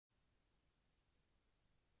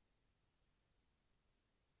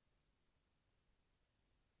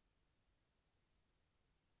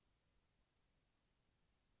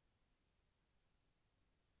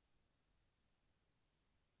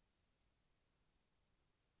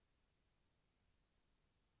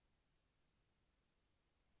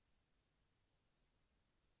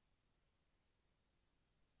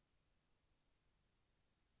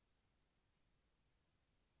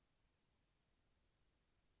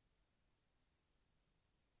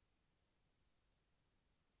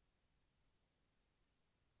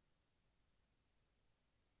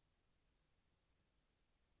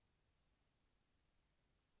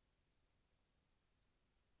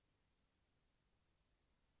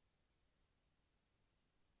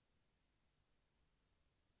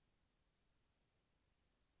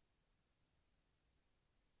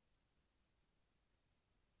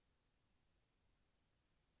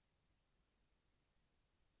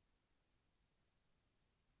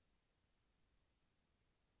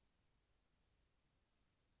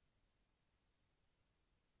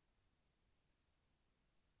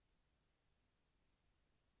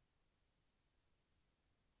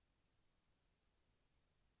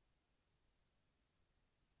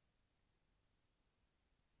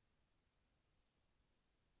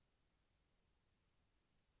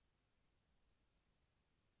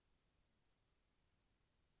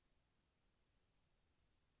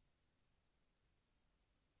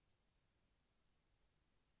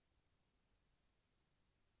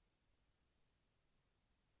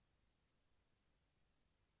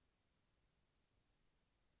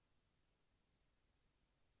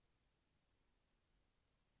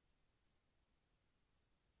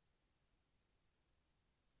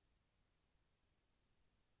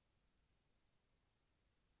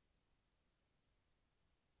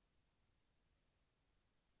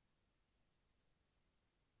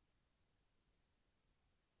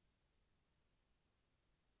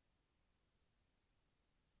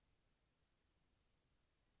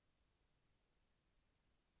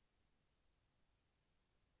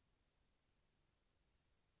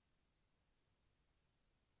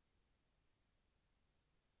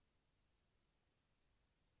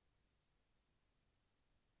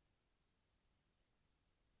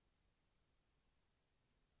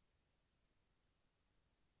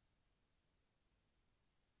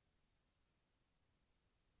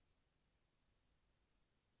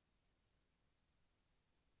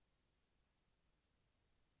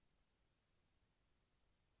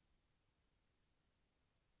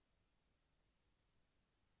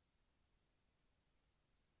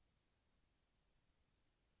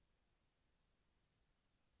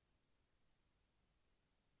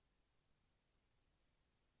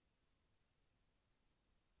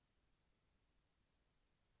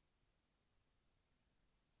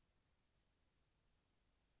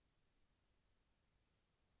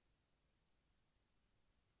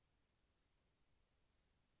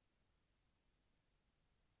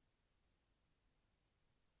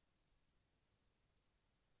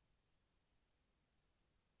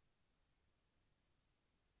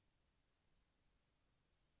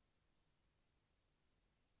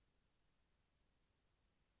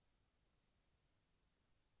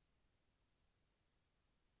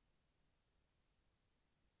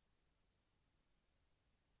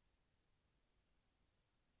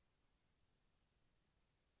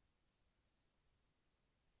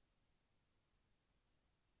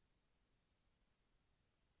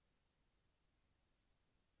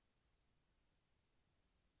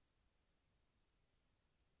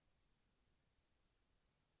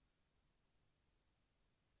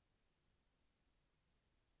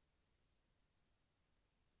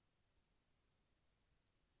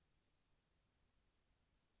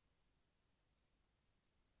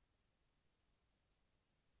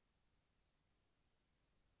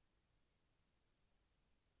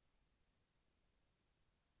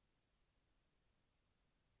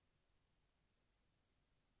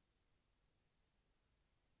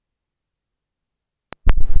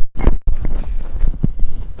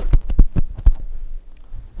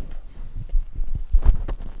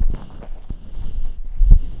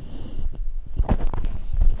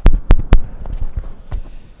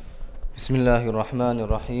Bismillahir Rahmanir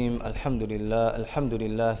Rahim. Alhamdulillah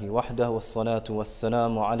wahdah wassalatu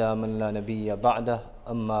wassalamu ala man la nabiyya ba'dah.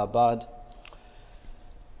 Amma ba'd.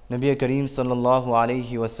 Nabi Kareem sallallahu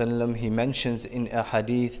alayhi wasallam, he mentions in a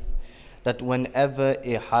hadith that whenever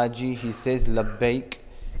a Haji he says labbaik,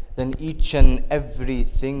 then each and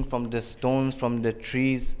everything from the stones, from the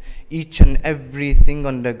trees, each and everything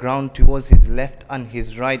on the ground towards his left and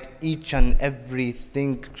his right, each and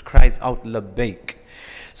everything cries out labbaik.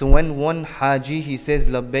 So when one Haji he says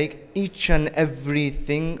labbaik, each and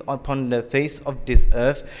everything upon the face of this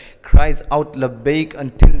earth cries out labbaik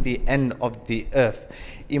until the end of the earth.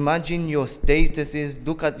 Imagine your status is,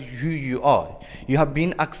 look at who you are. You have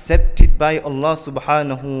been accepted by Allah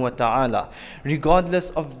subhanahu wa ta'ala.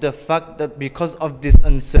 Regardless of the fact that because of this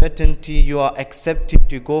uncertainty you are accepted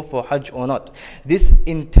to go for Hajj or not. This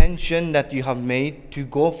intention that you have made to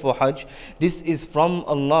go for Hajj, this is from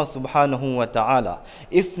Allah subhanahu wa ta'ala.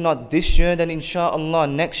 If not this year, then inshallah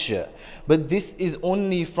next year. But this is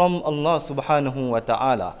only from Allah subhanahu wa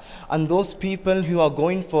ta'ala. And those people who are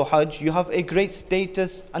going for Hajj, you have a great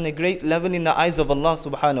status and a great level in the eyes of Allah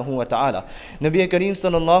subhanahu wa ta'ala. Nabi Kareem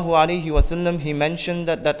sallallahu alayhi wasallam, he mentioned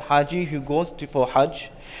that Haji who goes for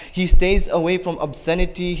Hajj, he stays away from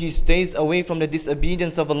obscenity, he stays away from the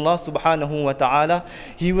disobedience of Allah subhanahu wa ta'ala.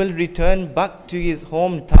 He will return back to his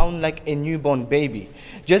hometown like a newborn baby.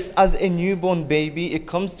 Just as a newborn baby, it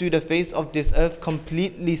comes to the face of this earth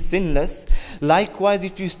completely sinless. Likewise,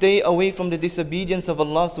 if you stay away from the disobedience of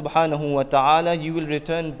Allah subhanahu wa ta'ala, you will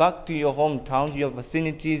return back to your hometown, your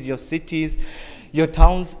vicinities, your cities, your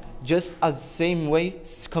towns, just as same way,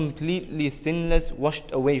 completely sinless,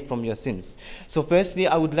 washed away from your sins. So firstly,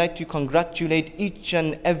 I would like to congratulate each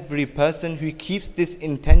and every person who keeps this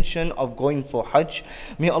intention of going for Hajj.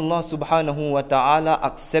 May Allah subhanahu wa ta'ala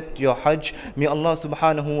accept your Hajj. May Allah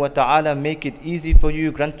subhanahu wa ta'ala make it easy for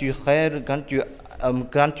you, grant you khair, grant you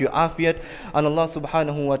afiyat, and Allah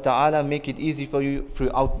subhanahu wa ta'ala make it easy for you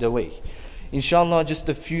throughout the way. Inshallah, just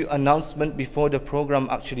a few announcements before the program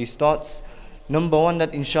actually starts. Number one,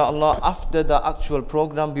 that inshallah after the actual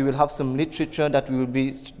program we will have some literature that we will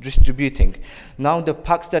be distributing. Now the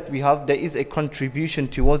packs that we have, there is a contribution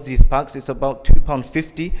towards these packs. It's about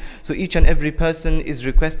 £2.50. So each and every person is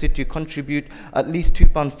requested to contribute at least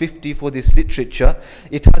 £2.50 for this literature.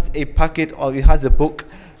 It has a packet, or it has a book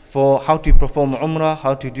for how to perform Umrah,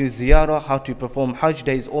 how to do Ziyarah, how to perform Hajj.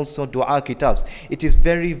 There is also Dua Kitabs. It is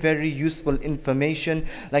very, very useful information.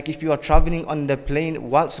 Like if you are traveling on the plane,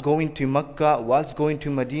 whilst going to Mecca, whilst going to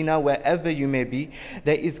Medina, wherever you may be,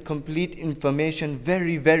 there is complete information,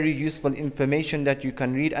 very, very useful information that you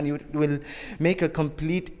can read, and it will make a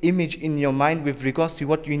complete image in your mind with regards to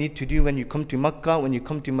what you need to do when you come to Mecca, when you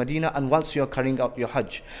come to Medina, and whilst you are carrying out your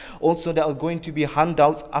Hajj. Also, there are going to be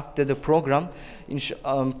handouts after the program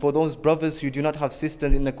for those brothers who do not have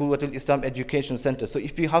sisters in the Quwwat Islam Education Center. So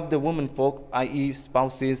if you have the women folk, i.e.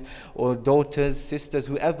 spouses or daughters, sisters,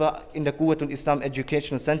 whoever in the Quwwat Islam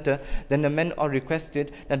Education Center, then the men are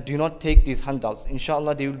requested that do not take these handouts.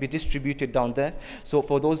 Inshallah, they will be distributed down there. So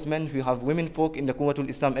for those men who have women folk in the Quwwat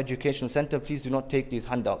Islam Education Center, please do not take these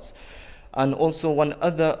handouts. And also one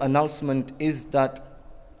other announcement is that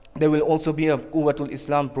there will also be a Quwwatul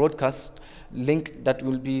Islam broadcast link that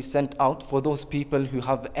will be sent out for those people who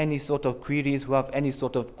have any sort of queries, who have any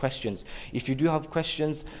sort of questions. If you do have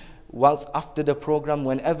questions whilst after the program,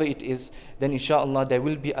 whenever it is, then inshallah there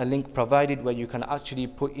will be a link provided where you can actually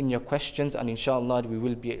put in your questions, and inshallah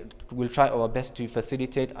we'll try our best to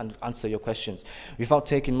facilitate and answer your questions. Without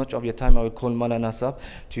taking much of your time, I will call Malana Sab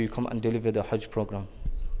to come and deliver the Hajj program.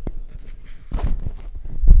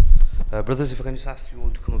 Brothers, if I can just ask you all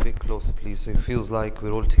to come a bit closer, please, so it feels like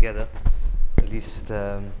we're all together, at least,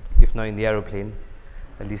 if not in the aeroplane,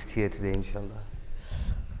 at least here today, inshallah.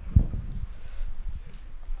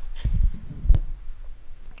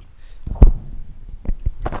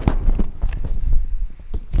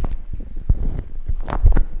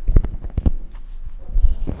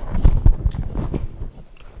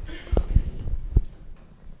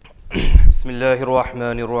 Bismillahir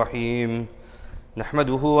Rahmanir Rahim.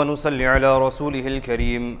 نحمده ونصلي على رسوله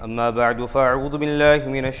الكريم أما بعد فأعوذ بالله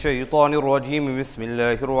من الشيطان الرجيم بسم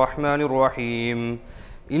الله الرحمن الرحيم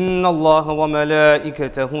إن الله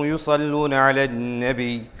وملائكته يصلون على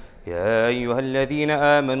النبي يا أيها الذين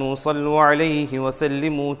آمنوا صلوا عليه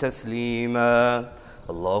وسلموا تسليما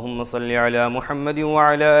اللهم صل على محمد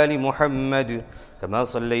وعلى آل محمد كما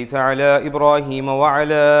صليت على إبراهيم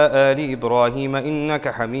وعلى آل إبراهيم إنك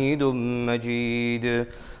حميد مجيد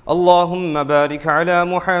اللهم بارك على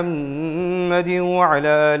محمد وعلى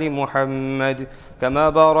آل محمد كما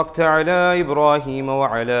باركت على إبراهيم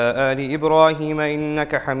وعلى آل إبراهيم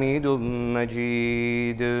إنك حميد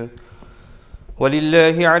مجيد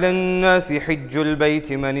ولله على الناس حج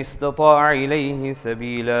البيت من استطاع إليه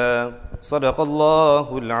سبيلا صدق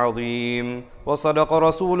الله العظيم وصدق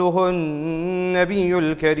رسوله النبي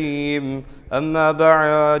الكريم أما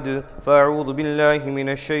بعد فأعوذ بالله من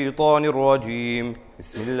الشيطان الرجيم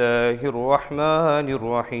بسم الله الرحمن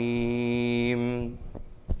الرحيم.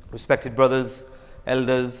 Respected brothers,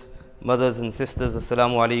 elders, mothers and sisters,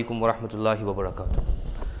 Assalamu alaikum wa rahmatullahi wa barakatuh.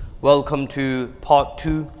 Welcome to part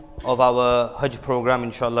 2 of our Hajj program,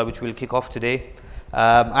 inshallah, which we'll kick off today.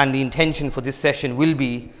 And the intention for this session will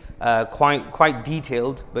be quite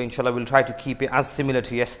detailed, but inshallah we'll try to keep it as similar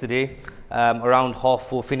to yesterday, around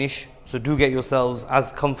 3:30 finish. So do get yourselves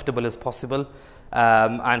as comfortable as possible,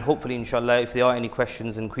 and hopefully inshallah if there are any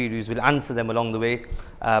questions and queries we'll answer them along the way,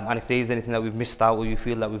 and if there is anything that we've missed out or you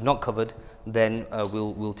feel that we've not covered, then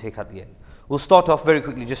we'll take at the end. We'll start off very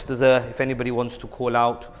quickly just as if anybody wants to call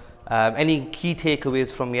out any key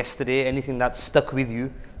takeaways from yesterday, anything that stuck with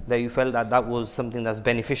you, that you felt that was something that's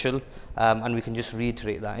beneficial, and we can just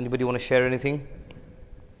reiterate that. Anybody want to share anything?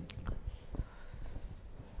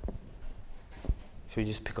 Should we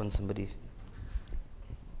just pick on somebody?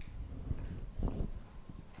 The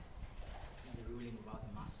ruling about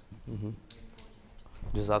the mask.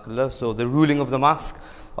 Jazakallah. So the ruling of the mask,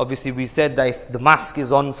 obviously we said that if the mask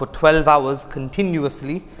is on for 12 hours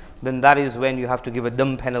continuously, then that is when you have to give a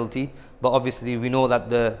dumb penalty. But obviously we know that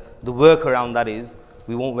the workaround that is,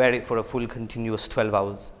 we won't wear it for a full continuous 12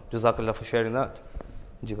 hours. Jazakallah for sharing that.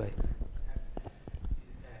 Jibai. Is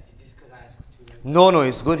this because I asked too late? No,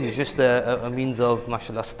 it's good. It's just a means of,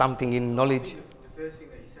 mashallah, stamping in knowledge. The first thing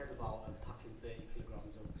that you said about packing 30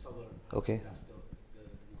 kilograms of sabr, Okay. that's the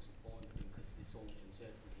most important thing because there's so much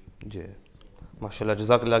uncertainty. Yeah. Mashallah,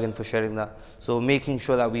 Jazakallah again for sharing that. So making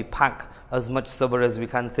sure that we pack as much sabr as we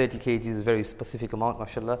can. 30 kg is a very specific amount,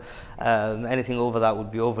 mashallah. Anything over that would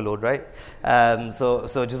be overload, right? So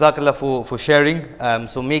Jazakallah for sharing.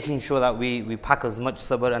 So making sure that we pack as much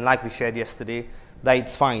sabr, and like we shared yesterday, that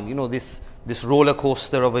it's fine. You know, this roller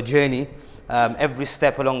coaster of a journey, every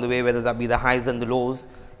step along the way, whether that be the highs and the lows,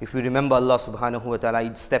 if we remember Allah subhanahu wa ta'ala,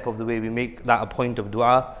 each step of the way we make that a point of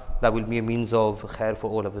dua, that will be a means of khair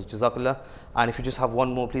for all of us. Jazakallah. And if you just have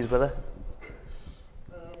one more, please, brother.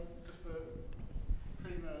 Just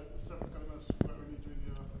praying the 7 kalimas that we need during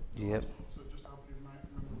your Yep. So just help you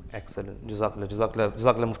remember which. Excellent.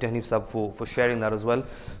 Jazakallah Mufti Hanif Sahib for sharing that as well.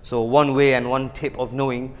 So one way and one tip of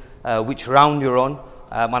knowing which round you're on,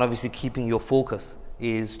 and obviously keeping your focus,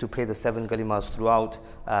 is to pray the 7 kalimas throughout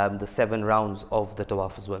the 7 rounds of the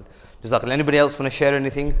tawaf as well. Jazakallah. Anybody else want to share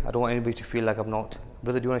anything? I don't want anybody to feel like I'm not.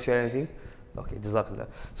 Brother, do you want to share anything? Okay, Jazakallah.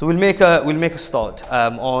 So we'll make a start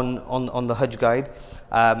on the Hajj guide,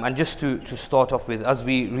 and just to start off with, as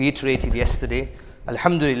we reiterated yesterday,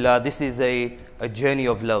 Alhamdulillah, this is a journey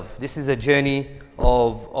of love. This is a journey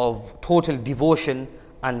of total devotion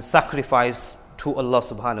and sacrifice to Allah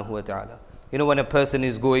subhanahu wa ta'ala. You know, when a person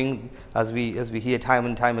is going, as we hear time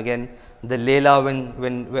and time again, the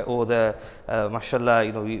Layla or the mashallah,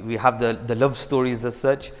 you know, we have the love stories as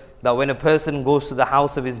such, that when a person goes to the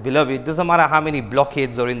house of his beloved, it doesn't matter how many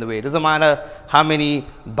blockades are in the way, it doesn't matter how many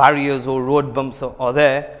barriers or road bumps are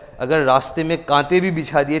there, agar raaste mein kaante bhi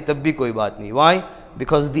bichha diye tab bhi koi baat nahi. Why?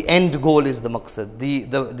 Because the end goal is the maqsad,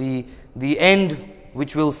 the end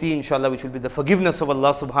which we'll see inshallah, which will be the forgiveness of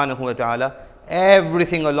Allah subhanahu wa ta'ala.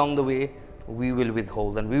 Everything along the way we will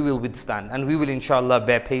withhold and we will withstand and we will inshallah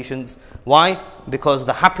bear patience. Why? Because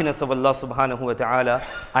the happiness of Allah subhanahu wa ta'ala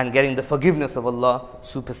and getting the forgiveness of Allah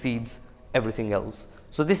supersedes everything else.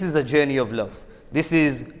 So this is a journey of love. This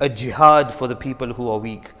is a jihad for the people who are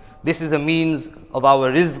weak. This is a means of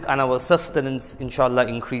our rizq and our sustenance inshallah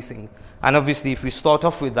increasing. And obviously if we start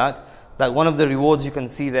off with that one of the rewards you can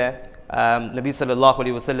see there, Nabi sallallahu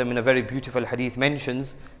alayhi wasallam in a very beautiful hadith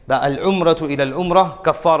mentions that al-umratu ila al-umrah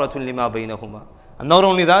kaffaratun lima baynahuma. And not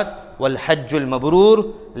only that, wal hajjul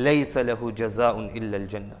mabrur laysa lahu jazaa'un illa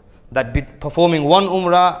al-jannah. That performing one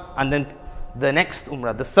umrah and then the next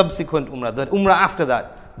umrah, the subsequent umrah, the umrah after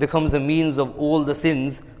that becomes a means of all the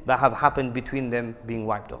sins that have happened between them being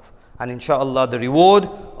wiped off. And inshallah the reward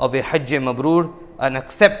of a hajj mabrur, an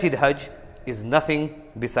accepted hajj, is nothing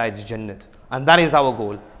besides Jannat. And that is our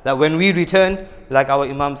goal. That when we return, like our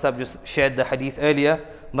Imam Sahib just shared the hadith earlier,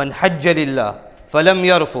 Man hajja lillah, falam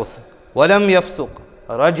yarfuth, walam yafsuq,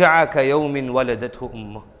 raja'a ka yawmin waladathu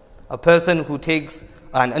ummah. A person who takes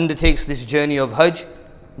and undertakes this journey of Hajj,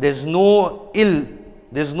 there's no ill,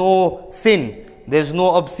 there's no sin, there's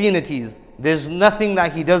no obscenities, there's nothing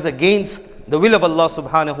that he does against the will of Allah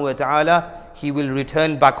subhanahu wa ta'ala. he will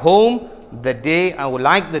return back home the day, or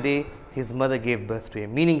like the day his mother gave birth to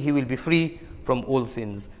him, meaning he will be free from all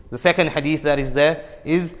sins. The second hadith that is there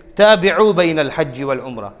is tabi'u bayn al-hajj wal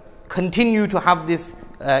umrah. Continue to have this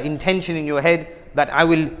intention in your head that I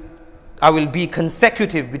will be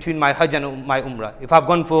consecutive between my Hajj and my Umrah. If I've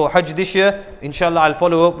gone for Hajj this year, inshallah I'll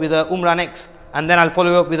follow up with a Umrah next, and then I'll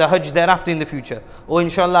follow up with a Hajj thereafter in the future. Or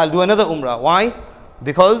inshallah I'll do another Umrah. Why?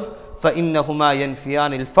 Because فَإِنَّهُمَا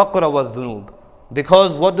يَنْفِيَانِ الْفَقْرَ وَالذُّنُوبِ.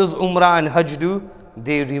 Because what does Umrah and Hajj do?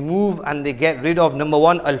 They remove and they get rid of, number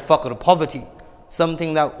one, al-faqr, poverty.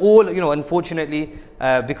 Something that all, unfortunately,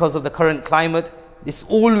 because of the current climate, it's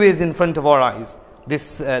always in front of our eyes.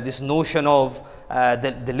 This notion of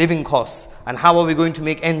the living costs and how are we going to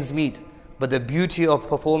make ends meet. But the beauty of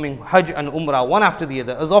performing Hajj and Umrah one after the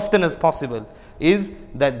other as often as possible is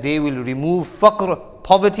that they will remove faqr,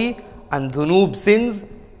 poverty, and dhunub, sins,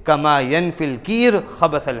 kama yanfil kir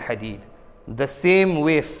khabath al-hadid. The same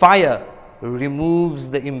way fire removes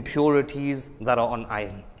the impurities that are on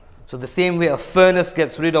iron. So the same way a furnace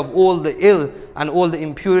gets rid of all the ill and all the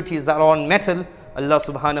impurities that are on metal, Allah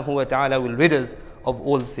subhanahu wa ta'ala will rid us of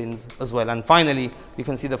all sins as well. And finally, you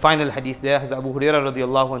can see the final hadith there, as Abu Hurairah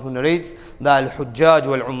radiallahu anhu narrates, that al-hujjaj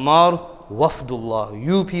wal-ummar wafdullah.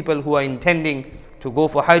 You people who are intending to go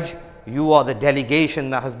for Hajj, you are the delegation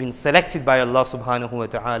that has been selected by Allah subhanahu wa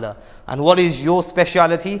ta'ala. And what is your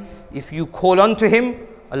speciality? If you call unto Him,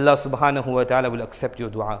 Allah subhanahu wa ta'ala will accept your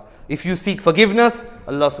dua. If you seek forgiveness,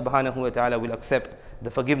 Allah subhanahu wa ta'ala will accept the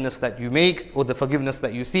forgiveness that you make or the forgiveness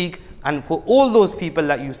that you seek. And for all those people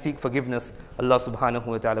that you seek forgiveness, Allah subhanahu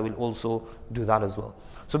wa ta'ala will also do that as well.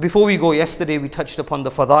 So before we go, yesterday we touched upon the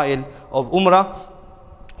fada'il of Umrah.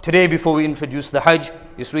 Today, before we introduce the Hajj,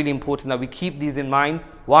 it's really important that we keep these in mind.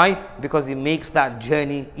 Why? Because it makes that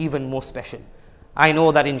journey even more special. I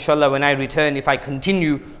know that inshallah when I return, if I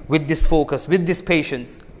continue with this focus, with this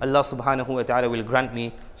patience, Allah subhanahu wa ta'ala will grant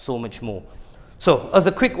me so much more. So as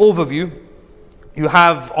a quick overview, you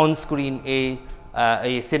have on screen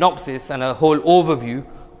a synopsis and a whole overview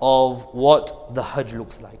of what the Hajj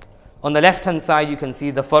looks like. On the left hand side you can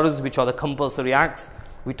see the farz, which are the compulsory acts.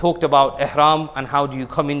 We talked about ihram and how do you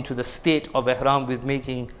come into the state of ihram with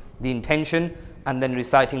making the intention and then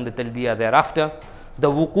reciting the talbiyah thereafter. The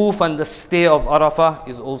wuquf and the stay of Arafah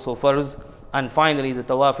is also farz. And finally the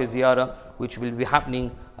tawaf-e-ziyarah, which will be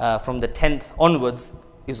happening from the 10th onwards,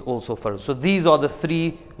 is also farz. So these are the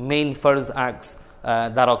three main farz acts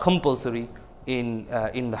that are compulsory in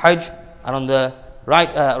the Hajj. And on the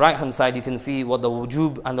right hand side you can see what the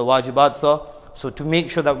wujub and the wajibats are. So to make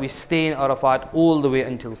sure that we stay in Arafat all the way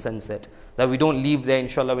until sunset, that we don't leave there.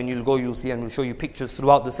 Inshallah when you'll go, you'll see, and we'll show you pictures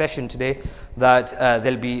throughout the session today, that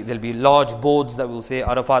there'll be large boards that will say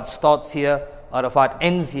Arafat starts here, Arafat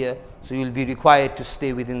ends here. So you'll be required to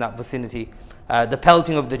stay within that vicinity. The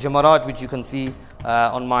pelting of the jamarat, which you can see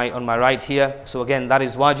on my right here, so again that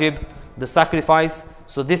is wajib. The sacrifice,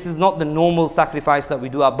 so this is not the normal sacrifice that we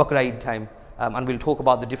do at Bakr Eid time, and we'll talk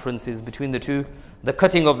about the differences between the two. The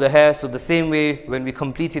cutting of the hair, so the same way when we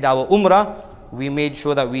completed our Umrah, we made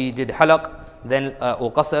sure that we did halaq, then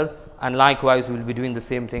or qasr, and likewise we will be doing the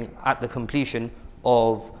same thing at the completion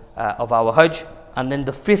of our Hajj. And then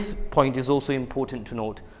the fifth point is also important to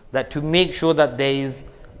note, that to make sure that there is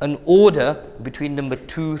an order between number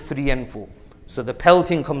 2, 3 and 4. So the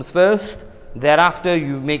pelting comes first, thereafter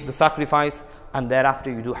you make the sacrifice, and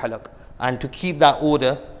thereafter you do halaq. And to keep that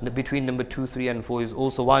order between number 2, 3 and 4 is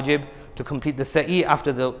also wajib. To complete the sa'i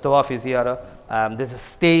after the tawaf-e-ziyarah, there's a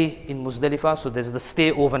stay in Muzdalifah, so there's the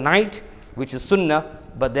stay overnight, which is sunnah,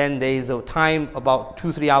 but then there is a time about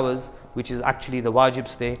 2-3 hours, which is actually the wajib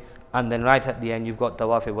stay. And then right at the end you've got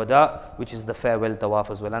tawaf-e-wada, which is the farewell tawaf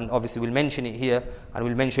as well. And obviously we'll mention it here, and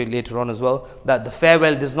we'll mention it later on as well, that the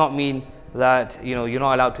farewell does not mean that you're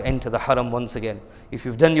not allowed to enter the haram once again. If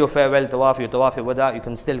you've done your farewell tawaf, your tawaf-e-wada, you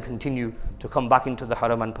can still continue to come back into the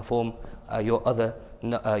haram and perform your other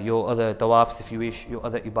tawafs if you wish, your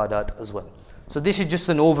other ibadat as well. So this is just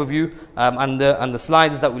an overview, and the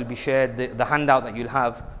slides that will be shared, the handout that you'll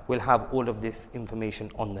have will have all of this information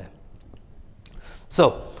on there.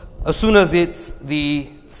 So as soon as it's the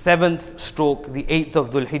 7th stroke, the 8th of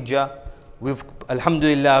Dhul Hijjah, we've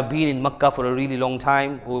alhamdulillah been in Makkah for a really long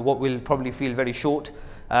time, or what will probably feel very short,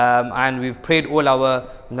 and we've prayed all our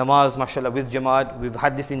namaz mashallah with Jamaat. We've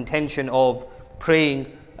had this intention of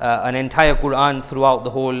praying an entire Quran throughout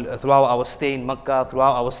our stay in Makkah,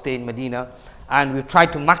 throughout our stay in Medina, and we've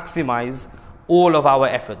tried to maximize all of our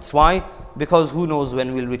efforts. Why? Because who knows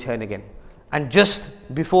when we'll return again. And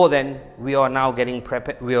just before then, we are now getting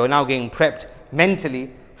prepped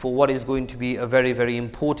mentally for what is going to be a very, very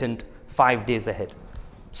important 5 days ahead.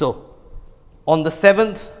 So On the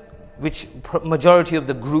 7th, which majority of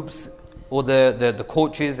the groups or the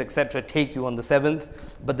coaches, etc., take you on the 7th,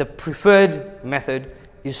 but the preferred method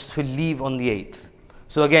is to leave on the 8th.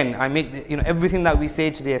 So again, I make everything that we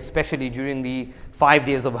say today, especially during the 5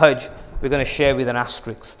 days of Hajj, we're going to share with an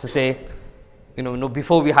asterisk to say,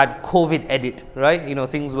 before we had COVID edit, right?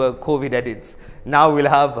 Things were COVID edits. Now we'll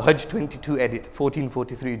have Hajj 22 edit,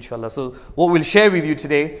 1443 inshallah. So what we'll share with you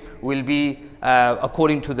today will be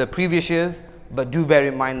according to the previous years, but do bear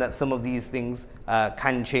in mind that some of these things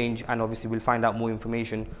can change, and obviously we'll find out more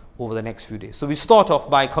information over the next few days. So we start off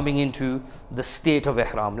by coming into the state of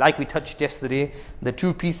ihram. Like we touched yesterday, the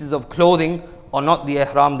two pieces of clothing are not the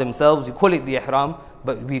ihram themselves. We call it the ihram,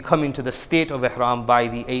 but we come into the state of ihram by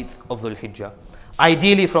the 8th of Dhul Hijjah.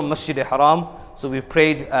 Ideally from Masjid Haram, so we've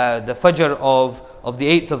prayed the Fajr of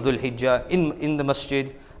the 8th of Dhul Hijjah in the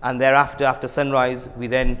Masjid, and thereafter, after sunrise, we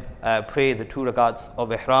then pray the 2 rakats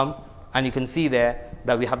of ihram. And you can see there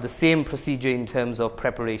that we have the same procedure in terms of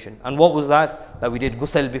preparation. And what was that? That we did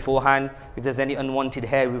ghusl beforehand. If there's any unwanted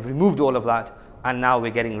hair, we've removed all of that. And now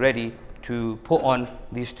we're getting ready to put on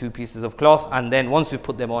these 2 pieces of cloth. And then once we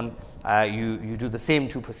put them on, you do the same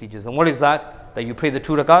 2 procedures. And what is that? That you pray the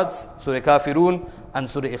 2 rakats, Surah Kafirun and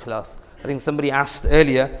Surah Ikhlas. I think somebody asked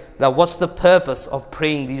earlier that what's the purpose of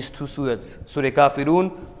praying these 2 surahs, Surah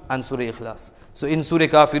Kafirun and Surah Ikhlas. So in Surah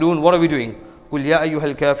Kafirun, what are we doing? قُلْ يَا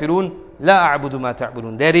أَيُّهَا الْكَافِرُونَ لَا أَعْبُدُ مَا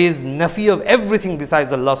تَعْبُدُونَ. There is nafi of everything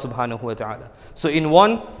besides Allah subhanahu wa ta'ala. So in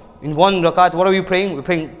one rakat, what are we praying? We're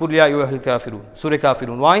praying قُلْ يَا أَيُّهَا الْكَافِرُونَ, Surah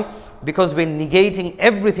Kafirun. Why? Because we're negating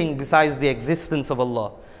everything besides the existence of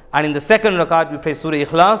Allah. And in the 2nd rakat, we pray Surah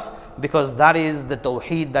Ikhlas, because that is the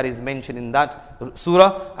tawheed that is mentioned in that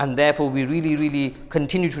surah, and therefore we really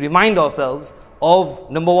continue to remind ourselves of,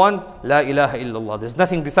 number 1, La ilaha illallah. There's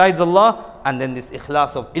nothing besides Allah, and then this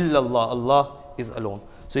ikhlas of illallah, Allah is alone.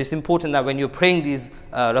 So it's important that when you're praying these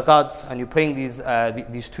rakats and you're praying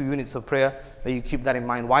these 2 units of prayer, that you keep that in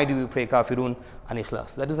mind. Why do we pray Kafirun and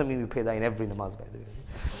Ikhlas? That doesn't mean we pray that in every namaz, by the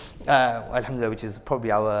way. Alhamdulillah, which is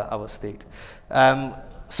probably our state.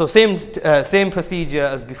 So same procedure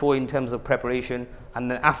as before in terms of preparation, and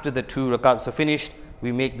then after the 2 rakats are finished,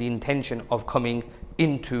 we make the intention of coming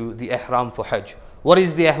into the ihram for Hajj. What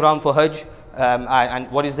is the ihram for Hajj? And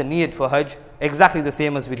what is the niyat for Hajj? Exactly the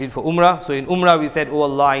same as we did for Umrah. So in Umrah we said, oh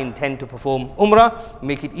Allah, I intend to perform Umrah,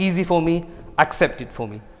 make it easy for me, accept it for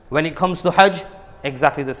me. When it comes to Hajj,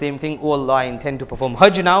 exactly the same thing. Oh Allah, I intend to perform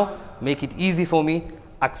Hajj now, make it easy for me,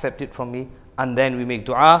 accept it from me. And then we make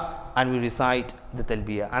dua and we recite the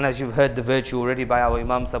talbiyah. And as you've heard the virtue already by our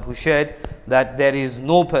Imam Sahib, who shared that there is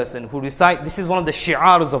no person who recite, this is one of the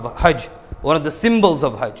shi'ars of Hajj, one of the symbols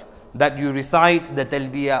of Hajj, that you recite the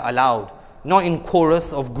talbiyah aloud. Not in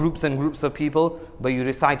chorus of groups and groups of people, but you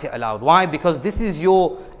recite it aloud. Why? Because this is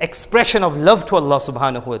your expression of love to Allah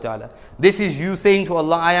subhanahu wa ta'ala. This is you saying to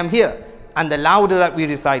Allah, I am here. And the louder that we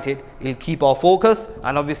recite it, it'll keep our focus.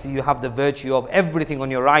 And obviously you have the virtue of everything on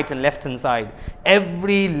your right and left hand side.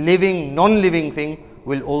 Every living, non-living thing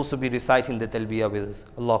will also be reciting the talbiyah with us.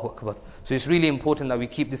 Allahu Akbar. So it's really important that we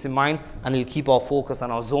keep this in mind, and it'll keep our focus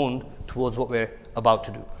and our zone towards what we're about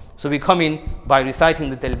to do. So we come in by reciting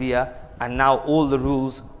the talbiyah, and now all the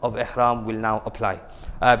rules of ihram will now apply.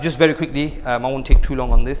 Just very quickly, I won't take too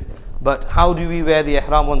long on this, but how do we wear the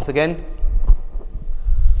ihram once again?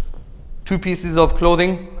 2 pieces of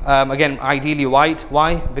clothing, again ideally white.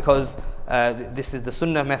 Why? Because this is the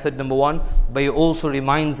sunnah method, number 1, but it also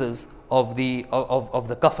reminds us of the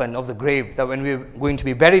kafan, of the grave, that when we're going to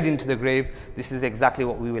be buried into the grave, this is exactly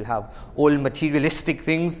what we will have. All materialistic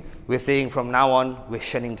things, we're saying from now on, we're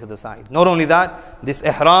shunning to the side. Not only that, this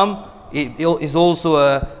ihram, it is also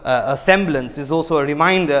a semblance, is also a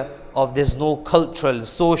reminder of there's no cultural,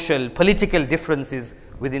 social, political differences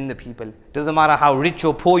within the people. Doesn't matter how rich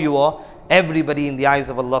or poor you are, everybody in the eyes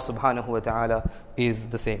of Allah subhanahu wa ta'ala is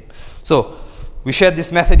the same. So we shared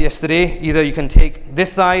this method yesterday. Either you can take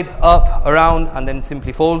this side up, around, and then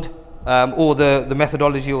simply fold, or the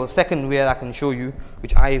methodology or second way I can show you,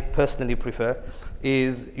 which I personally prefer,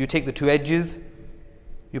 is you take the 2 edges,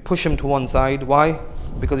 you push them to one side. Why?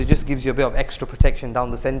 Because it just gives you a bit of extra protection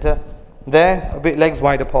down the center. There, a bit legs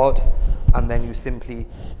wide apart, and then you simply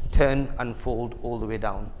turn and fold all the way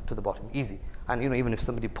down to the bottom. Easy. And even if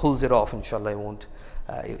somebody pulls it off, inshallah,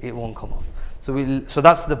 it won't come off. So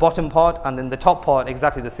that's the bottom part, and then the top part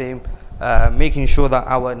exactly the same, making sure that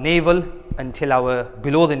our navel until our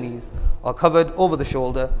below the knees are covered, over the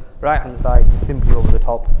shoulder, right hand side simply over the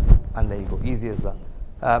top, and there you go, easy as that.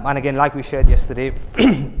 And again, like we shared yesterday,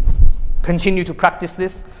 continue to practice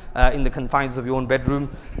this in the confines of your own bedroom.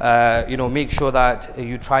 Make sure that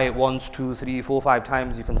you try it once, 2, 3, 4, 5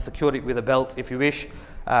 times. You can secure it with a belt if you wish.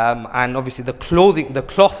 And obviously the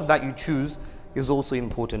cloth that you choose is also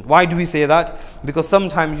important. Why do we say that? Because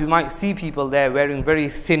sometimes you might see people there wearing very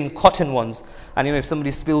thin cotton ones, and if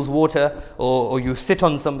somebody spills water or you sit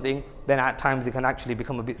on something, then at times it can actually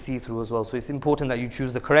become a bit see-through as well. So it's important that you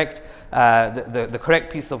choose the correct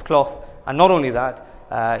correct piece of cloth. And not only that,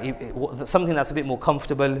 something that's a bit more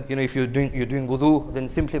comfortable. If you're doing wudu, then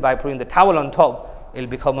simply by putting the towel on top, it'll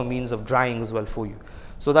become a means of drying as well for you.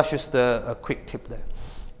 So that's just a quick tip there.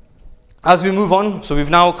 As we move on, so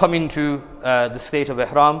we've now come into the state of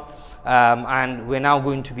Ihram, and we're now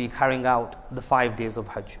going to be carrying out the 5 days of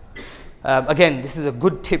Hajj. Again, this is a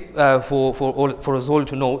good tip for us all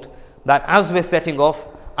to note, that as we're setting off,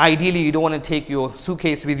 ideally you don't want to take your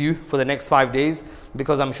suitcase with you for the next 5 days,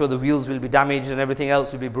 because I'm sure the wheels will be damaged and everything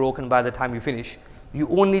else will be broken by the time you finish. You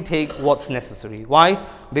only take what's necessary. Why?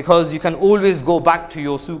 Because you can always go back to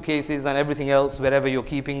your suitcases and everything else wherever you're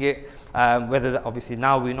keeping it. Obviously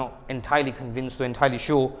now we're not entirely convinced or entirely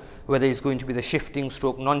sure whether it's going to be the shifting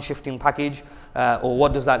stroke non-shifting package, or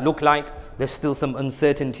what does that look like. There's still some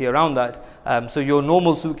uncertainty around that. So your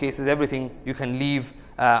normal suitcases, everything, you can leave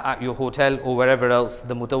at your hotel or wherever else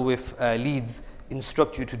the mutawif leads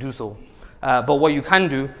instruct you to do so. But what you can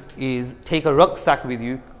do is take a rucksack with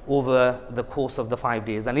you over the course of the 5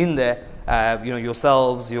 days, and in there,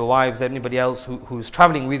 yourselves, your wives, anybody else who's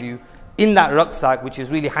traveling with you, in that rucksack, which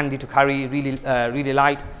is really handy to carry, really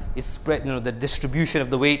light, it's spread, the distribution of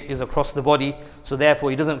the weight is across the body, so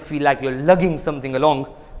therefore it doesn't feel like you're lugging something along.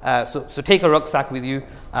 So take a rucksack with you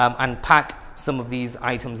and pack some of these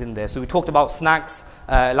items in there. So we talked about snacks,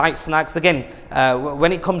 light snacks. Again,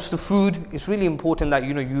 when it comes to food, it's really important that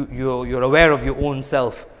you're aware of your own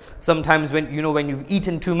self. Sometimes when you've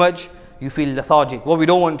eaten too much, you feel lethargic. What we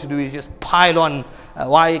don't want to do is just pile on.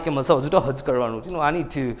 I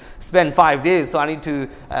need to spend 5 days, so I need to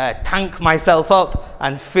tank myself up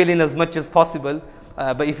and fill in as much as possible.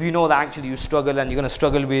 But if you know that actually you struggle and you're going to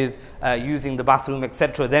struggle with using the bathroom,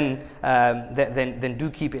 etc., then do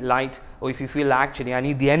keep it light. Or if you feel that actually I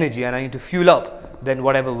need the energy and I need to fuel up, then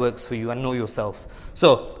whatever works for you, and know yourself.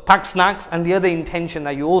 So pack snacks, and the other intention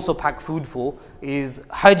that you also pack food for is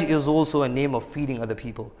Hajj is also a name of feeding other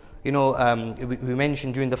people. We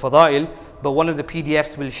mentioned during the Fadail, but one of the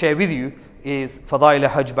PDFs we'll share with you is Fadail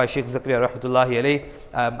Hajj by Sheikh Zakaria rahmatullahi alayh.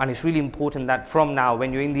 And it's really important that from now,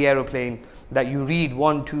 when you're in the aeroplane, that you read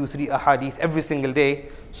 1, 2, 3 ahadith every single day,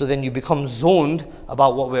 so then you become zoned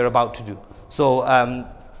about what we're about to do. So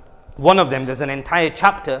one of them, there's an entire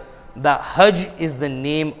chapter that Hajj is the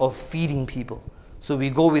name of feeding people. So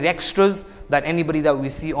we go with extras, that anybody that we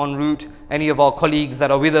see en route, any of our colleagues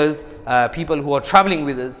that are with us, people who are traveling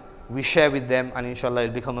with us, we share with them, and inshallah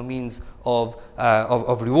it'll become a means of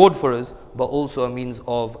reward for us, but also a means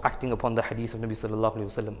of acting upon the hadith of Nabi sallallahu alaihi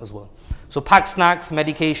wasallam as well. So pack snacks,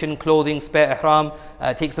 medication, clothing, spare ihram,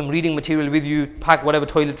 take some reading material with you, pack whatever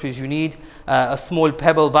toiletries you need, a small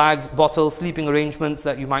pebble bag, bottle, sleeping arrangements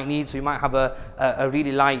that you might need. So you might have a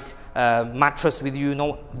really light mattress with you.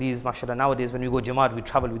 Not these, mashallah, nowadays when we go Jamaat, we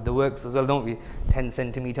travel with the works as well, don't we? 10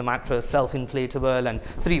 centimeter mattress, self-inflatable, and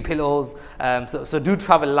 3 pillows. So do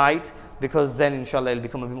travel light, because then inshallah it'll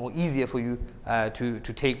become a bit more easier for you to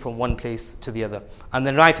take from one place to the other. And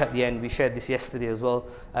then right at the end, we shared this yesterday as well,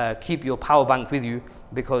 keep your power bank with you,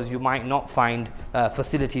 because you might not find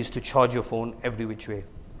facilities to charge your phone every which way.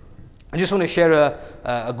 I just want to share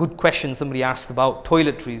a good question somebody asked about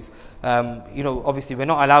toiletries. Obviously we're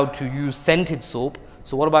not allowed to use scented soap.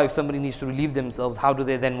 So what about if somebody needs to relieve themselves? How do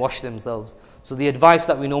they then wash themselves? So the advice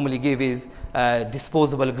that we normally give is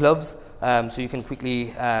disposable gloves. So you can quickly,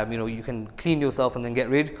 you can clean yourself and then get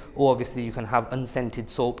rid. Or obviously you can have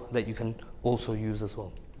unscented soap that you can also use as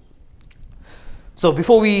well. So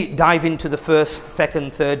before we dive into the first,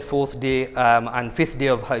 second, third, fourth day and fifth day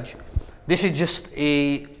of Hajj, this is just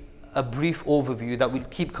a brief overview that we'll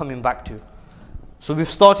keep coming back to. So we've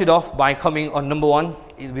started off by coming on number 1.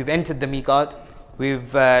 We've entered the miqat.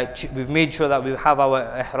 We've made sure that we have our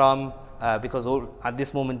ihram, because at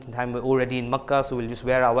this moment in time we're already in Makkah, so we'll just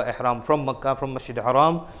wear our ihram from Makkah, from Masjid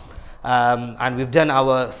Haram, and we've done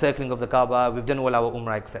our circling of the Kaaba, we've done all our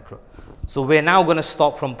Umrah, etc. So we're now going to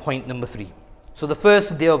start from point number 3. So the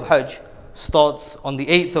first day of Hajj starts on the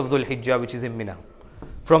 8th of Dhul Hijjah, which is in Mina.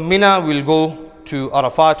 From Mina we'll go to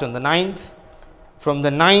Arafat on the 9th. From the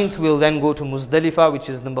 9th we'll then go to Muzdalifah, which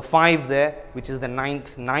is number 5 there, which is the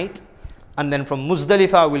 9th night. And then from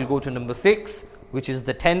Muzdalifah we'll go to number 6, which is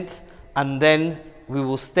the 10th. And then we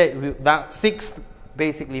will stay, that 6th,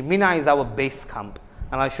 basically Mina is our base camp.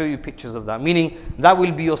 and I'll show you pictures of that, meaning that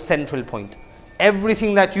will be your central point.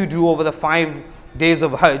 Everything that you do over the 5 days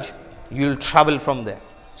of Hajj, you'll travel from there.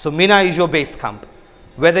 So Mina is your base camp.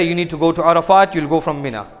 Whether you need to go to Arafat, you'll go from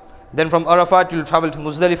Mina. Then from Arafat, you'll travel to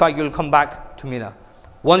Muzdalifah, you'll come back to Mina.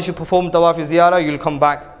 Once you perform Tawaf Ziyarah, you'll come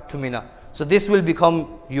back to Mina. So this will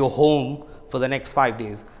become your home for the next 5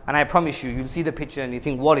 days. And I promise you, you'll see the picture and you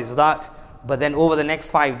think, what is that? But then over the next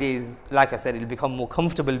 5 days, like I said, it'll become more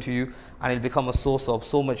comfortable to you, and it'll become a source of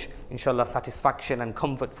so much, inshallah, satisfaction and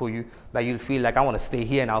comfort for you that you'll feel like, I want to stay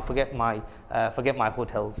here now, forget my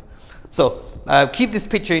hotels. So keep this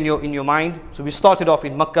picture in your mind. So we started off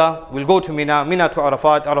in Makkah, we'll go to Mina, Mina to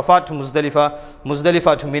Arafat, Arafat to Muzdalifah,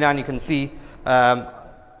 Muzdalifah to Mina, and you can see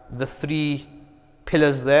the 3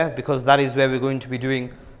 pillars there, because that is where we're going to be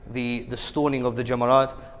doing the stoning of the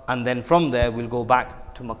Jamarat, and then from there we'll go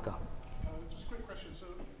back to Makkah. Just a quick question. So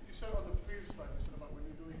you said on the previous slide, you said about when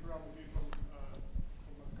you're doing Ihram, you do from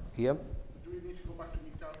Makkah. Yep. Do we need to go back to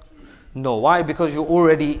Miqat to? No, why? Because you're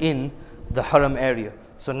already in the Haram area.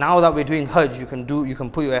 So now that we're doing Hajj, you can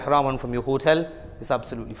put your Ihram on from your hotel. It's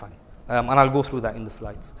absolutely fine. And I'll go through that in the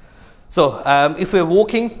slides. So if we're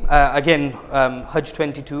walking, again, Hajj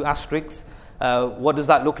 22 asterisks, what does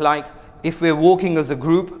that look like? If we're walking as a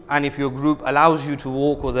group, and if your group allows you to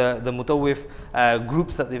walk, or the Mutawif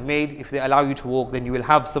groups that they've made, if they allow you to walk, then you will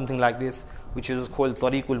have something like this, which is called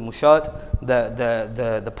Tariqul Mushat,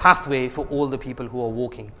 the pathway for all the people who are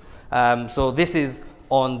walking. So this is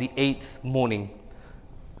on the 8th morning.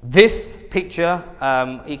 This picture,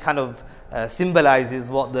 it kind of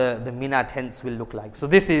symbolizes what the Mina tents will look like. So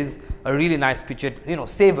this is a really nice picture,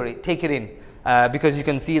 savor it, take it in. Because you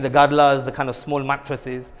can see the gadlas, the kind of small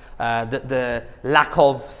mattresses, the lack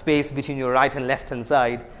of space between your right and left hand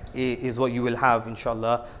side is what you will have,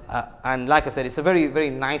 inshallah. And like I said, it's a very, very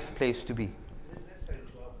nice place to be.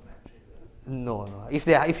 No.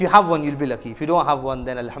 If you have one, you'll be lucky. If you don't have one,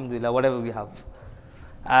 then alhamdulillah, whatever we have.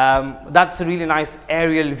 That's a really nice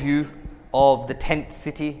aerial view of the tent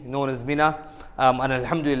city known as Mina. And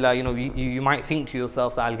alhamdulillah, you might think to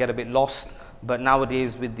yourself that I'll get a bit lost. But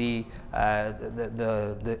nowadays, with the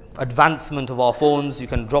advancement of our phones, you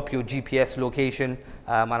can drop your GPS location,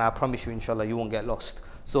 and I promise you, inshallah, you won't get lost.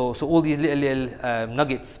 So all these little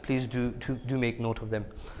nuggets, please do make note of them.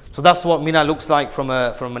 So that's what Mina looks like from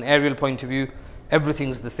an aerial point of view.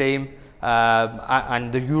 Everything's the same,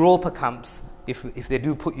 and the Europa camps, if they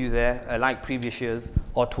do put you there, like previous years,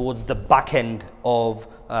 are towards the back end of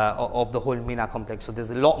the whole Mina complex. So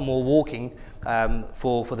there's a lot more walking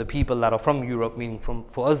for the people that are from Europe, meaning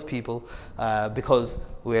for us people, because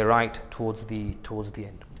we're right towards the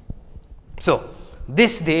end. So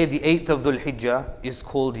this day, the 8th of Dhul Hijjah, is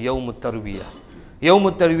called Yawm al-Tarwiyah. Yawm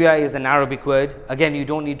al-Tarwiyah is an Arabic word. Again, you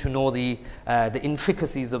don't need to know the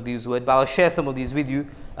intricacies of these words, but I'll share some of these with you.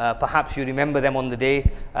 Perhaps you remember them on the day,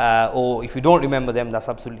 or if you don't remember them, that's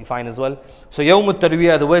absolutely fine as well. So Yawm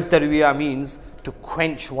al-Tarwiyah, the word Tarwiyah means to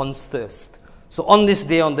quench one's thirst. So on this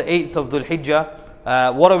day, on the 8th of Dhul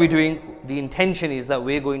Hijjah, what are we doing? The intention is that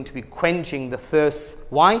we're going to be quenching the thirst.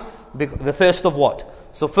 Why? The thirst of what?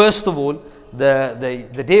 So first of all,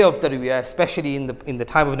 the day of Tarwiyah, especially in the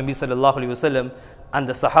time of Nabi sallallahu alaihi wasallam and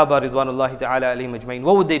the Sahaba ridwanullahi ta'ala alayhim ajmain,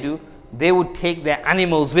 what would they do? They would take their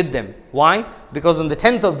animals with them. Why? Because on the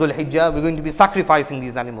 10th of Dhul Hijjah, we're going to be sacrificing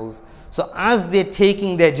these animals. So as they're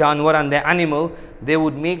taking their janwar and their animal, they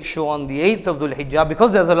would make sure on the 8th of Dhul Hijjah,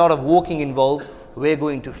 because there's a lot of walking involved, we're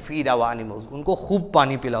going to feed our animals. Unko khub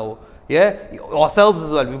pani pilao. Yeah, ourselves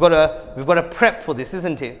as well. We've got to prep for this,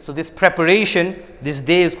 isn't it? So this preparation, this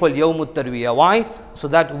day is called Yawm al-Tarwiyah. Why? So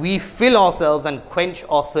that we fill ourselves and quench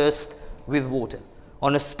our thirst with water.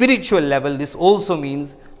 On a spiritual level, this also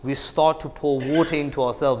means we start to pour water into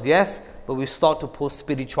ourselves, yes, but we start to pour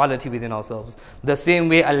spirituality within ourselves. The same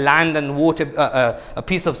way a land and water, a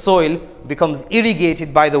piece of soil becomes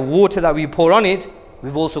irrigated by the water that we pour on it,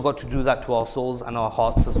 we've also got to do that to our souls and our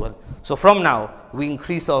hearts as well. So from now, we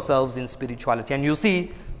increase ourselves in spirituality. And you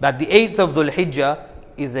see that the 8th of Dhul Hijjah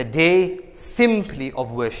is a day simply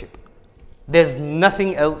of worship. There's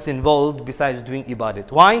nothing else involved besides doing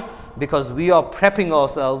ibadat. Why? Because we are prepping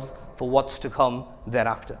ourselves for what's to come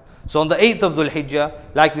thereafter. So on the 8th of Dhul Hijjah,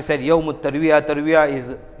 like we said, Yawm al-Tarwiyah, Tarwiyah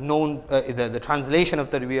is known, the translation of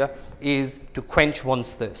Tarwiyah is to quench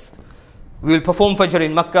one's thirst. We will perform Fajr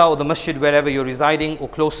in Makkah or the masjid wherever you're residing or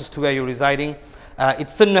closest to where you're residing.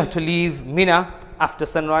 It's sunnah to leave Mina after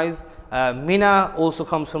sunrise. Mina also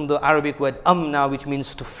comes from the Arabic word amna, which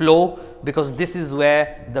means to flow, because this is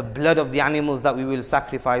where the blood of the animals that we will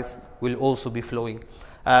sacrifice will also be flowing.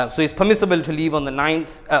 So it's permissible to leave on the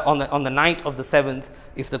 9th, on the night of the 7th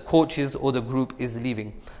if the coaches or the group is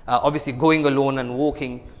leaving. Obviously going alone and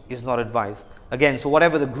walking is not advised. Again, so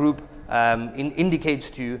whatever the group indicates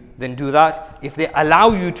to you, then do that. If they allow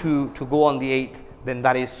you to go on the 8th, then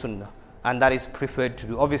that is sunnah, and that is preferred to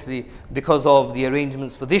do. Obviously, because of the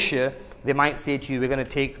arrangements for this year, they might say to you, we're going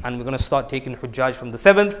to start taking Hujjaj from the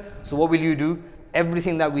 7th. So what will you do?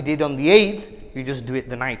 Everything that we did on the 8th, you just do it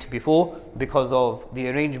the night before because of the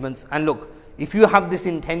arrangements. And look, if you have this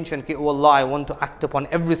intention, oh Allah, I want to act upon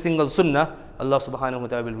every single sunnah, Allah subhanahu wa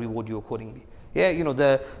ta'ala will reward you accordingly. Yeah, you know,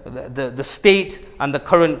 the state and the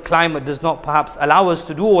current climate does not perhaps allow us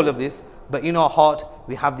to do all of this, but in our heart,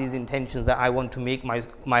 we have these intentions that I want to make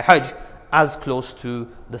my Hajj as close to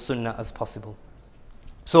the sunnah as possible.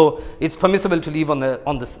 So it's permissible to leave on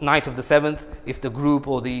the night of the 7th if the group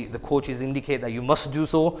or the coaches indicate that you must do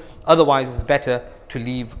so. Otherwise, it's better to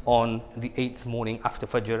leave on the 8th morning after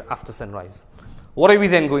Fajr, after sunrise. What are we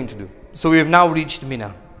then going to do? So we have now reached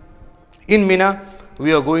Mina. In Mina,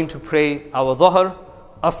 we are going to pray our Dhuhr,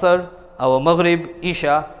 Asr, our Maghrib,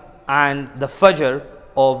 Isha, and the Fajr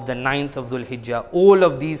of the 9th of Dhul Hijjah. All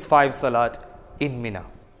of these 5 salat in Mina.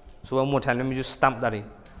 So one more time, let me just stamp that in.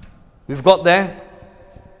 We've got there.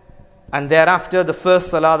 And thereafter, the first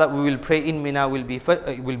salah that we will pray in Mina will be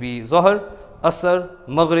Dhuhr, Asr,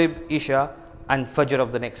 Maghrib, Isha, and Fajr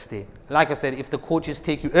of the next day. Like I said, if the coaches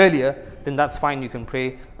take you earlier, then that's fine. You can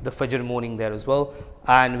pray the Fajr morning there as well.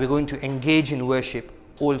 And we're going to engage in worship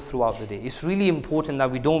all throughout the day. It's really important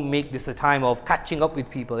that we don't make this a time of catching up with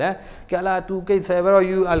people. Yeah? Where are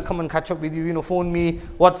you? I'll come and catch up with you. You know, phone me,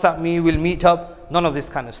 WhatsApp me, we'll meet up. None of this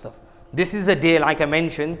kind of stuff. This is a day, like I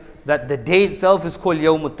mentioned, that the day itself is called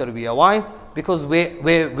Yawmut Tarbiyah. Why? Because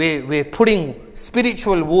we're putting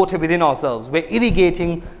spiritual water within ourselves. We're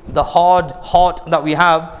irrigating the hard heart that we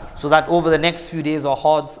have, so that over the next few days our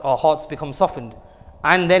hearts become softened.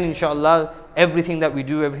 And then inshallah, everything that we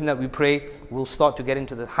do, everything that we pray, we'll start to get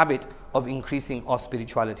into the habit of increasing our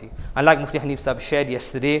spirituality. And like Mufti Hanif Sahib shared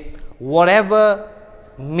yesterday, whatever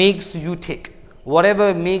makes you tick,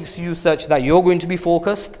 whatever makes you such that you're going to be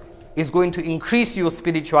focused, is going to increase your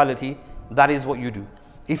spirituality, that is what you do.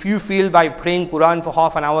 If you feel by praying Quran for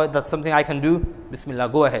half an hour, that's something I can do, Bismillah,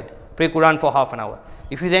 go ahead. Pray Quran for half an hour.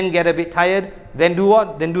 If you then get a bit tired, then do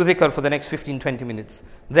what? Then do dhikr for the next 15-20 minutes.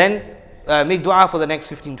 Then make dua for the next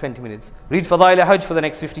 15-20 minutes. Read Fadail Hajj for the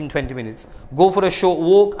next 15-20 minutes. Go for a short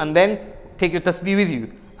walk and then take your tasbih with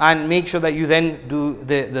you. And make sure that you then do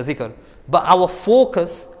the dhikr. But our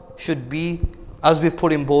focus should be, as we've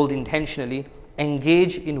put in bold intentionally,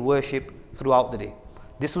 engage in worship throughout the day.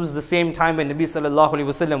 This was the same time when Nabi sallallahu alaihi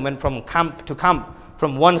wasallam went from camp to camp,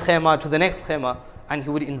 from one khema to the next khema, and he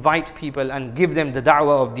would invite people and give them the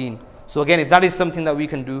da'wah of deen. So again, if that is something that we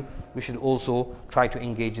can do, we should also try to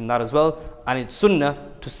engage in that as well. And it's sunnah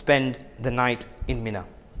to spend the night in Mina.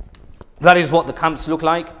 That is what the camps look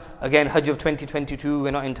like. Again, Hajj of 2022,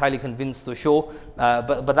 we're not entirely convinced or sure,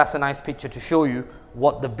 but that's a nice picture to show you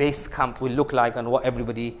what the base camp will look like and what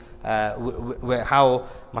everybody, how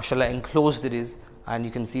mashallah enclosed it is, and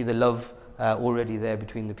you can see the love already there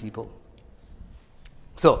between the people.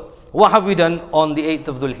 So, what have we done on the 8th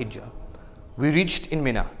of Dhul Hijjah? We reached in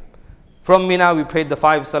Mina. From Mina, we prayed the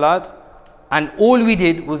 5 salat, and all we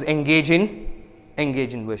did was engage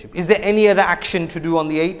in worship. Is there any other action to do on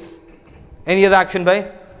the 8th? Any other action,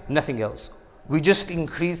 bhai? Nothing else. We just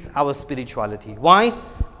increase our spirituality. Why?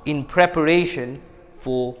 In preparation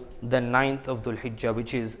for the 9th of Dhul Hijjah,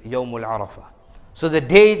 which is Yawmul Arafah. So the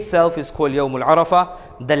day itself is called Yawmul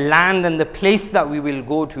Arafah. The land and the place that we will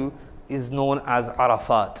go to is known as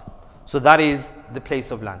Arafat. So that is the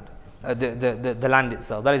place of land, the land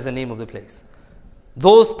itself. That is the name of the place.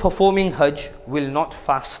 Those performing Hajj will not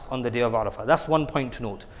fast on the day of Arafah. That's one point to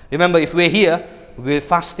note. Remember, if we're here, we're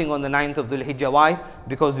fasting on the 9th of Dhul Hijjah. Why?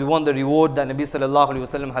 Because we want the reward that Nabi sallallahu alaihi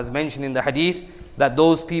wasallam has mentioned in the hadith, that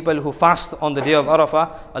those people who fast on the day of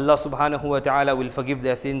Arafah, Allah subhanahu wa ta'ala will forgive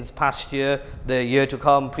their sins past year, the year to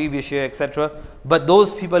come, previous year, etc. But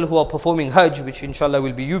those people who are performing Hajj, which inshallah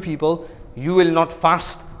will be you people, you will not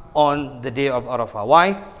fast on the day of Arafah.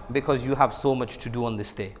 Why? Because you have so much to do on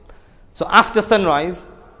this day. So after sunrise,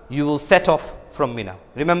 you will set off from Mina.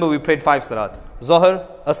 Remember, we prayed 5 salat: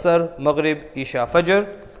 Dhuhr, Asr, Maghrib, Isha,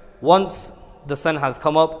 Fajr. Once the sun has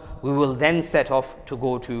come up, we will then set off to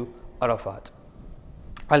go to Arafat.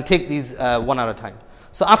 I'll take these one at a time.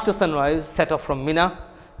 So after sunrise, set off from Mina.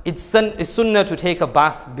 It's sunnah to take a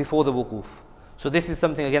bath before the wukuf. So this is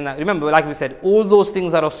something, again, that, remember, like we said, all those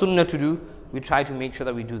things that are sunnah to do, we try to make sure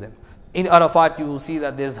that we do them. In Arafat, you will see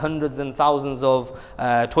that there's hundreds and thousands of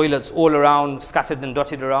toilets all around, scattered and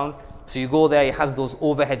dotted around. So you go there, it has those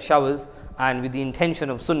overhead showers, and with the intention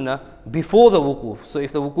of sunnah before the wukuf. So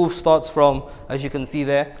if the wukuf starts from, as you can see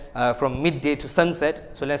there, from midday to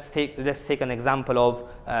sunset, so let's take an example of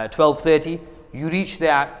 12:30, you reach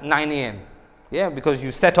there at 9 a.m. Yeah, because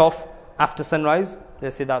you set off after sunrise,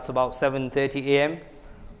 let's say that's about 7:30 a.m.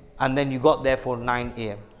 and then you got there for 9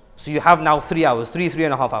 a.m. So you have now 3 hours, three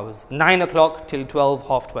and a half hours, 9 o'clock till 12,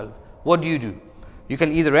 half 12. What do? You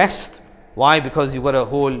can either rest. Why? Because you've got a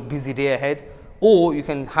whole busy day ahead, or you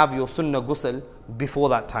can have your sunnah ghusl before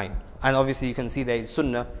that time. And obviously you can see there it's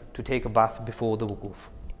sunnah to take a bath before the wukuf.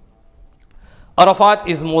 Arafat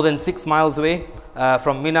is more than 6 miles away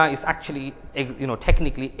from Mina. It's actually,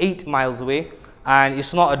 technically 8 miles away, and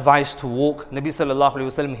it's not advised to walk. Nabi sallallahu alaihi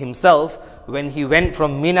wasallam himself, when he went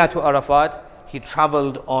from Mina to Arafat, he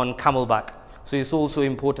traveled on camelback. So it's also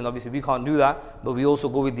important. Obviously we can't do that, but we also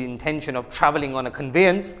go with the intention of traveling on a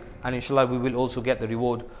conveyance, and inshallah we will also get the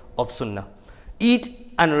reward of sunnah.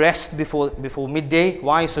 Eat and rest before midday.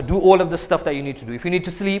 Why? So do all of the stuff that you need to do. If you need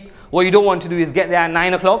to sleep, what you don't want to do is get there at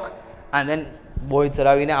 9 o'clock and then, boy,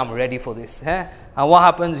 I'm ready for this. And what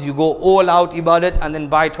happens? You go all out ibadat, and then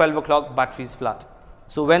by 12 o'clock, battery's flat.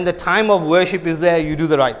 So when the time of worship is there, you do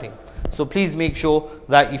the right thing. So please make sure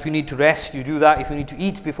that if you need to rest, you do that. If you need to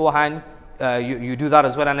eat beforehand, you do that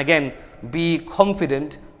as well. And again, be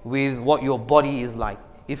confident with what your body is like.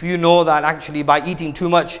 If you know that actually by eating too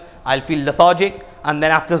much, I'll feel lethargic, and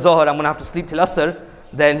then after Zohar, I'm going to have to sleep till Asr,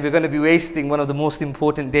 then we're going to be wasting one of the most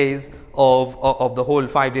important days of the whole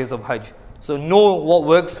 5 days of Hajj. So know what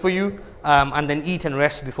works for you, and then eat and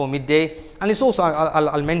rest before midday. And it's also,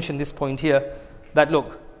 I'll mention this point here, that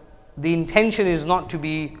look, the intention is not to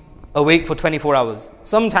be awake for 24 hours.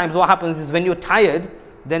 Sometimes what happens is when you're tired,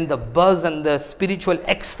 then the buzz and the spiritual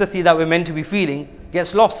ecstasy that we're meant to be feeling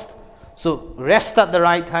gets lost. So rest at the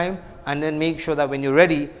right time, and then make sure that when you're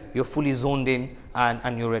ready, you're fully zoned in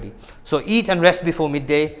and you're ready. So eat and rest before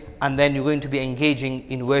midday, and then you're going to be engaging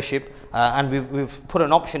in worship. And we've put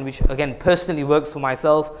an option which again personally works for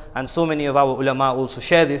myself, and so many of our ulama also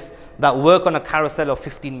share this, that work on a carousel of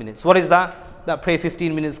 15 minutes. What is that? That pray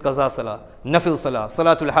 15 minutes qaza salah, nafil salah,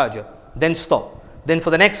 salatul hajj, then stop. Then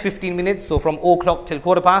for the next 15 minutes, so from 0 o'clock till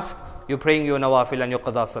 1/4 you're praying your nawafil and your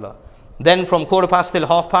qaza salah. Then from 1/4 till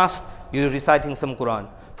 1/2, you're reciting some Quran.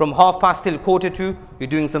 From 1/2 till 1:45, you're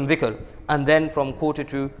doing some dhikr. And then from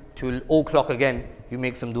 1:45 till 0 o'clock again, you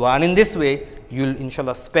make some dua. And in this way, you'll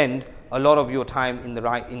inshallah spend a lot of your time in the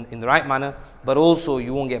right manner, but also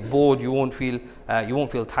you won't get bored, you won't feel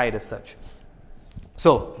tired as such.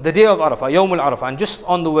 So the day of Arafah, Yawmul Arafah, and just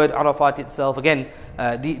on the word Arafat itself, again,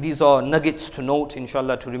 these are nuggets to note,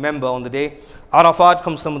 inshallah, to remember on the day. Arafat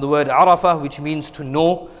comes from the word Arafah, which means to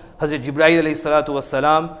know. Hazrat Jibreel alayhi salatu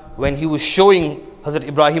wasalam, when he was showing Hazrat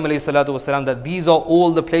Ibrahim alayhi salatu wasalam that these are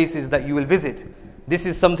all the places that you will visit, this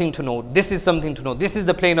is something to know, this is something to know, this is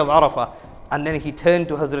the plain of Arafah. And then he turned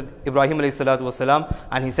to Hazrat Ibrahim alayhi salatu wasalam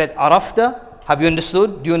and he said, Arafta, have you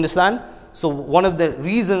understood? Do you understand? So one of the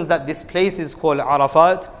reasons that this place is called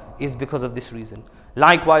Arafat is because of this reason.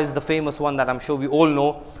 Likewise, the famous one that I'm sure we all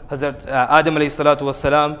know, Hazrat Adam alayhi salatu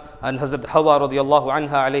wasalam and Hazrat Hawa radiyallahu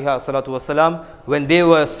anha alayha salatu wasalam, when they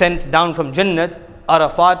were sent down from Jannat,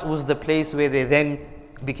 Arafat was the place where they then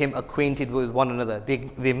became acquainted with one another.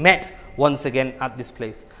 They met once again at this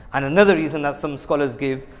place. And another reason that some scholars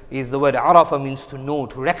give is the word Arafah means to know,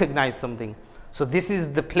 to recognize something. So this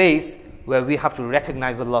is the place where we have to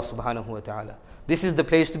recognize Allah subhanahu wa ta'ala. This is the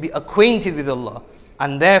place to be acquainted with Allah.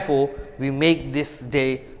 And therefore, we make this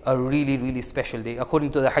day a really, really special day.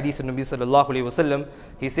 According to the hadith of Nabi sallallahu alayhi wa sallam,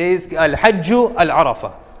 he says, Al-Hajju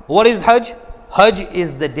al-Arafah. What is Hajj? Hajj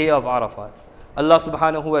is the day of Arafat. Allah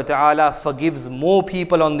subhanahu wa ta'ala forgives more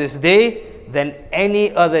people on this day than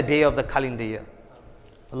any other day of the calendar year.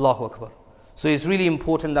 Allahu Akbar. So it's really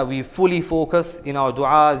important that we fully focus in our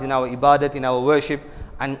du'as, in our ibadat, in our worship,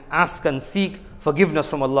 and ask and seek forgiveness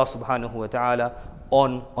from Allah subhanahu wa ta'ala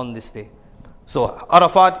on this day. So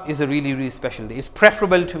Arafat is a really, really special day. It's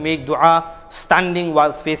preferable to make dua standing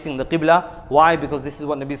whilst facing the Qibla. Why? Because this is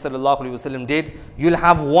what Nabi sallallahu alayhi wasallam did. You'll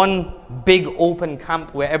have one big open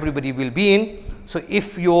camp where everybody will be in. So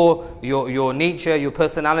if your nature, your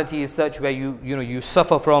personality is such where you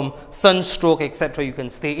suffer from sunstroke, etc., you can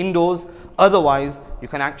stay indoors. Otherwise, you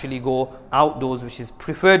can actually go outdoors, which is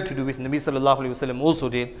preferred to do, which Nabi sallallahu alayhi wasallam also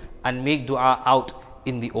did, and make dua out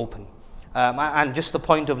in the open. And just a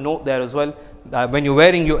point of note there as well, when you're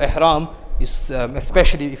wearing your ihram,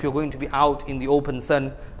 especially if you're going to be out in the open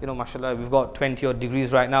sun, mashallah, we've got 20 odd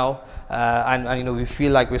degrees right now, and we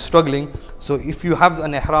feel like we're struggling. So if you have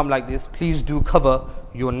an ihram like this, please do cover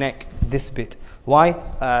your neck this bit. Why?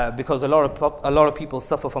 Because a lot of people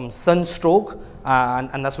suffer from sunstroke,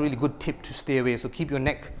 and that's a really good tip to stay away. So keep your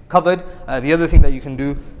neck covered. The other thing that you can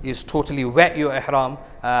do is totally wet your ihram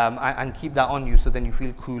and keep that on you, so then you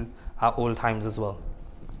feel cool at all times as well.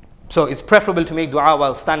 So it's preferable to make dua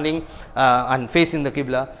while standing and facing the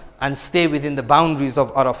Qibla, and stay within the boundaries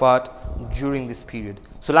of Arafat during this period.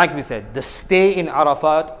 So like we said, the stay in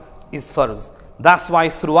Arafat is farz. That's why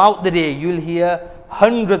throughout the day you'll hear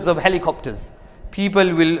hundreds of helicopters. People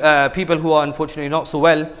who are unfortunately not so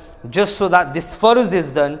well, just so that this farz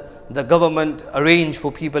is done, the government arrange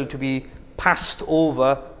for people to be passed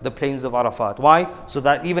over the plains of Arafat. Why? So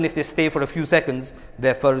that even if they stay for a few seconds,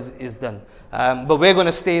 their farz is done. But we're going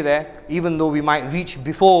to stay there, even though we might reach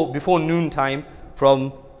before noon time,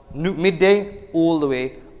 from midday all the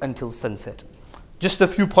way until sunset. Just a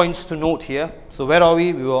few points to note here. So where are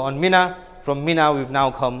we? We were on Mina. From Mina we've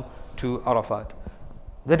now come to Arafat.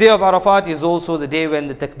 The day of Arafat is also the day when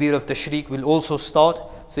the takbir of tashriq will also start.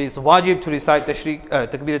 So it's wajib to recite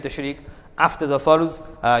takbir tashriq after the farz.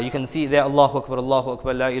 You can see there, Allahu Akbar,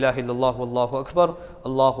 la ilaha illallah, wallahu Akbar,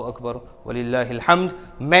 Allahu Akbar, walillahi alhamd.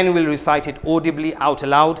 Men will recite it audibly out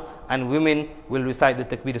aloud, and women will recite the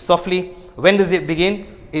takbir softly. When does it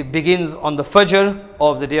begin? It begins on the Fajr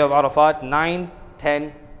of the day of Arafat, 9,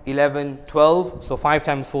 10, 11, 12, so 5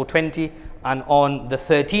 times 4, 20, and on the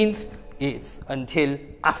 13th, it's until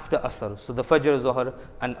after Asr. So the Fajr, Zuhr,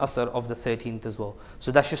 and Asr of the 13th as well.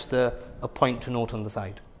 So that's just a point to note on the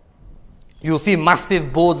side. You'll see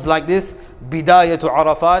massive boards like this, Bidayatu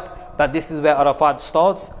Arafat, that this is where Arafat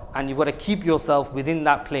starts, and you've got to keep yourself within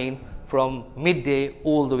that plane from midday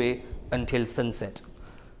all the way until sunset.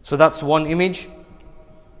 So that's one image.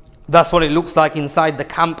 That's what it looks like inside the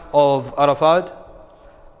camp of Arafat,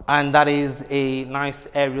 and that is a nice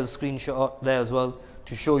aerial screenshot there as well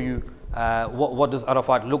to show you what does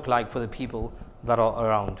Arafat look like for the people that are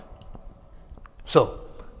around. So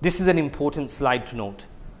this is an important slide to note.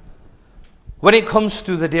 When it comes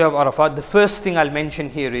to the day of Arafat, the first thing I'll mention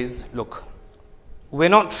here is, look, we're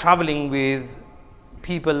not traveling with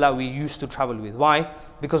people that we used to travel with. Why?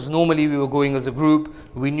 Because normally we were going as a group.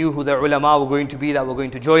 We knew who the ulama were going to be that were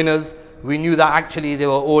going to join us. We knew that actually they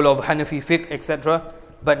were all of Hanafi fiqh, etc.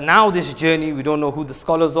 But now this journey, we don't know who the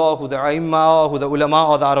scholars are, who the Aimma are, who the ulama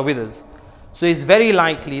are that are with us. So it's very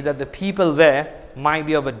likely that the people there might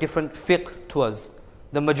be of a different fiqh to us.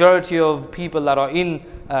 The majority of people that are in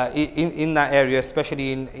that area,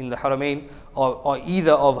 especially in the Haramain, are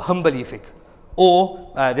either of Hanbali fiqh,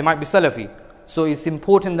 or they might be Salafi. So it's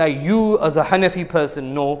important that you as a Hanafi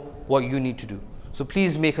person know what you need to do. So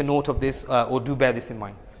please make a note of this, or do bear this in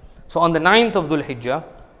mind. So on the 9th of Dhul Hijjah,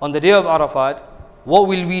 on the day of Arafat, what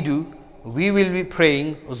will we do? We will be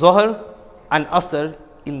praying Zuhr and Asr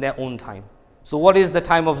in their own time. So what is the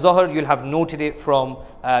time of Zuhr? You'll have noted it from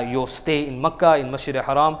your stay in Makkah, in Masjid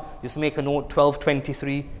al-Haram. Just make a note,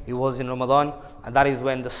 12:23, it was in Ramadan, and that is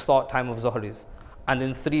when the start time of Zuhr is. And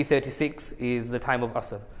then 3:36 is the time of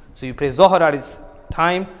Asr. So you pray Zuhr at its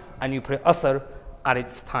time, and you pray Asr at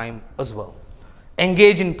its time as well.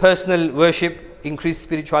 Engage in personal worship, increase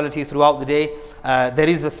spirituality throughout the day. There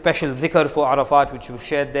is a special dhikr for Arafat which we've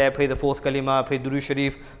shared there. Pray the 4th kalima, pray Durood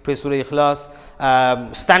Sharif, pray Surah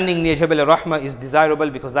Ikhlas. Standing near Jabal al-Rahmah is desirable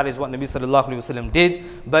because that is what Nabi sallallahu alaihi wasallam did.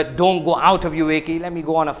 But don't go out of your way, let me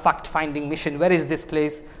go on a fact-finding mission. Where is this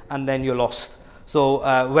place? And then you're lost.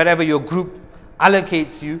 So wherever your group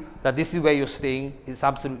allocates you, that this is where you're staying, it's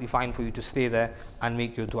absolutely fine for you to stay there and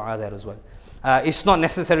make your dua there as well. It's not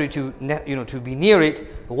necessary to be near it.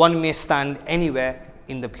 One may stand anywhere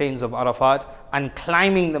in the plains of Arafat and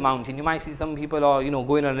climbing the mountain. You might see some people are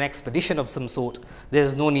going on an expedition of some sort.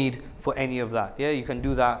 There's no need for any of that. Yeah, you can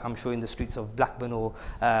do that, I'm sure, in the streets of Blackburn or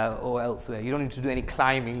elsewhere. You don't need to do any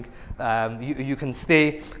climbing. You can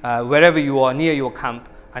stay wherever you are near your camp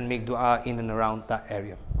and make dua in and around that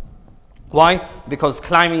area. Why? Because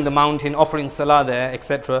climbing the mountain, offering salah there,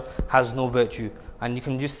 etc., has no virtue. And you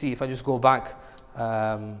can just see, if I just go back,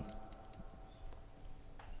 that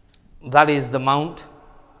is the mount.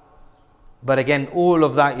 But again, all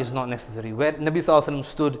of that is not necessary. Where Nabi Sallallahu Alaihi Wasallam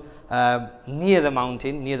stood near the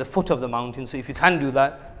mountain, near the foot of the mountain. So if you can do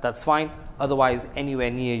that, that's fine. Otherwise, anywhere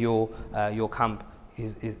near your camp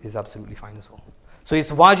is absolutely fine as well. So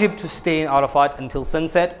it's wajib to stay in Arafat until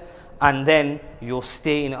sunset, and then your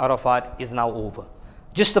stay in Arafat is now over.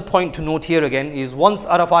 Just a point to note here again is, once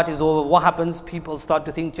Arafat is over, what happens? People start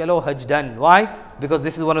to think, chalo, Hajj done. Why? Because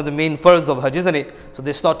this is one of the main farz of Hajj, isn't it? So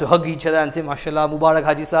they start to hug each other and say, mashallah, Mubarak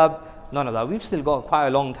Haji Sahib. None of that. We've still got quite a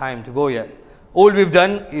long time to go yet. All we've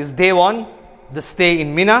done is day 1, the stay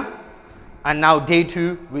in Mina, and now day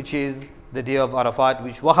 2, which is the day of Arafat,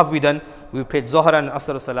 which what have we done? We prayed Zuhr and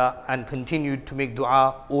Asr Salah and continued to make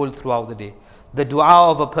dua all throughout the day. The dua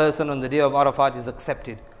of a person on the day of Arafat is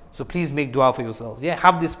accepted. So please make dua for yourselves. Yeah,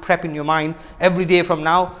 have this prep in your mind every day from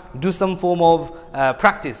now. Do some form of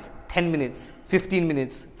practice. 10 minutes, 15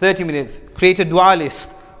 minutes, 30 minutes. Create a dua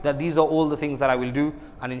list that these are all the things that I will do,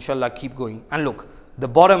 and inshallah keep going. And look, the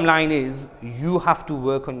bottom line is you have to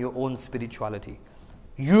work on your own spirituality.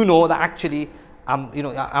 You know that actually I'm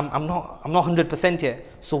not 100% yet.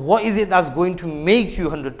 So what is it that's going to make you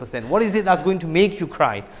 100%? What is it that's going to make you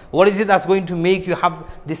cry? What is it that's going to make you have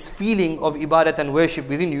this feeling of ibadat and worship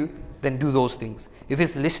within you? Then do those things. If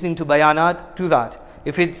it's listening to bayanat, do that.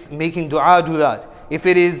 If it's making dua, do that. If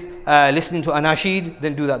it is listening to anashid,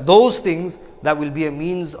 then do that. Those things that will be a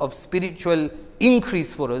means of spiritual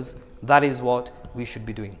increase for us, that is what we should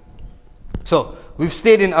be doing. So we've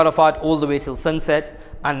stayed in Arafat all the way till sunset,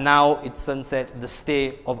 and now it's sunset. The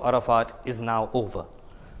stay of Arafat is now over.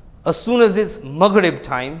 As soon as it's Maghrib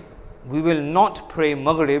time, we will not pray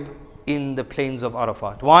Maghrib in the plains of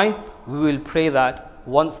Arafat. Why? We will pray that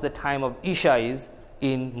once the time of Isha is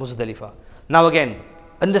in Muzdalifah. Now again,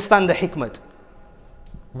 understand the hikmat.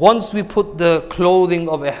 Once we put the clothing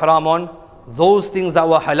of ihram on, those things that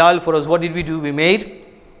were halal for us, what did we do? We made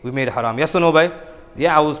haram. Yes or no, bhai?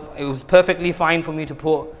 Yeah, it was perfectly fine for me to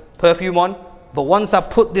put perfume on, but once I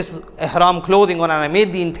put this ihram clothing on and I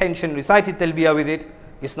made the intention, recited talbiyah with it,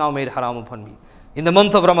 it's now made haram upon me. In the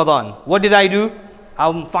month of Ramadan, what did I do?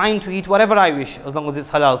 I'm fine to eat whatever I wish as long as it's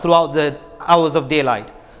halal throughout the hours of daylight.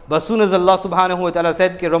 But as soon as Allah subhanahu wa ta'ala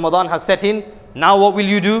said, okay, Ramadan has set in, now what will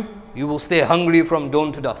you do? You will stay hungry from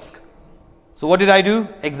dawn to dusk. So what did I do?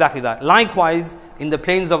 Exactly that. Likewise, in the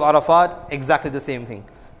plains of Arafat, exactly the same thing.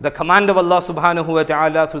 The command of Allah subhanahu wa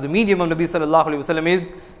ta'ala through the medium of Nabi sallallahu alayhi wa sallam is,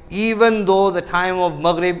 even though the time of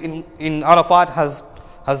Maghrib in Arafat has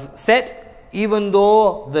set, even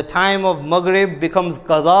though the time of Maghrib becomes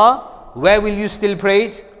Qadha, where will you still pray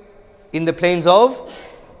it? In the plains of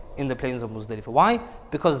Muzdalifah. Why?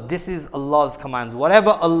 Because this is Allah's commands. Whatever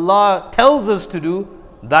Allah tells us to do,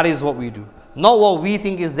 that is what we do. Not what we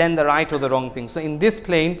think is then the right or the wrong thing. So in this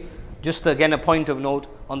plain, just again a point of note,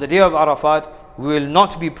 on the day of Arafat, we will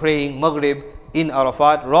not be praying Maghrib in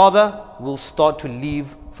Arafat. Rather, we'll start to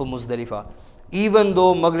leave for Muzdalifah. Even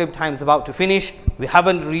though Maghrib time is about to finish, we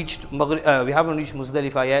haven't reached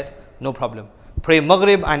Muzdalifah yet, no problem. Pray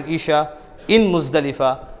Maghrib and Isha in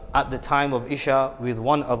Muzdalifah at the time of Isha with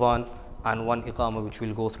one adhan and one iqamah, which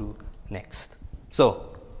we'll go through next.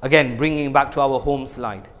 So, again, bringing back to our home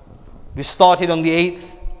slide. We started on the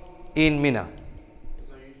 8th in Mina.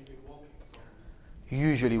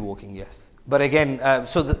 Usually walking, yes. But again,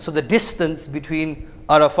 so the distance between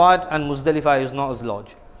Arafat and Muzdalifah is not as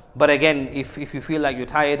large. But again, if you feel like you're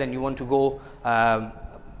tired and you want to go,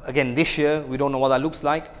 again this year, we don't know what that looks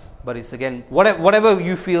like, but it's again, whatever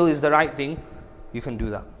you feel is the right thing, you can do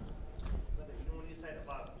that. But when you said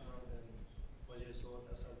about what you saw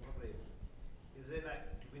as a Maghrib, is it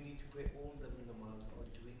like, do we need to pray all the namaz, or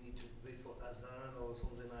do we need to wait for azan or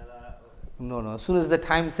something like that? Or? No. As soon as the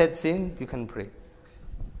time sets in, you can pray.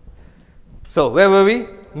 So, where were we?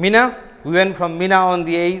 Mina. We went from Mina on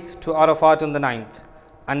the 8th to Arafat on the 9th.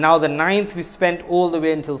 And now the 9th we spent all the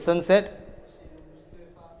way until sunset.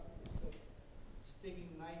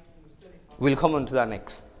 We'll come on to that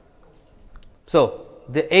next. So,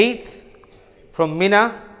 the 8th from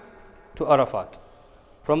Mina to Arafat.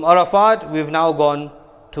 From Arafat, we've now gone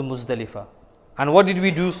to Muzdalifah. And what did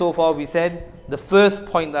we do so far? We said, the first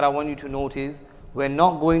point that I want you to note is, we're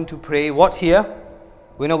not going to pray what here?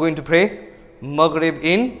 We're not going to pray Maghrib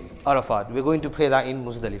in Arafat. We're going to pray that in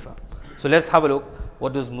Muzdalifah. So let's have a look.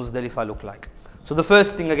 What does Muzdalifah look like? So the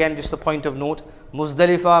first thing, again, just a point of note,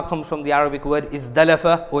 Muzdalifah comes from the Arabic word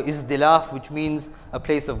izdalafa or izdilaf, which means a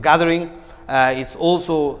place of gathering. It's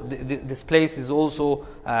also, this place is also,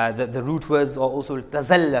 the root words are also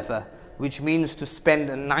tazallafa, which means to spend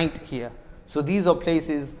a night here. So these are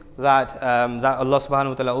places that Allah subhanahu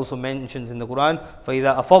wa ta'ala also mentions in the Quran.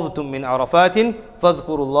 فَإِذَا أَفَضْتُم مِّنْ عَرَفَاتٍ فَاذْكُرُوا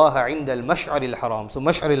اللَّهَ عِنْدَ الْمَشْعَرِ الْحَرَامِ. So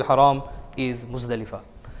Mash'ar al-Haram is Muzdalifah.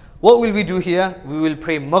 What will we do here? We will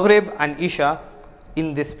pray Maghrib and Isha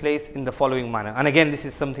in this place in the following manner. And again, this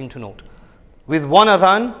is something to note. With one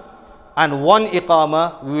adhan and one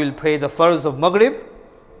iqamah, we will pray the farz of Maghrib.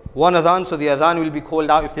 One adhan, so the adhan will be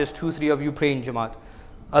called out if there's 2-3 of you praying Jamaat.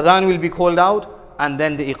 Adhan will be called out, and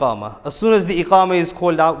then the iqamah. As soon as the iqamah is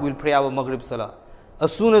called out, we'll pray our Maghrib Salah.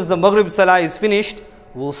 As soon as the Maghrib Salah is finished,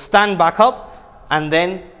 we'll stand back up, and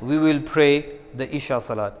then we will pray the Isha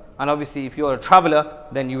Salat. And obviously, if you're a traveler,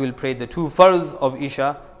 then you will pray the 2 farz of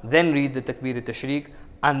Isha, then read the Takbir al-Tashriq,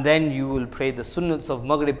 and then you will pray the sunnats of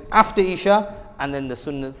Maghrib after Isha, and then the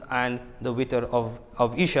sunnats and the witr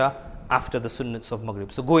of Isha after the sunnats of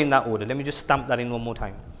Maghrib. So go in that order. Let me just stamp that in one more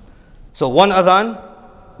time. So one adhan,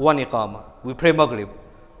 one iqamah. We pray Maghrib.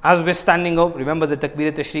 As we're standing up, remember the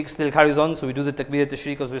takbir tashriq still carries on, so we do the takbir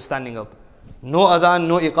tashriq as we're standing up. No adhan,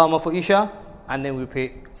 no iqamah for Isha, and then we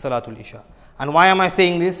pray Salatul Isha. And why am I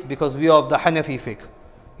saying this? Because we are of the Hanafi fiqh.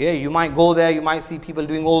 Yeah, you might go there, you might see people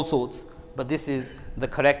doing all sorts, but this is the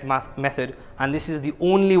correct method, and this is the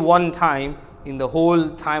only one time in the whole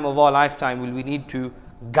time of our lifetime will we need to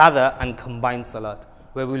gather and combine salat,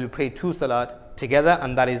 where we will pray two salat together,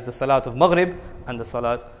 and that is the salat of Maghrib and the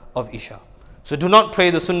salat of Isha. So do not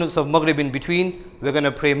pray the sunnats of Maghrib in between. We're going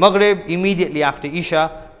to pray Maghrib immediately after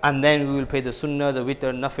Isha, and then we will pray the sunnah, the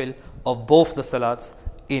witr, nafil of both the salats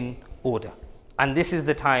in order. And this is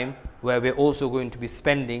the time where we're also going to be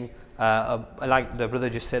spending, like the brother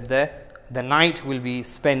just said there, the night will be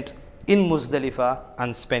spent in Muzdalifah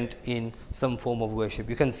and spent in some form of worship.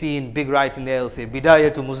 You can see in big writing there, it'll say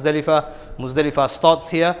Bidayah to Muzdalifah. Muzdalifah starts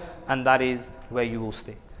here, and that is where you will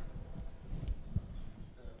stay.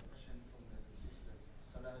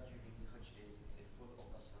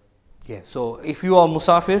 Yeah, so if you are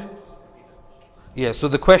Musafir, yeah, so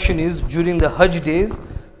the question is, during the Hajj days,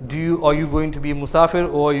 are you going to be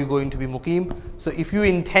Musafir or are you going to be Muqim? So if you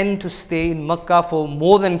intend to stay in Makkah for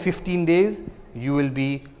more than 15 days, you will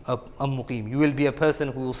be a Muqim. You will be a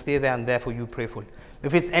person who will stay there, and therefore you pray full.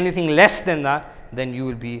 If it's anything less than that, then you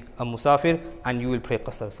will be a Musafir and you will pray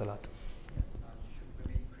Qasar Salat.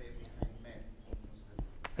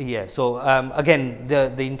 Yeah, so again,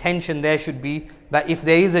 the intention there should be that if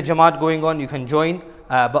there is a Jamaat going on, you can join,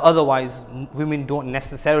 but otherwise women don't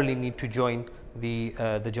necessarily need to join the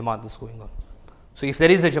Jamaat that's going on. So if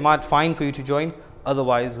there is a Jamaat, fine for you to join,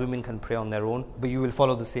 otherwise women can pray on their own, but you will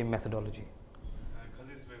follow the same methodology.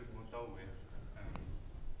 Because it's with Mutawwif,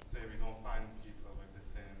 say we don't find people with the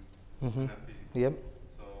same Nafi. Yep.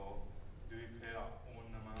 So do we pray our own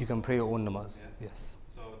namaz? You can pray your own namaz, Yeah. yes.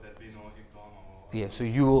 So there'd be no iqamah or... Yeah,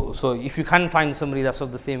 so if you can find somebody that's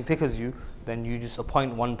of the same fiqh as you, then you just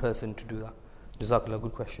appoint one person to do that. Jazakallah,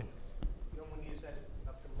 good question. When you said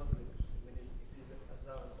after Maghrib, when it is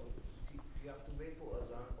azan, or do you have to wait for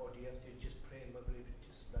azan, or do you have to just pray Maghrib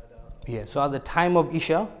just like that? Yeah, so at the time of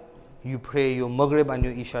Isha, you pray your Maghrib and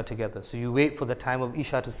your Isha together. So you wait for the time of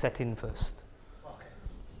Isha to set in first. Okay.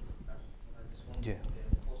 Yeah.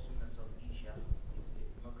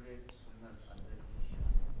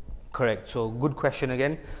 Correct. So good question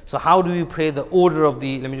again. So how do we pray the order of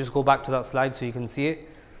the, let me just go back to that slide so you can see it.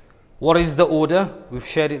 What is the order? We've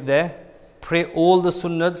shared it there. Pray all the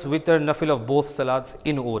sunnats, witr, nafil of both salats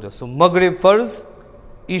in order. So Maghrib farz,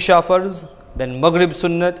 Isha farz, then Maghrib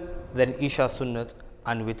sunnat, then Isha sunnat,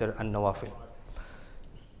 and witr and nawafil.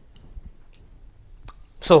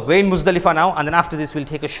 So we're in Muzdalifah now, and then after this we'll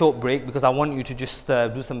take a short break because I want you to just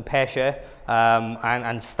do some pair share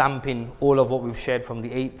and stamp in all of what we've shared from the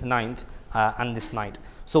 8th, 9th and this night.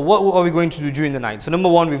 So what are we going to do during the night? So number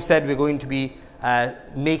one, we've said we're going to be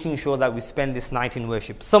making sure that we spend this night in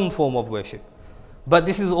worship, some form of worship. But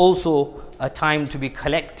this is also a time to be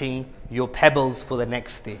collecting your pebbles for the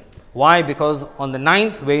next day. Why? Because on the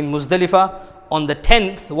 9th we're in Muzdalifah. On the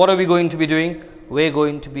 10th, what are we going to be doing? We're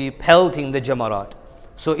going to be pelting the Jamarat.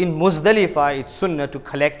 So in Muzdalifah, it's sunnah to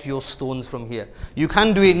collect your stones from here. You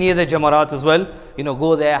can do it near the Jamarat as well. You know,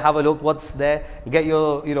 go there, have a look what's there, get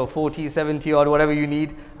your 40, 70 or whatever you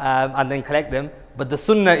need and then collect them. But the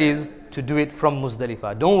sunnah is to do it from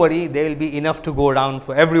Muzdalifah. Don't worry, there will be enough to go around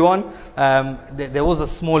for everyone. There was a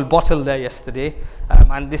small bottle there yesterday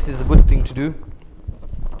and this is a good thing to do,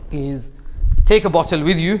 is take a bottle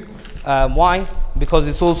with you. Why? Because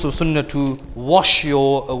it's also sunnah to wash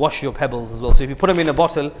your pebbles as well. So if you put them in a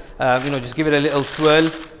bottle, just give it a little swirl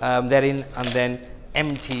therein, and then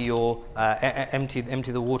empty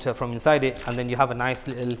the water from inside it, and then you have a nice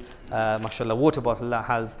little mashallah water bottle that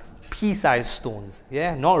has pea-sized stones.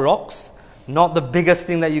 Yeah, not rocks, not the biggest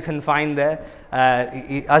thing that you can find there.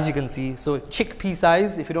 As you can see, so chickpea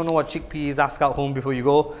size. If you don't know what chickpea is, ask at home before you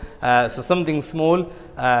go. So something small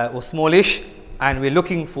or smallish. And we're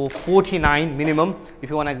looking for 49 minimum. If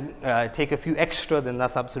you want to take a few extra, then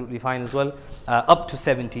that's absolutely fine as well. Up to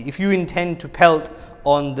 70. If you intend to pelt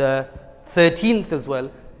on the 13th as well,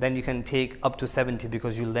 then you can take up to 70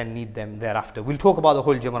 because you'll then need them thereafter. We'll talk about the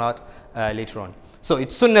whole Jamarat later on. So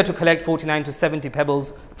it's sunnah to collect 49 to 70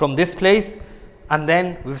 pebbles from this place. And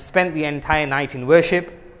then we've spent the entire night in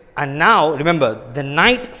worship. And now, remember, the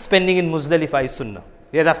night spending in Muzdalifah is sunnah.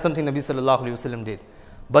 Yeah, that's something Nabi sallallahu alayhi wasallam did.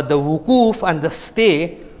 But the wukuf and the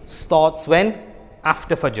stay starts when?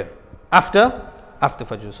 After Fajr. After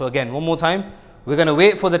Fajr. So again, one more time. We're going to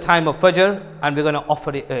wait for the time of Fajr and we're going to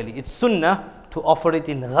offer it early. It's sunnah to offer it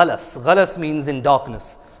in ghalas. Ghalas means in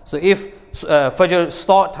darkness. So if Fajr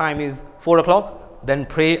start time is 4 o'clock, then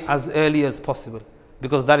pray as early as possible,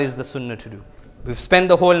 because that is the sunnah to do. We've spent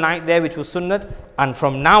the whole night there, which was sunnah, and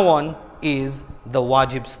from now on is the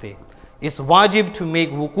wajib stay. It's wajib to make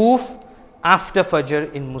wukuf after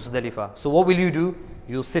Fajr in Muzdalifah. So what will you do?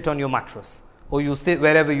 You'll sit on your mattress, or you'll sit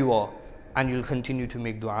wherever you are, and you'll continue to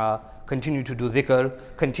make dua, continue to do dhikr,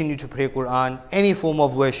 continue to pray Quran. Any form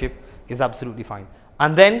of worship is absolutely fine.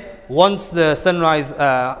 And then once the sunrise,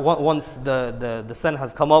 once the sun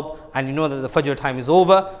has come up and you know that the Fajr time is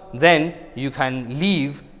over, then you can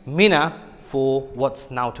leave Mina for what's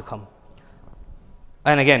now to come.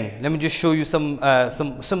 And again, let me just show you some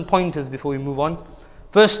pointers before we move on.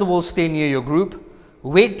 First of all, stay near your group.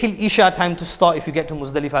 Wait till Isha time to start if you get to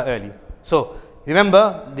Muzdalifah early. So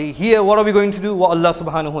remember, here what are we going to do? What Allah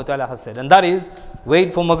subhanahu wa ta'ala has said. And that is,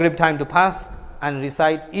 wait for Maghrib time to pass and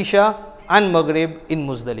recite Isha and Maghrib in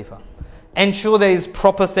Muzdalifah. Ensure there is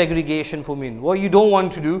proper segregation for men. What you don't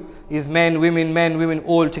want to do is men, women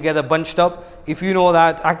all together bunched up. If you know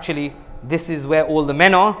that actually this is where all the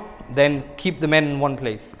men are, then keep the men in one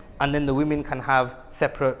place, and then the women can have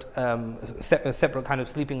separate kind of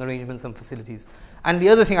sleeping arrangements and facilities. And the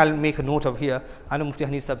other thing I'll make a note of here, I know Mufti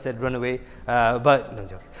Hanif Sahib said run away, but no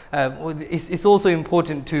joke. It's also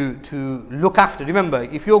important to look after. Remember,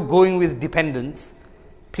 if you're going with dependents,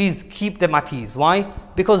 please keep them at ease. Why?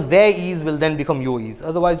 Because their ease will then become your ease.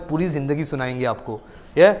 Otherwise, puri zindagi sunayenge aapko.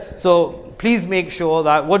 Yeah. So please make sure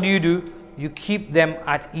that what do? You keep them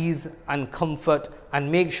at ease and comfort, and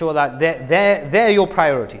make sure that they're your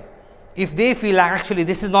priority. If they feel like actually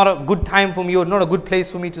this is not a good time for me, or not a good place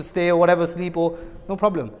for me to stay, or whatever, sleep, or no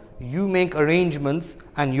problem. You make arrangements,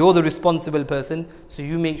 and you're the responsible person, so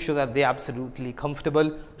you make sure that they're absolutely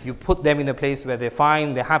comfortable. You put them in a place where they're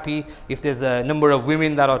fine, they're happy. If there's a number of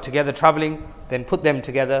women that are together traveling, then put them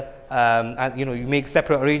together, and you make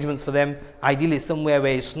separate arrangements for them. Ideally somewhere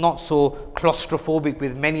where it's not so claustrophobic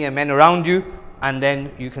with many men around you, and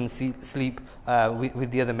then you can sleep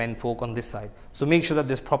with the other men folk on this side. So make sure that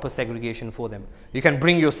there's proper segregation for them. You can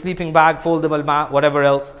bring your sleeping bag, foldable mat, whatever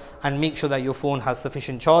else, and make sure that your phone has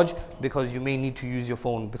sufficient charge, because you may need to use your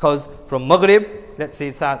phone. Because from Maghrib, let's say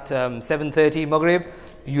it's at 7:30 Maghrib,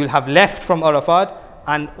 you'll have left from Arafat,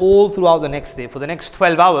 and all throughout the next day, for the next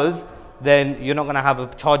 12 hours, then you're not going to have a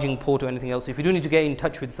charging port or anything else. If you do need to get in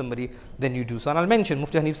touch with somebody, then you do so. And I'll mention,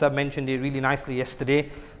 Mufti Hanif Sahib mentioned it really nicely yesterday,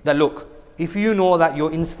 that look, if you know that your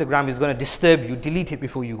Instagram is going to disturb you, delete it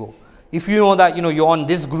before you go. If you know that you're on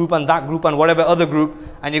this group and that group and whatever other group,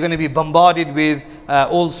 and you're going to be bombarded with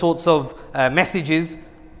all sorts of messages,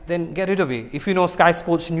 then get rid of it. If you know Sky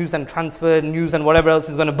Sports News and transfer news and whatever else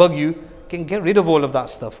is going to bug you, can get rid of all of that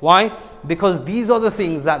stuff. Why? Because these are the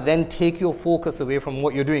things that then take your focus away from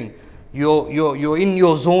what you're doing. You're in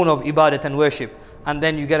your zone of ibadat and worship, and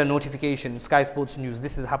then you get a notification, Sky Sports News,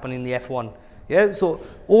 this is happening in the F1. Yeah, so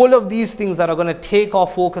all of these things that are going to take our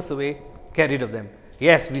focus away, get rid of them.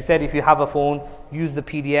 Yes, we said if you have a phone, use the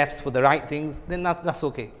PDFs for the right things, then that's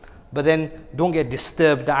okay. But then don't get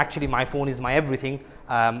disturbed that actually my phone is my everything.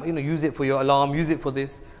 Use it for your alarm, use it for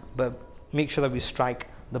this, but make sure that we strike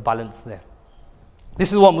the balance there.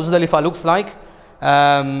 This is what Muzdalifah looks like.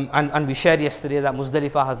 And we shared yesterday that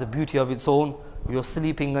Muzdalifah has a beauty of its own. You're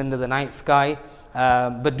sleeping under the night sky,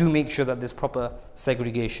 but do make sure that there's proper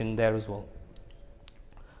segregation there as well.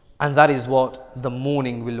 And that is what the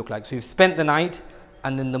morning will look like. So you've spent the night,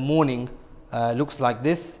 and then the morning looks like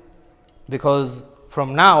this, because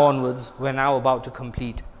from now onwards, we're now about to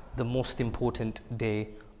complete the most important day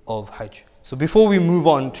of Hajj. So before we move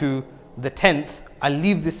on to the 10th, I'll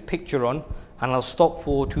leave this picture on, and I'll stop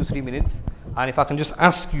for 2-3 minutes. And if I can just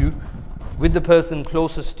ask you, with the person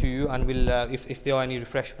closest to you, and we'll, if there are any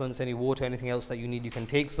refreshments, any water, anything else that you need, you can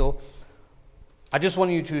take. So I just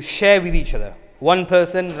want you to share with each other. One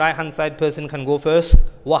person, right hand side person, can go first.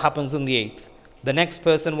 What happens on the 8th? The next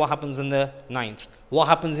person, what happens on the 9th? What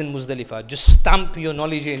happens in Muzdalifah? Just stamp your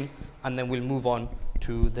knowledge in, and then we'll move on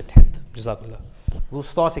to the 10th. Jazakallah. We'll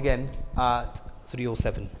start again at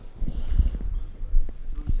 3:07.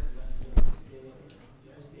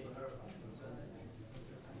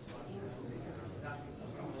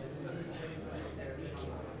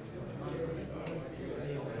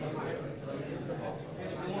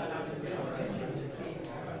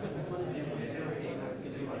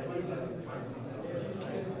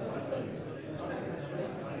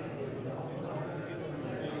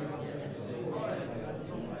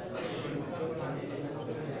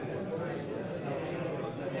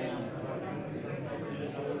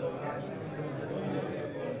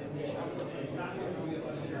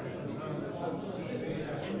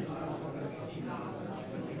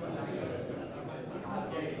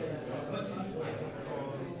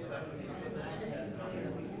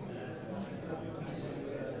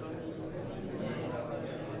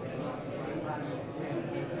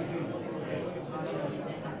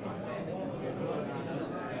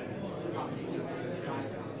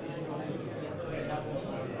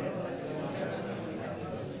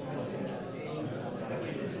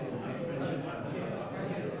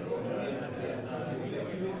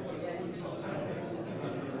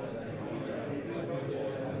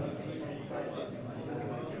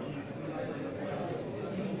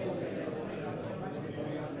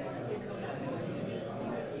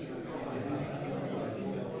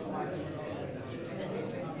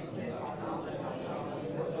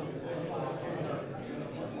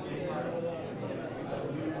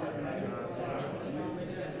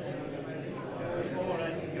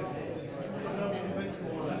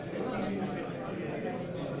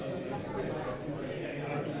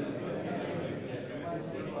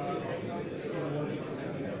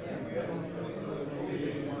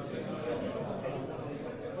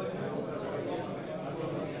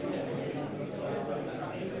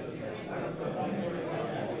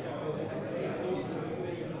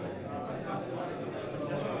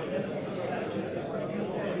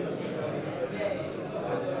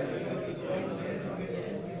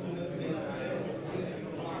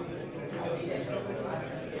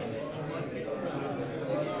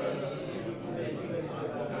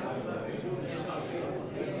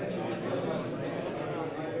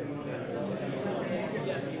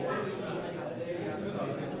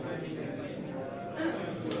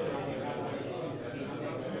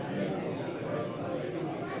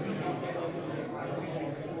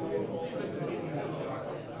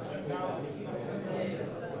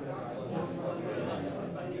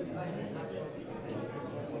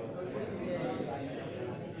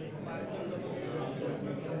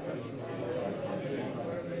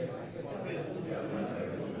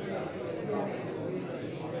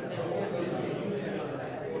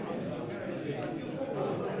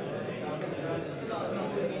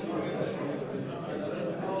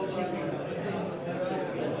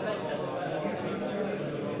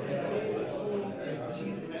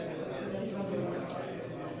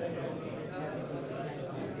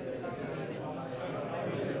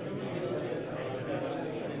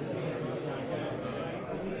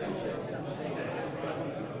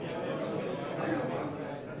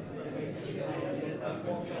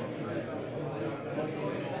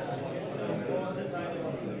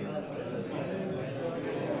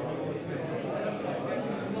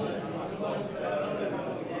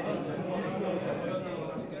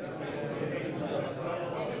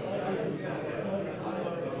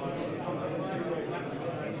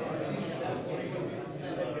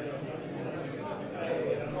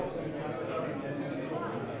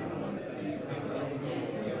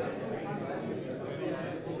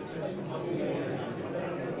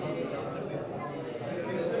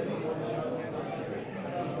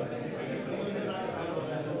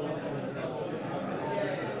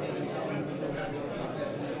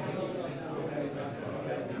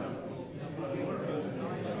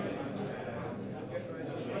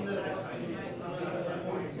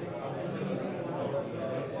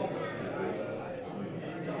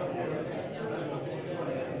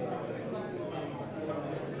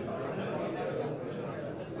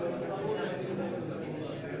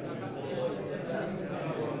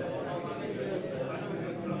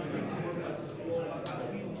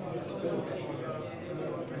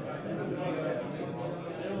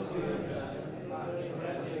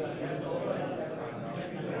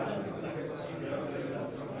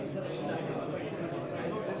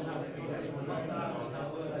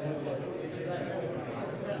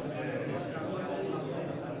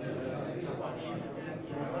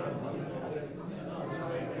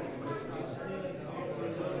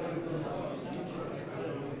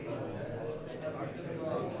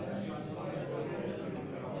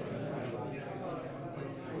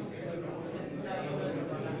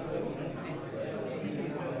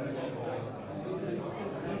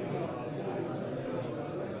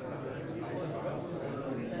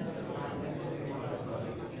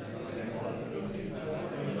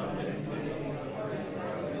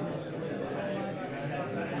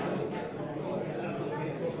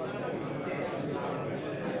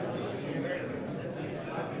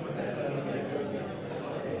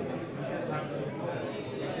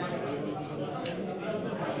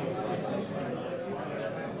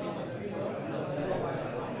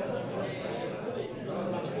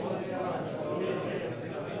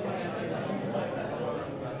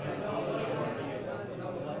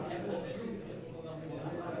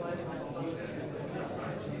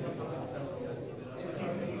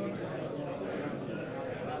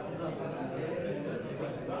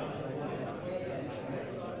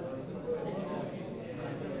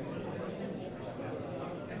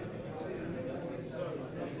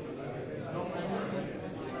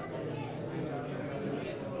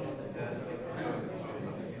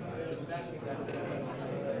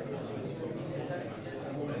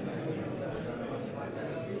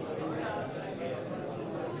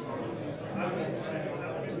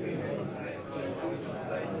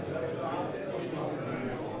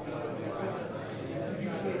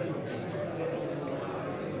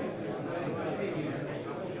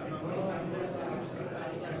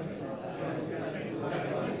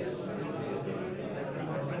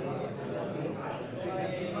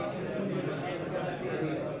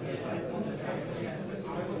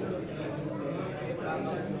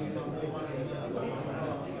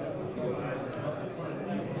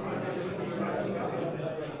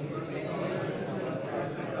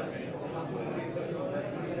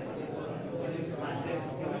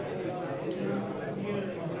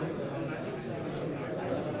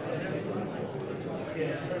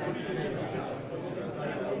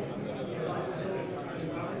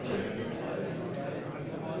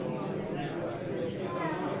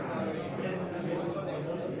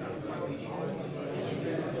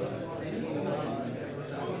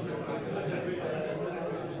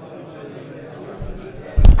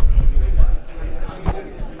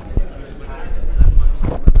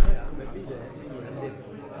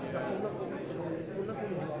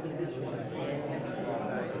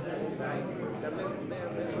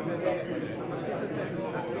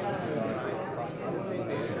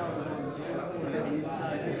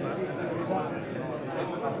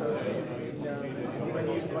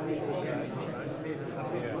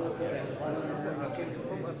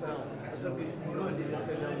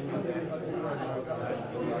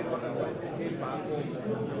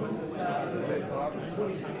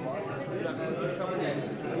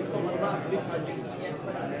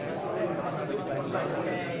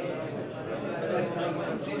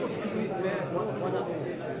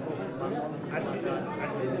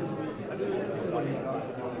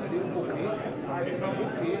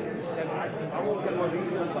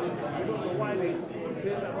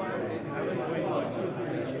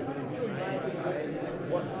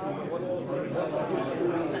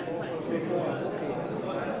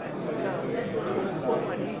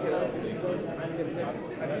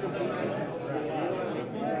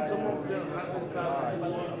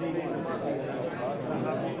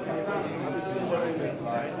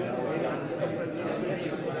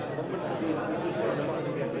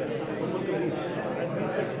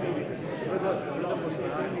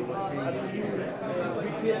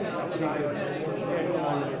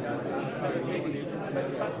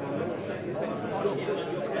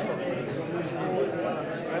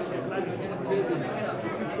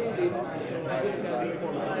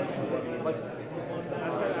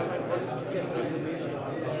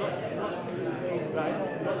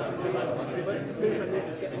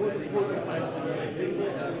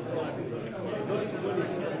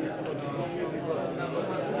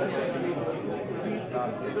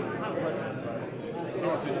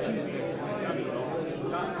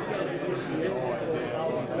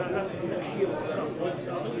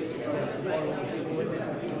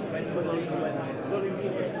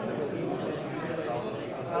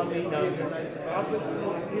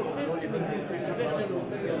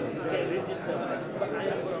 But I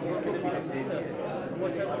am going to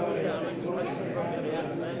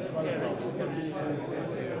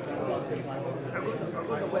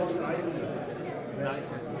website,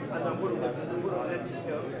 and I'm going to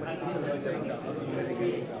register. I'm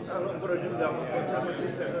going to do that. I'll tell my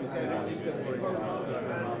sister let's get registered for it.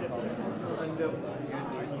 And you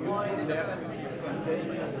in there, and then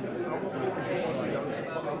I will give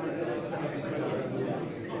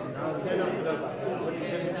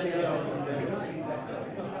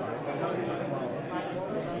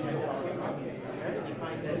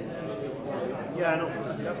yeah, I know.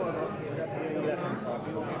 That's all.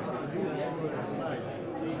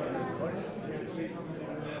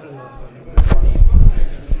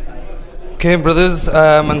 Okay, brothers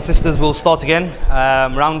and sisters, we'll start again.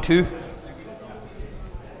 Round 2.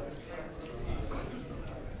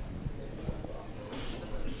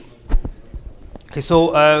 Okay,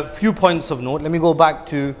 so a few points of note. Let me go back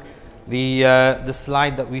to the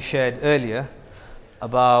slide that we shared earlier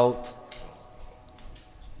about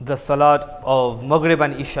the salat of Maghrib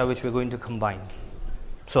and Isha, which we're going to combine.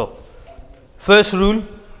 So, first rule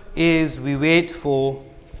is we wait for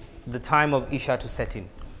the time of Isha to set in.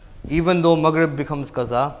 Even though Maghrib becomes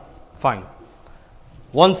qaza, fine.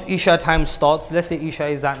 Once Isha time starts, let's say Isha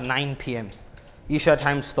is at 9 p.m. Isha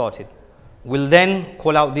time started. We'll then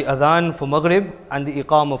call out the adhan for Maghrib and the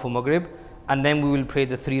iqamah for Maghrib, and then we will pray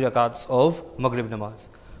the 3 rakats of Maghrib namaz.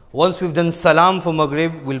 Once we've done salam for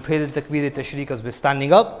Maghrib, we'll pray the takbir-e-tashriq as we're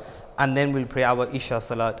standing up, and then we'll pray our Isha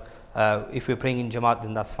salat. If we're praying in Jamaat,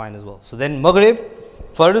 then that's fine as well. So then Maghrib,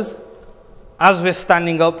 farz, as we're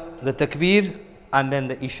standing up, the takbir, and then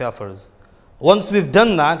the Isha farz. Once we've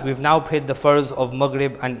done that, we've now prayed the farz of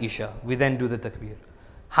Maghrib and Isha. We then do the takbir.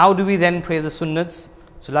 How do we then pray the sunnats?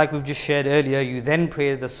 So like we've just shared earlier, you then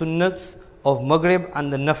pray the sunnats of Maghrib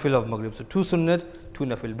and the nafil of Maghrib. So 2 sunnat, 2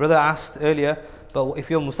 nafil. Brother asked earlier, but if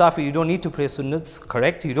you're musafir, you don't need to pray sunnats.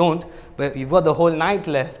 Correct, you don't. But you've got the whole night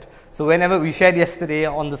left. So whenever, we shared yesterday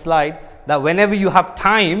on the slide, that whenever you have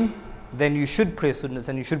time, then you should pray sunnats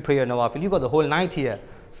and you should pray your nawafil. You've got the whole night here.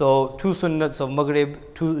 So 2 sunnats of Maghrib,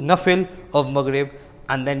 2 nafil of Maghrib,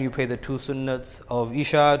 and then you pray the 2 sunnats of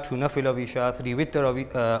Isha, 2 nafil of Isha, 3 witr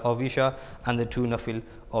of Isha, and the 2 nafil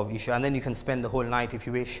of Isha. And then you can spend the whole night, if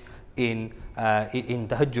you wish, in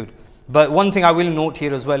tahajjud. But one thing I will note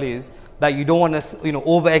here as well is that you don't want to,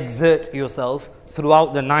 overexert yourself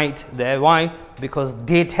throughout the night there. Why? Because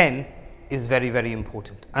day 10 is very, very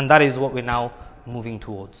important. And that is what we're now moving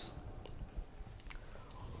towards.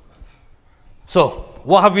 So,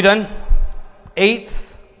 what have we done?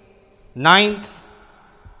 8th, 9th,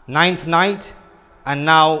 9th night, and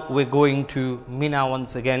now we're going to Mina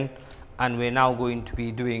once again, and we're now going to be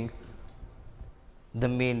doing the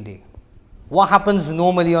main day. What happens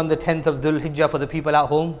normally on the 10th of Dhul Hijjah for the people at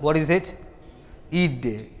home? What is it? Eid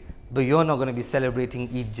day. But you're not going to be celebrating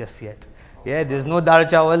Eid just yet. Yeah, there's no dar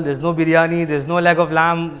chawal, there's no biryani, there's no leg of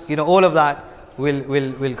lamb, all of that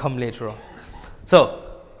will come later on. So,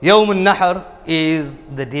 Yawm al-Nahr is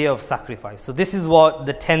the day of sacrifice. So this is what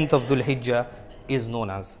the 10th of Dhul Hijjah is known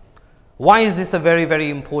as. Why is this a very, very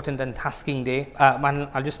important and tasking day?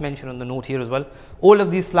 I'll just mention on the note here as well. All of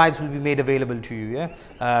these slides will be made available to you.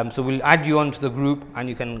 Yeah? So we'll add you onto the group and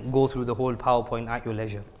you can go through the whole PowerPoint at your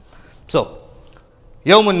leisure. So,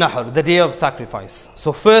 Yawm al-Nahr, the day of sacrifice.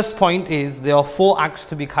 So first point is there are 4 acts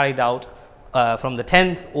to be carried out from the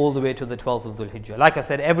 10th all the way to the 12th of Dhul Hijjah. Like I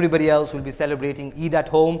said, everybody else will be celebrating Eid at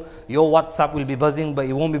home. Your WhatsApp will be buzzing, but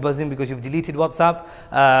it won't be buzzing because you've deleted WhatsApp.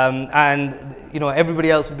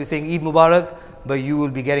 Everybody else will be saying Eid Mubarak, but you will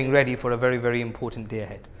be getting ready for a very, very important day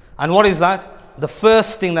ahead. And what is that? The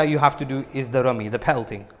first thing that you have to do is the rami, the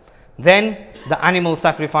pelting. Then the animal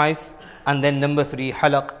sacrifice, and then number 3,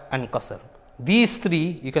 halaq and qasr. These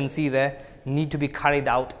 3, you can see there, need to be carried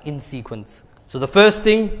out in sequence. So the first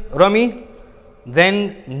thing, rami.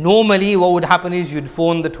 Then normally what would happen is you'd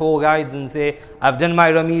phone the tour guides and say, I've done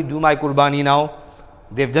my rami, do my qurbani now.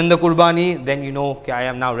 They've done the qurbani, then okay, I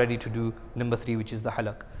am now ready to do number 3, which is the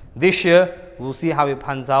halaq. This year, we'll see how it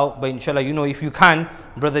pans out, but inshallah, if you can,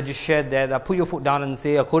 brother just shared there, that put your foot down and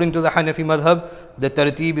say, according to the Hanafi madhab, the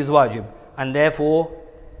tartib is wajib. And therefore,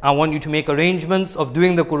 I want you to make arrangements of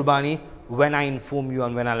doing the qurbani when I inform you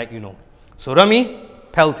and when I let you know. So rami,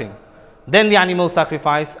 pelting. Then the animal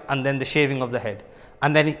sacrifice, and then the shaving of the head.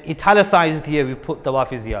 And then italicized here we put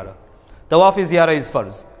tawaf-e ziyarah. Tawaf-e ziyarah is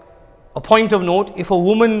farz. A point of note, if a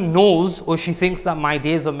woman knows or she thinks that my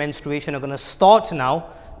days of menstruation are going to start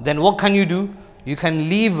now, then what can you do? You can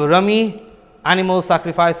leave rami, animal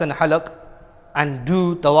sacrifice and halaq and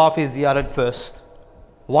do tawaf-e ziyarah first.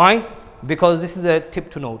 Why? Because this is a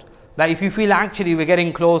tip to note. that if you feel actually we're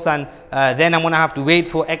getting close and then I'm going to have to wait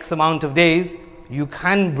for X amount of days, you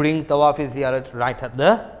can bring tawaf-e-ziyarat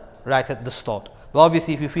right at the start. But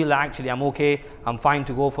obviously if you feel that actually I'm okay, I'm fine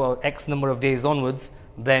to go for X number of days onwards,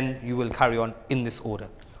 then you will carry on in this order.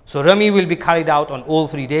 So Rami will be carried out on all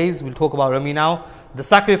 3 days. We'll talk about Rami now. The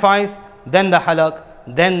sacrifice, then the halaq,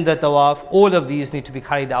 then the tawaf, all of these need to be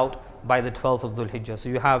carried out by the 12th of Dhul Hijjah. So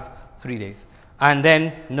you have 3 days. And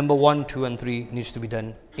then number 1, 2 and 3 needs to be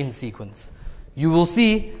done in sequence. You will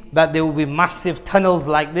see that there will be massive tunnels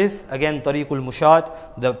like this. Again, Tariqul Mushat,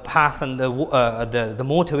 the path and the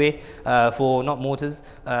motorway for, not motors,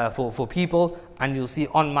 for people. And you'll see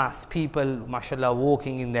en masse people, mashallah,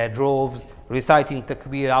 walking in their droves, reciting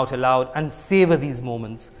takbir out aloud, and savor these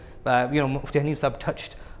moments. Mufti Hanif Sahib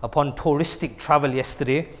touched upon touristic travel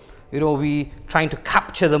yesterday. We trying to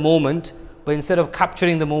capture the moment, but instead of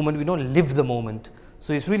capturing the moment, we don't live the moment.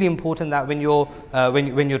 So it's really important that when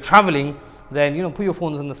you're traveling, then put your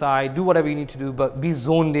phones on the side, do whatever you need to do, but be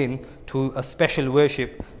zoned in to a special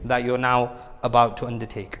worship that you're now about to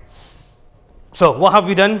undertake. So what have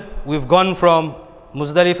we done? We've gone from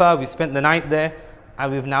Muzdalifah, we spent the night there,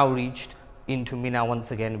 and we've now reached into Mina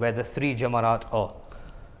once again, where the 3 Jamarat are.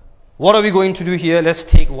 What are we going to do here? Let's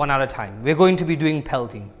take one at a time. We're going to be doing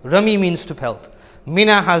pelting. Rami means to pelt.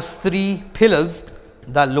 Mina has 3 pillars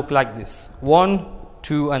that look like this. 1,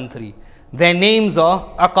 2 and 3. Their names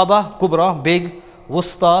are Aqaba, Kubra, big,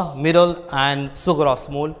 Wusta, middle, and Sughra,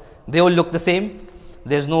 small. They all look the same.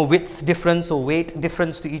 There's no width difference or weight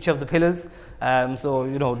difference to each of the pillars. So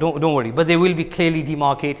don't worry. But they will be clearly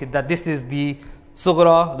demarcated that this is the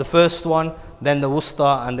Sughra, the first one, then the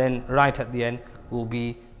Wusta, and then right at the end will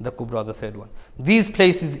be the Kubra, the third one. These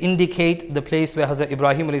places indicate the place where Hazrat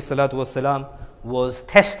Ibrahim ﷺ was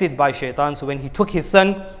tested by shaitan. So when he took his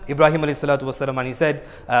son Ibrahim ﷺ and he said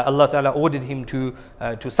Allah Ta'ala ordered him to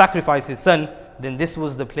sacrifice his son, then this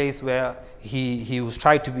was the place where he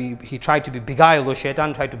tried to be beguiled, or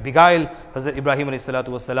shaitan tried to beguile Hazrat Ibrahim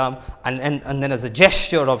ﷺ, and then as a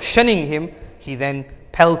gesture of shunning him, he then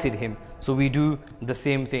pelted him. So we do the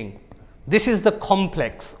same thing. This is the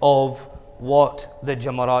complex of what the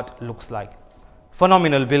Jamarat looks like.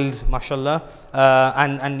 Phenomenal build, mashallah.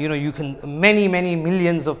 And you can, many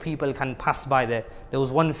millions of people can pass by there. There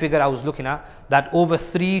was one figure I was looking at, that over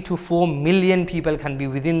 3 to 4 million people can be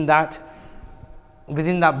within that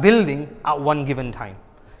building at one given time.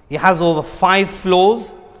 It has over 5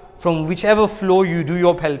 floors. From whichever floor you do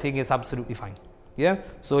your pelting is absolutely fine. Yeah,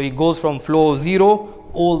 so it goes from floor 0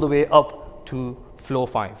 all the way up to floor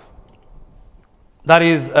 5. That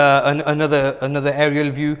is another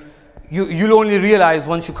aerial view. You'll only realize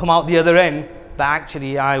once you come out the other end that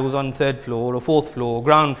actually I was on 3rd floor or 4th floor, or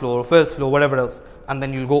ground floor, or 1st floor, whatever else, and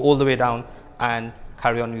then you'll go all the way down and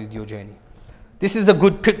carry on with your journey. This is a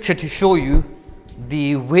good picture to show you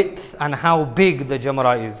the width and how big the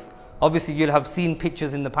Jamara is. Obviously you'll have seen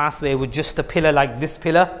pictures in the past where it was just a pillar like this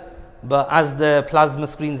pillar, but as the plasma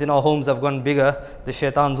screens in our homes have gone bigger, the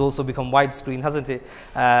shaitan's also become widescreen, hasn't it?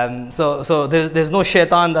 So there's no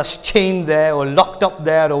shaitan that's chained there or locked up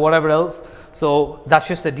there or whatever else. So that's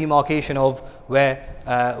just a demarcation of where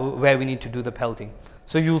we need to do the pelting.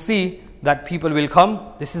 So you'll see that people will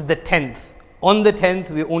come. This is the 10th. On the 10th,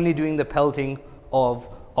 we're only doing the pelting of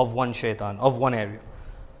one shaitan, of one area.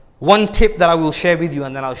 One tip that I will share with you,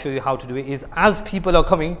 and then I'll show you how to do it, is as people are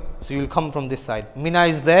coming, so you'll come from this side. Mina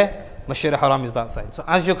is there, Mash'ar Haram is that side. So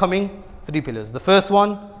as you're coming, 3 pillars. The first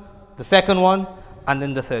one, the second one, and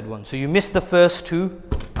then the third one. So you miss the first 2,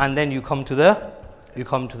 and then you come to the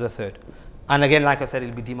third. And again, like I said,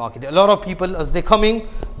 it'll be demarcated. A lot of people, as they're coming,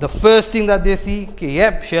 the first thing that they see, okay,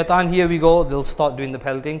 yep, shaitan, here we go, they'll start doing the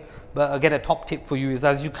pelting. But again, a top tip for you is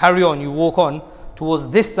as you carry on, you walk on towards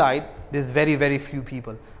this side, there's very few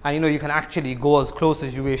people. And you can actually go as close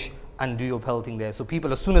as you wish and do your pelting there. So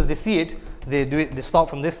people, as soon as they see it, they start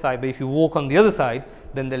from this side. But if you walk on the other side,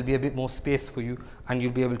 then there'll be a bit more space for you and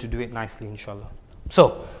you'll be able to do it nicely, inshallah.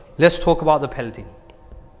 So let's talk about the pelting.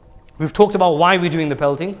 We've talked about why we're doing the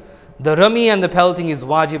pelting. The Rami and the pelting is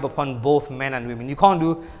wajib upon both men and women. You can't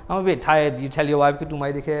do, I'm a bit tired, you tell your wife, do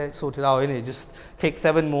my dickhead, sort it out, innit? Just take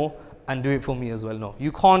 7 more and do it for me as well. No,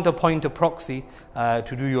 you can't appoint a proxy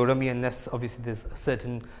to do your Rami unless obviously there's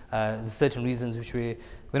certain reasons which we're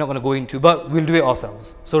not going to go into, but we'll do it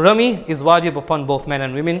ourselves. So Rami is wajib upon both men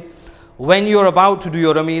and women. When you're about to do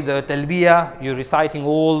your Rami, the Talbiyah, you're reciting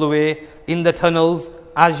all the way in the tunnels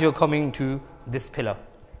as you're coming to this pillar.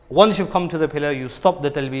 Once you've come to the pillar, you stop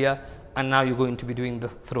the Talbiyah, and now you're going to be doing the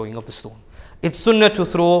throwing of the stone. It's sunnah to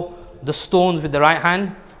throw the stones with the right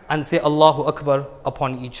hand and say Allahu Akbar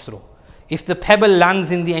upon each throw. if the pebble lands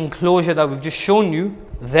in the enclosure that we've just shown you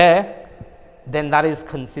there, then that is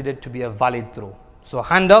considered to be a valid throw. So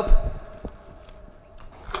hand up.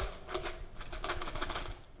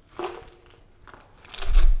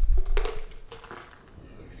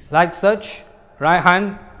 Like such, right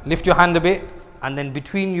hand, lift your hand a bit, and then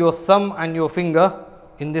between your thumb and your finger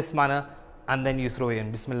in this manner, and then you throw it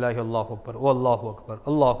in. Bismillah, Allahu Akbar, oh Allahu Akbar,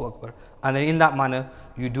 Allahu Akbar. And then in that manner,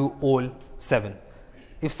 you do all 7.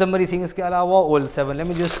 If somebody thinks, Allah, what all 7? Let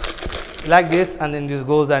me just like this, and then just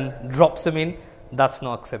goes and drops them in. That's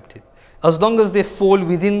not accepted. As long as they fall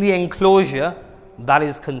within the enclosure, that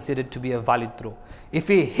is considered to be a valid throw. If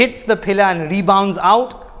it hits the pillar and rebounds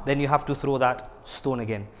out, then you have to throw that stone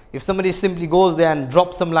again. If somebody simply goes there and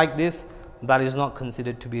drops them like this, that is not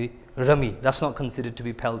considered to be rami. That's not considered to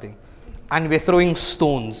be pelting. And we're throwing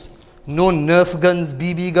stones. No Nerf guns,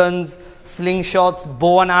 BB guns, slingshots,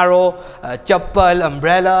 bow and arrow, chappal,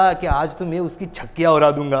 umbrella.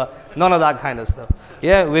 None of that kind of stuff.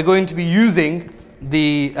 Yeah, we're going to be using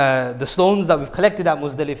the stones that we've collected at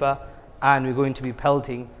Muzdalifah, and we're going to be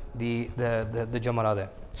pelting the jamara there.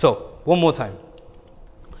 So, one more time.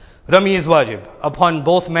 Rami is wajib upon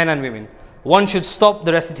both men and women. One should stop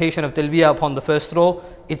the recitation of talbiyah upon the first throw.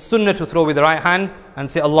 It's sunnah to throw with the right hand and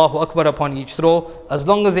say Allahu Akbar upon each throw. As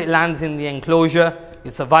long as it lands in the enclosure,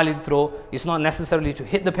 it's a valid throw. It's not necessarily to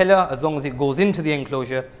hit the pillar. As long as it goes into the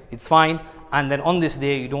enclosure, it's fine. And then on this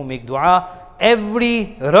day, you don't make dua.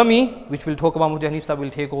 Every rami, which we'll talk about, Mufti Hanif Sahib will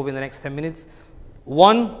take over in the next 10 minutes.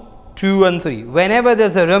 1, 2 and 3. Whenever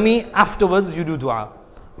there's a rami, afterwards you do dua.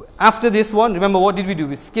 After this one, remember what did we do?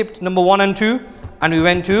 We skipped number 1 and 2 and we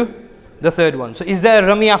went to the third one. So is there a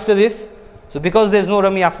rami after this? So because there's no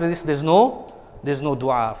rami after this, there's no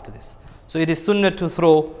dua after this. So it is sunnah to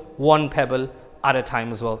throw one pebble at a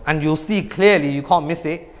time as well. And you'll see clearly, you can't miss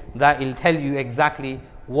it, that it'll tell you exactly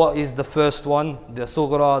what is the first one, the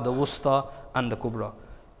sughra, the wusta and the kubra.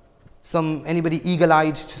 Anybody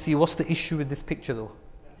eagle-eyed to see what's the issue with this picture though?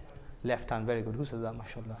 Left hand, very good. Who says that?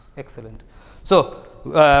 MashaAllah. Excellent. So,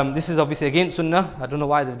 this is obviously against sunnah. I don't know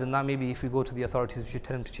why they've done that. Maybe if we go to the authorities, we should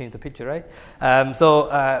tell them to change the picture, right?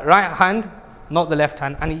 Right hand, not the left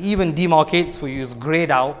hand. And he even demarcates for you, is grayed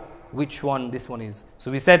out which one this one is. So,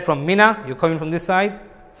 we said from Mina, you're coming from this side.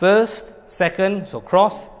 First, second, so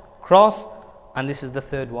cross, cross. And this is the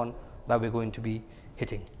third one that we're going to be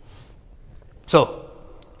hitting. So,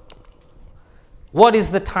 what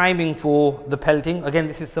is the timing for the pelting? Again,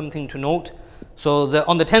 this is something to note. So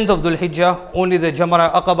on the 10th of Dhul Hijjah, only the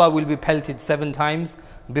Jamara Aqaba will be pelted 7 times.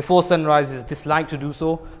 Before sunrise is disliked to do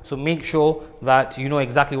so. So make sure that you know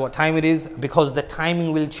exactly what time it is, because the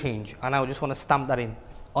timing will change. And I just want to stamp that in.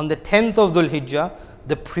 On the 10th of Dhul Hijjah,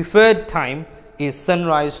 the preferred time is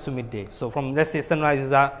sunrise to midday. So from, let's say sunrise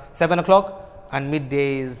is at 7 o'clock and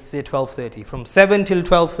midday is say 12:30. From 7 till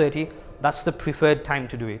 12:30, that's the preferred time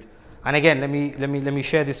to do it. And again, let me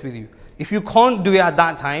share this with you. If you can't do it at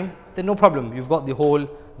that time, then no problem. You've got the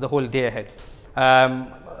whole day ahead.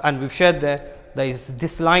 And we've shared there that it's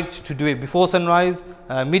disliked to do it before sunrise.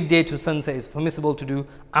 Midday to sunset is permissible to do.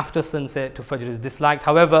 After sunset to Fajr is disliked.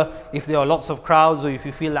 However, if there are lots of crowds, or if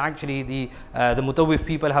you feel actually the Mutawwif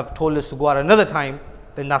people have told us to go at another time,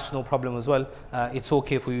 then that's no problem as well. It's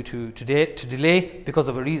okay for you to delay because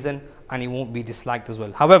of a reason, and it won't be disliked as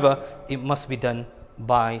well. However, it must be done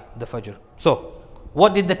by the Fajr. So,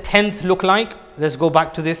 what did the 10th look like? Let's go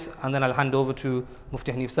back to this and then I'll hand over to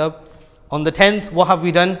Mufti Hanif Sahib. On the 10th, what have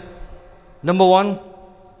we done? Number 1,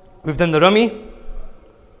 we've done the rami,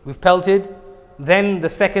 we've pelted. Then the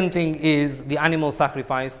second thing is the animal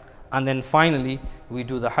sacrifice, and then finally we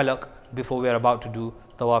do the halaq before we are about to do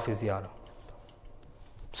tawaf ziyarah.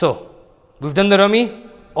 So, we've done the rami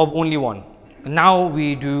of only one. Now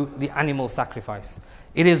we do the animal sacrifice.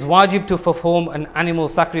 It is wajib to perform an animal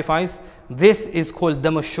sacrifice. This is called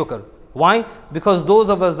dam al-shukr. Why? Because those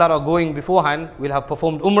of us that are going beforehand will have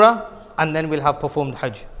performed umrah and then will have performed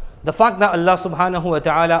hajj. The fact that Allah subhanahu wa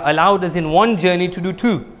ta'ala allowed us in one journey to do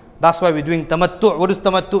 2, that's why we're doing tamattu'. What does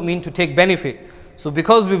tamattu' mean? To take benefit. So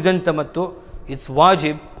because we've done tamattu', it's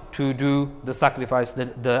wajib to do the sacrifice,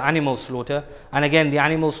 the animal slaughter. And again, the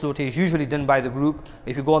animal slaughter is usually done by the group.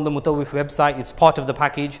 If you go on the Mutawwif website, it's part of the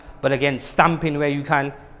package. But again, stamp in where you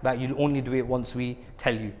can, that you'll only do it once we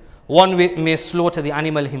tell you. One may slaughter the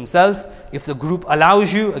animal himself. If the group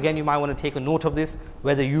allows you, again, you might want to take a note of this,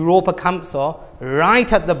 where the Europa camps are,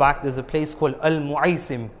 right at the back, there's a place called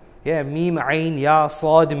Al-Mu'aisim. Yeah, Mim, Ain, Ya,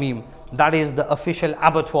 Sad, Mim. That is the official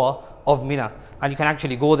abattoir of Mina. And you can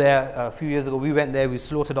actually go there. A few years ago, we went there, we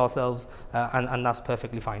slaughtered ourselves, and that's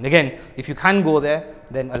perfectly fine. Again, if you can go there,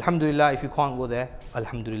 then Alhamdulillah. If you can't go there,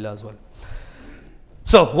 Alhamdulillah as well.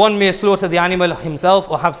 So one may slaughter the animal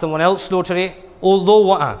himself or have someone else slaughter it.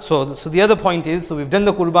 Although, so the other point is, so we've done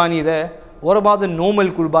the qurbani there. What about the normal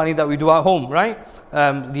qurbani that we do at home, right?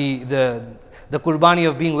 The qurbani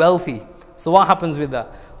of being wealthy. So what happens with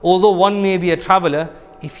that? Although one may be a traveler,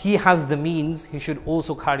 if he has the means, he should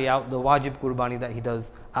also carry out the wajib qurbani that he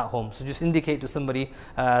does at home. So just indicate to somebody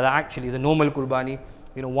that actually the normal qurbani,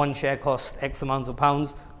 one share costs X amount of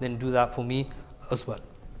pounds, then do that for me as well.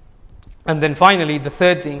 And then finally, the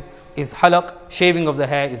third thing is halaq, shaving of the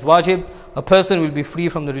hair is wajib. A person will be free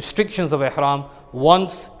from the restrictions of ihram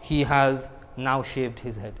once he has now shaved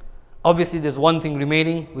his head. Obviously, there's one thing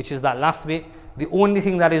remaining, which is that last bit. The only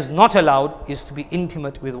thing that is not allowed is to be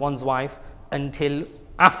intimate with one's wife until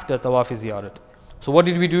after tawaf ziyarat. So what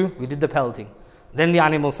did we do? We did the pelting, then the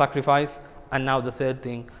animal sacrifice, and now the third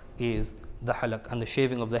thing is the halaq and the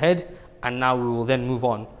shaving of the head, and now we will then move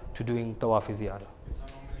on to doing tawaf ziyarat.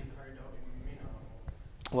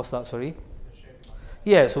 What's that, sorry?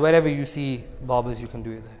 Yeah, so wherever you see barbers, you can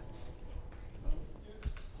do it there.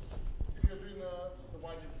 If you're doing the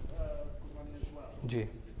wajib qurbani as well, Ji. do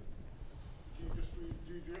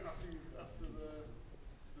you do it after the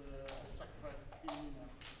sacrifice in Mina?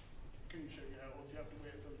 Can you shave your hair, or do you have to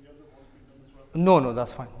wait until the other one's been done as well? No,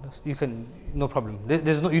 that's fine. You can, no problem.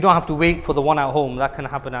 There's no, you don't have to wait for the one at home. That can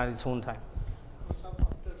happen at its own time.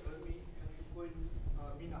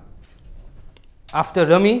 After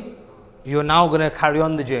Rami, you're now going to carry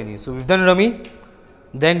on the journey. So we've done Rami,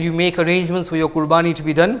 then you make arrangements for your qurbani to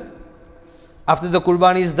be done. After the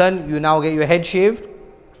qurbani is done, you now get your head shaved,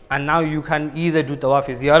 and now you can either do tawaf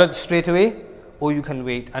ziyarat straight away, or you can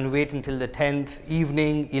wait until the 10th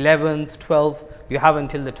evening, 11th, 12th. You have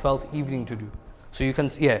until the 12th evening to do. So you can,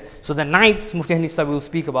 yeah. So the nights, Mufti Hanif Sahib will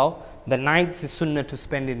speak about, the nights is sunnah to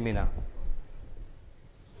spend in Mina.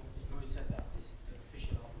 You said that the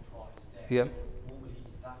official arbitrage is there. Yeah. So normally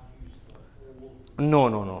is that used for all?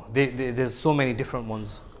 No. There's so many different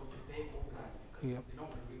ones. So if they organise it, Yeah. they're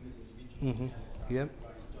not going to bring us individually. Yeah. And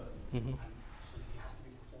so it has to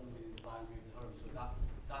be performed within the boundary of the home. So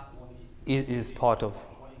that one is Is part of.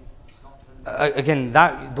 what if it's not done? Again,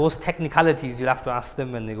 those technicalities you'll have to ask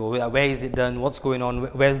them when they go, where is it done, what's going on,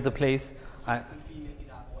 where's the place. So if we feel it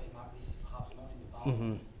that this is perhaps not in the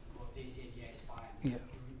boundary, but they say yeah, it's fine. Yeah. Would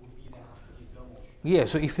we then have to give them or should Yeah,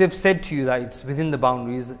 so if they've said to you that it's within the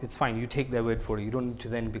boundaries, it's fine, you take their word for it. You don't need to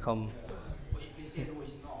then become, But if they say no,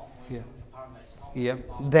 it's not, or Yeah. it's apparent that it's not, yeah,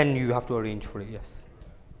 then you have to arrange for it, yes.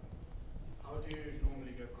 How do you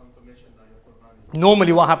normally get confirmation that your qurbani?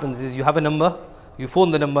 Normally what happens is you have a number, you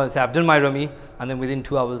phone the number and say, I've done my Rami, and then within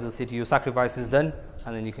 2 hours they'll say to you, your sacrifice is done,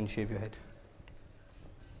 and then you can shave your head.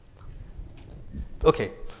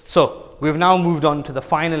 Okay, so we've now moved on to the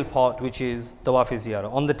final part, which is tawaf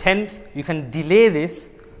ziyarah. On the 10th, you can delay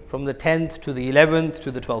this from the 10th to the 11th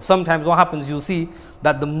to the 12th. Sometimes what happens, you'll see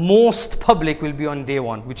that the most public will be on day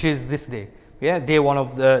 1, which is this day. Yeah, day 1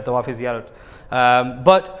 of the tawaf ziyarah.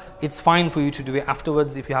 But it's fine for you to do it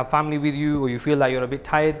afterwards. If you have family with you or you feel like you're a bit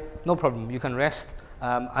tired, no problem. You can rest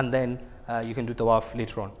and then you can do tawaf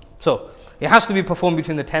later on. So it has to be performed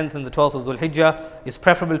between the 10th and the 12th of Dhul Hijjah. It's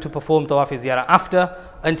preferable to perform tawaf ziyarah after.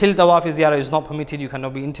 Until tawaf ziyarah is not permitted, you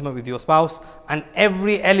cannot be intimate with your spouse. And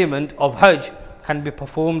every element of Hajj can be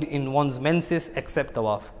performed in one's menses except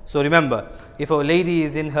tawaf. So remember, if a lady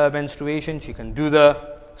is in her menstruation, she can do the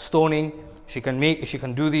stoning. She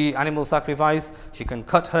can do the animal sacrifice, she can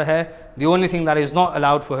cut her hair. The only thing that is not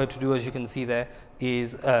allowed for her to do, as you can see there,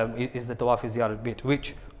 is the tawaf ziyarah bit,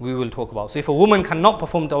 which we will talk about. So if a woman cannot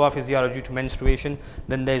perform tawaf ziyarah due to menstruation,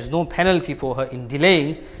 then there is no penalty for her in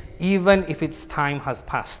delaying, even if its time has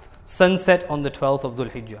passed. Sunset on the 12th of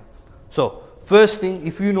Dhul Hijjah. So first thing,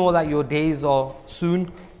 if you know that your days are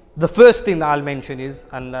soon, the first thing that I'll mention is,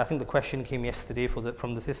 and I think the question came yesterday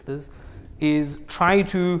from the sisters, is try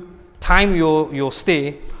to time your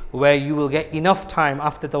stay where you will get enough time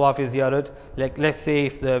after tawaf ziyarat. Like let's say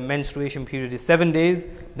if the menstruation period is 7 days,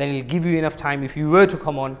 then it'll give you enough time. If you were to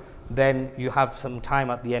come on, then you have some time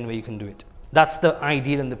at the end where you can do it. That's the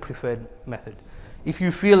ideal and the preferred method. If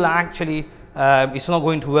you feel that actually it's not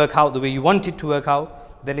going to work out the way you want it to work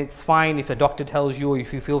out, then it's fine if a doctor tells you, or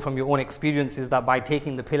if you feel from your own experiences that by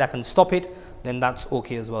taking the pill I can stop it, then that's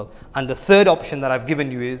okay as well. And the third option that I've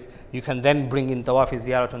given you is you can then bring in tawaf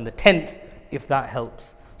ziyarat on the 10th if that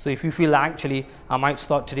helps. So if you feel that actually I might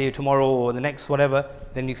start today or tomorrow or the next whatever,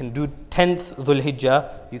 then you can do 10th Dhul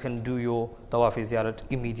Hijjah, you can do your tawaf ziyarat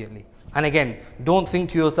immediately. And again, don't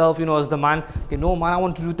think to yourself, as the man, okay, no man, I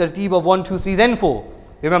want to do tarteeb of 1, 2, 3, then 4.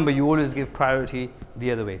 Remember, you always give priority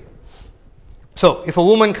the other way. So if a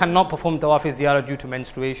woman cannot perform tawaf ziyarah due to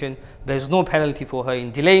menstruation, there is no penalty for her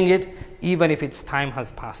in delaying it, even if its time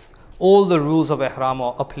has passed. All the rules of ihram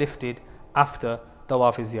are uplifted after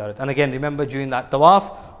tawaf ziyarah. And again, remember, during that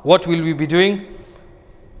tawaf, what will we be doing?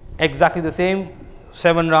 Exactly the same.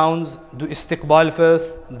 7 rounds, do istiqbal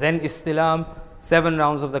first, then istilam, 7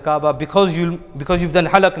 rounds of the Kaaba. Because you've done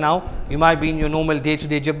halak now, you might be in your normal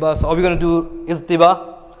day-to-day jibba. So are we going to do iztiba?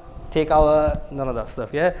 Take our, none of that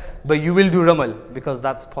stuff, yeah? But you will do ramal, because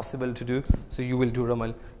that's possible to do. So you will do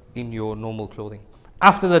ramal in your normal clothing.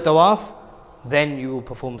 After the tawaf, then you will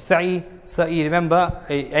perform sa'i. Sa'i, remember,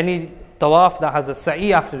 any tawaf that has a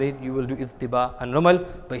sa'i after it, you will do iztiba and ramal.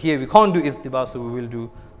 But here we can't do iztiba, so we will do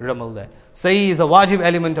ramal there. Sa'i is a wajib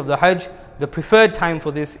element of the Hajj. The preferred time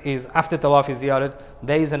for this is after tawaf ziyarat.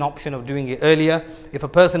 There is an option of doing it earlier. If a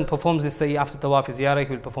person performs this sa'i after tawaf ziyarat,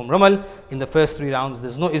 he will perform ramal in the first 3 rounds.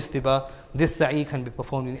 There's no istiba. This sa'i can be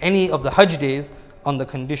performed in any of the Hajj days on the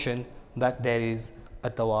condition that there is a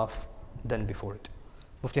tawaf done before it.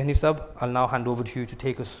 Mufti Hanif Sahab, I'll now hand over to you to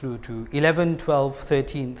take us through to 11, 12,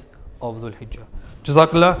 13th of Dhul Hijjah.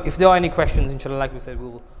 Jazakallah. If there are any questions, inshallah, like we said,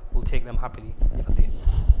 we'll take them happily at the end.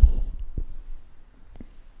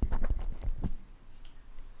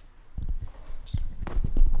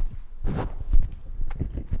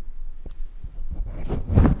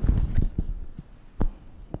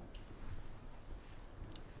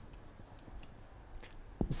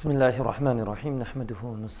 Bismillahir Rahmanir Rahim. Nahmaduhu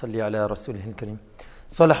wa nusalli ala rasulihil kareem.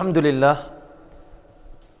 So alhamdulillah,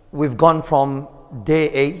 we've gone from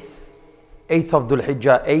day 8th of Dhul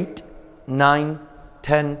Hijjah, 8, 9,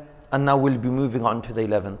 10, and now we'll be moving on to the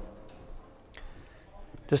 11th.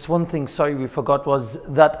 Just one thing, sorry, we forgot, was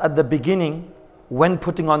that at the beginning, when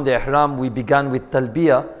putting on the ihram, we began with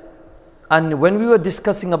talbiyah, and when we were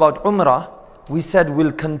discussing about umrah, we said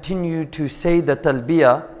we'll continue to say the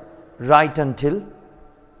talbiyah right until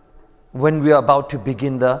when we are about to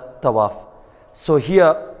begin the tawaf. So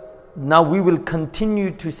here, now we will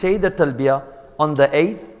continue to say the talbiyah on the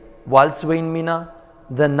 8th, whilst we're in Mina,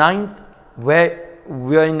 the 9th, where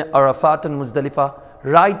we're in Arafat and Muzdalifah,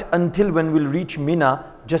 right until when we'll reach Mina,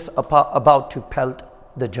 just about to pelt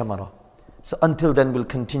the Jamara. So until then, we'll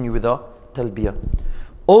continue with our talbiyah.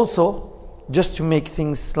 Also, just to make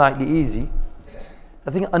things slightly easy, I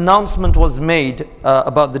think announcement was made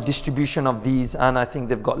about the distribution of these, and I think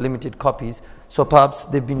they've got limited copies. So perhaps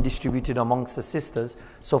they've been distributed amongst the sisters.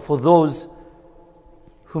 So for those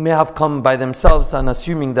who may have come by themselves and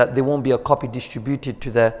assuming that there won't be a copy distributed to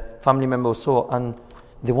their family member or so, and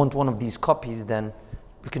they want one of these copies, then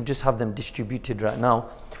we can just have them distributed right now.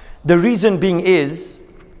 The reason being is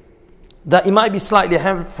that it might be slightly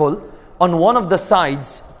helpful. On one of the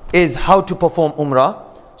sides is how to perform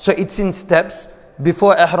Umrah. So it's in steps: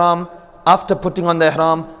 before ihram, after putting on the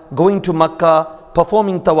ihram, going to Makkah,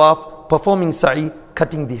 performing tawaf, performing sa'i,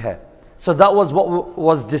 cutting the hair. So that was what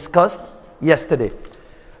was discussed yesterday.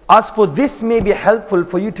 As for this, may be helpful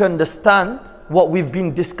for you to understand what we've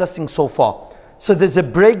been discussing so far. So there's a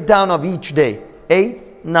breakdown of each day: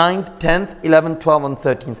 8th, 9th, 10th, 11th, 12th and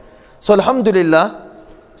 13th. So alhamdulillah,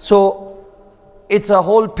 so it's a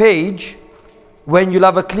whole page when you'll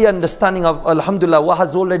have a clear understanding of alhamdulillah what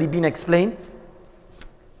has already been explained.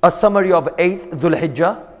 A summary of 8th Dhul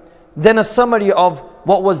Hijjah, then a summary of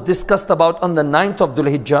what was discussed about on the 9th of Dhul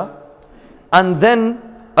Hijjah, and then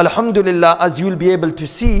alhamdulillah, as you will be able to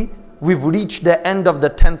see, we've reached the end of the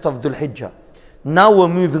 10th of Dhul Hijjah. Now we're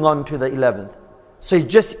moving on to the 11th. So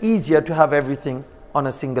it's just easier to have everything on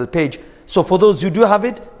a single page. So for those who do have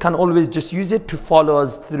it, can always just use it to follow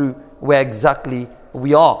us through where exactly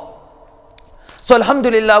we are. So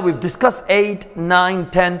alhamdulillah, we've discussed 8, 9,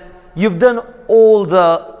 10. You've done all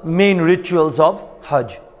the main rituals of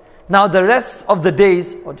Hajj. Now the rest of the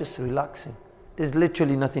days are just relaxing. There's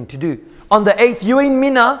literally nothing to do. On the 8th, you were in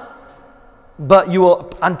Mina, but you were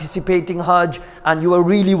anticipating Hajj and you were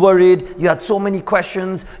really worried. You had so many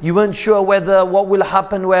questions. You weren't sure whether what will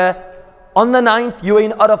happen where. On the 9th, you were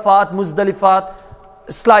in Arafat, Muzdalifat,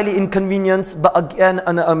 slightly inconvenienced, but again,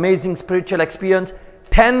 an amazing spiritual experience.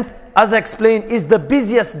 10th, as I explained, is the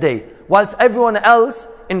busiest day. Whilst everyone else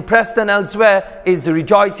in Preston elsewhere is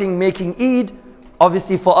rejoicing, making Eid,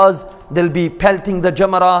 obviously for us, they'll be pelting the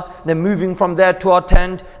Jamara, then moving from there to our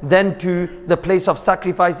tent, then to the place of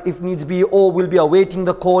sacrifice if needs be, or we'll be awaiting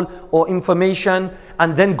the call or information,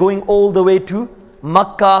 and then going all the way to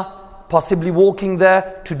Makkah, possibly walking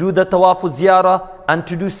there to do the Tawaf Ziyarah and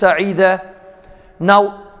to do Sa'i there.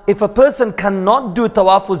 Now, if a person cannot do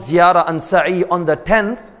Tawaf Ziyarah and Sa'i on the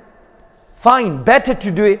 10th, fine, better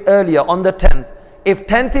to do it earlier on the 10th. If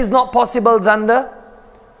 10th is not possible, then the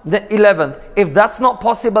 11th. If that's not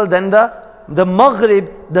possible, then the the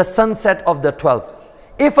Maghrib, the sunset of the 12th.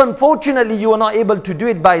 If unfortunately you are not able to do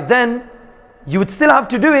it by then, you would still have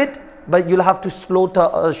to do it, but you'll have to slaughter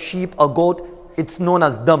a sheep, a goat. It's known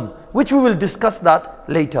as dam, which we will discuss that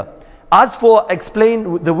later. As for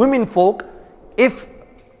explain the women folk, if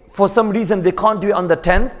for some reason they can't do it on the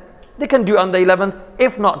 10th, they can do it on the 11th,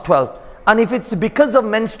 if not 12th. And if it's because of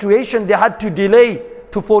menstruation, they had to delay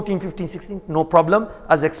to 14, 15, 16, no problem.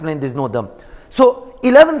 As explained, there's no dam. So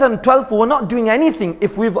 11th and 12th, we're not doing anything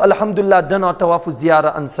if we've, alhamdulillah, done our tawaf,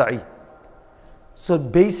 ziyarah and sa'i. So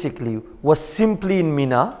basically, we're simply in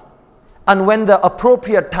Mina, and when the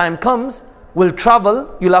appropriate time comes, we'll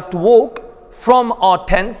travel. You'll have to walk from our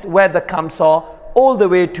tents where the camps are all the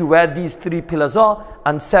way to where these 3 pillars are,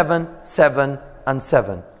 and 7, 7 and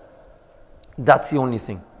 7. That's the only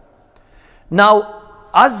thing. Now,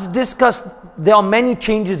 as discussed, there are many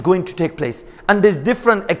changes going to take place, and there's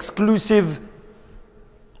different exclusive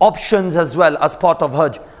options as well as part of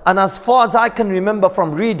Hajj. And as far as I can remember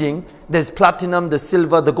from reading, there's platinum, the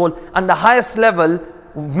silver, the gold, and the highest level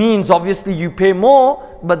means obviously you pay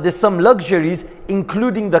more, but there's some luxuries,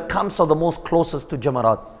 including the camps are the most closest to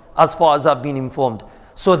Jamarat, as far as I've been informed.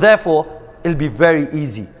 So therefore, it'll be very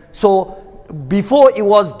easy. So before, it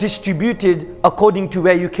was distributed according to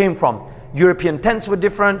where you came from. European tents were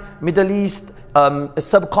different, Middle East,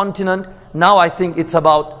 subcontinent. Now I think it's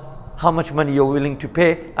about how much money you're willing to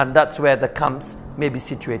pay, and that's where the camps may be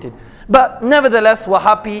situated. But nevertheless, we're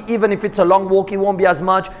happy. Even if it's a long walk, it won't be as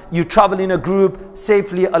much. You travel in a group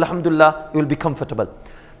safely, alhamdulillah, you'll be comfortable.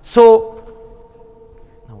 So,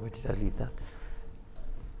 now where did I leave that?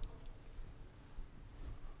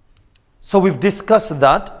 So we've discussed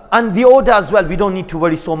that, and the order as well, we don't need to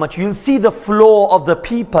worry so much. You'll see the flow of the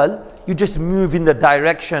people, you just move in the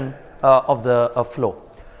direction of the flow.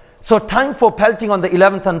 So time for pelting on the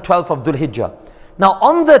 11th and 12th of Dhul Hijjah. Now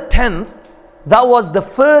on the 10th, that was the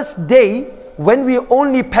first day when we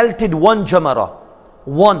only pelted 1 jamara.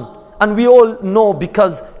 1. And we all know,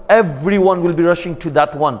 because everyone will be rushing to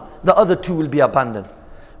that one. The other 2 will be abandoned.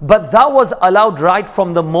 But that was allowed right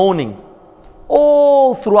from the morning,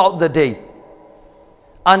 all throughout the day.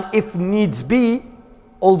 And if needs be,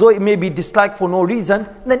 although it may be disliked for no reason,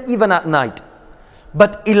 then even at night.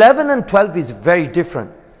 But 11 and 12 is very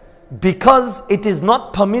different, because it is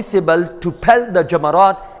not permissible to pelt the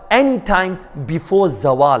jamarat anytime before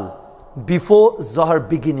zawal, before Zahar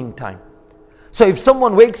beginning time. So if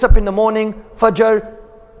someone wakes up in the morning, Fajr,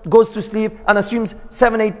 goes to sleep and assumes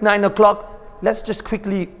 7, 8, 9 o'clock, let's just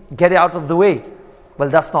quickly get it out of the way. Well,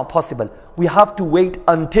 that's not possible. We have to wait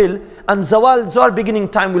until, and zawal, Zahar beginning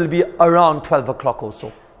time will be around 12 o'clock or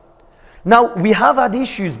so. Now, we have had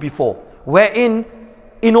issues before, wherein,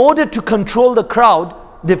 in order to control the crowd,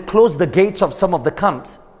 they've closed the gates of some of the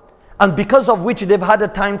camps. And because of which they've had a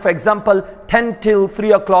time, for example, 10 till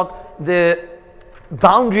 3 o'clock, the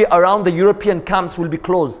boundary around the European camps will be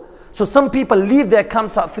closed. So some people leave their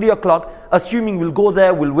camps at 3 o'clock, assuming we'll go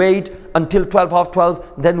there, we'll wait until 12, half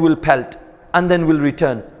 12, then we'll pelt, and then we'll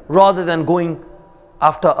return, rather than going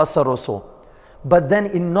after Asr or so. But then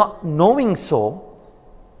in not knowing so,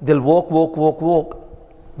 they'll walk.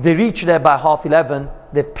 They reach there by half 11,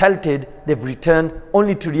 they've pelted, they've returned,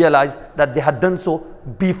 only to realize that they had done so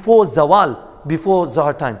before zawal, before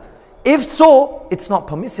Zahar time. If so, it's not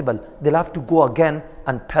permissible. They'll have to go again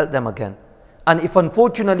and pelt them again. And if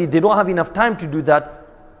unfortunately they don't have enough time to do that,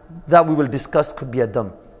 that we will discuss could be a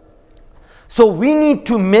dam. So we need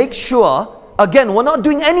to make sure, again, we're not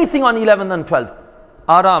doing anything on 11 and 12.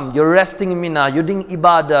 Aram, you're resting in Mina, you're doing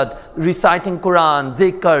ibadat, reciting Quran,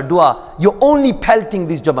 dhikr, dua. You're only pelting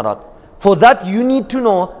these jamarat. For that, you need to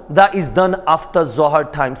know that is done after Zohar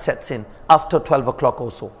time sets in, after 12 o'clock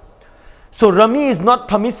or so. So Rami is not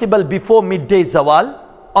permissible before midday Zawal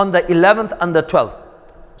on the 11th and the 12th.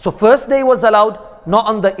 So first day was allowed, not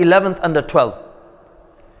on the 11th and the 12th.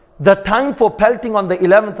 The time for pelting on the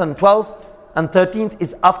 11th and 12th and 13th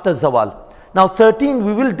is after Zawal. Now 13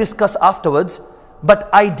 we will discuss afterwards,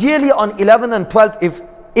 but ideally on 11 and 12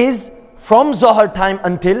 is from Zohar time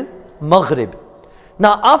until Maghrib.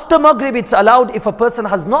 Now after Maghrib it's allowed if a person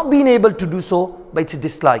has not been able to do so, but it's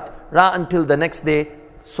disliked, right until the next day,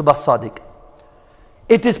 Subah Sadiq.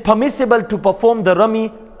 It is permissible to perform the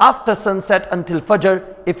Rami after sunset until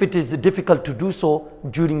Fajr if it is difficult to do so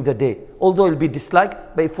during the day. Although it will be disliked,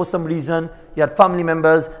 but if for some reason you had family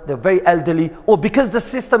members, they're very elderly, or because the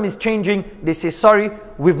system is changing, they say, sorry,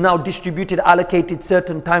 we've now distributed, allocated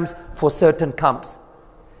certain times for certain camps.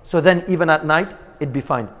 So then even at night, it'd be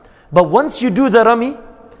fine. But once you do the Rami,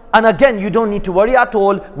 and again, you don't need to worry at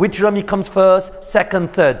all which Rami comes first,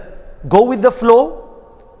 second, third. Go with the flow,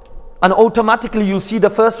 and automatically you'll see the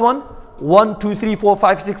first one. 1, 2, 3, 4,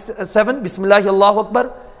 5, 6, 7. Bismillah, Allahu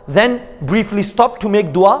Akbar. Then briefly stop to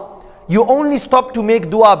make dua. You only stop to make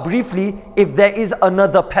dua briefly if there is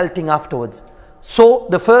another pelting afterwards. So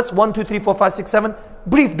the first 1, 2, 3, 4, 5, 6, 7,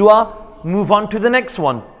 brief dua, move on to the next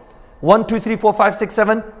one. 1, 2, 3, 4, 5, 6,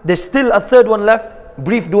 7. There's still a third one left.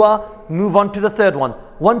 Brief dua, move on to the third one.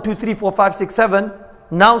 1, 2, 3, 4, 5, 6, 7.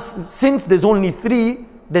 Now, since there's only 3,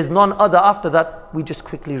 there's none other after that, we just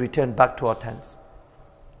quickly return back to our tents.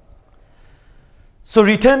 So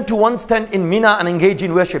return to one's tent in Mina and engage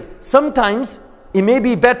in worship. Sometimes it may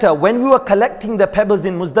be better when we were collecting the pebbles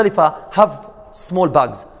in Muzdalifah, have small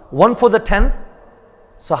bags. One for the 10th.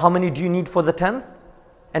 So how many do you need for the 10th?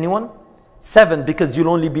 Anyone? 7, because you'll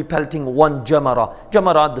only be pelting one jamara.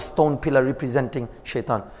 Jamara, the stone pillar representing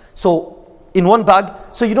shaitan. So in one bag,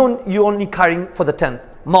 so you're only carrying for the 10th.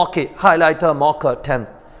 Mark it, highlighter, marker, 10th.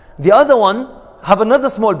 The other one, have another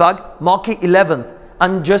small bag, mark it 11th,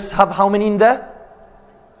 and just have how many in there?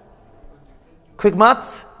 Quick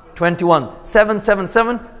maths, 21. 7, 7,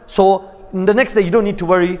 7. So the next day you don't need to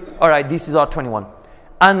worry. All right, this is our 21.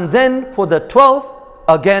 And then for the 12th,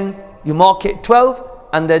 again, you mark it 12,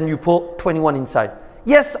 and then you put 21 inside.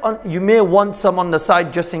 Yes, you may want some on the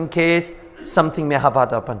side just in case something may have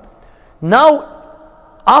happened. Now,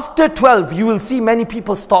 after 12, you will see many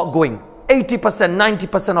people start going. 80%,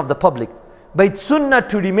 90% of the public. But it's sunnah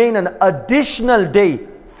to remain an additional day,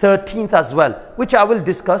 13th as well, which I will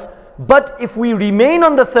discuss. But if we remain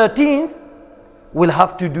on the 13th, we'll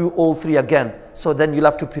have to do all 3 again. So then you'll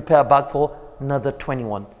have to prepare back for another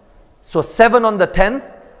 21. So 7 on the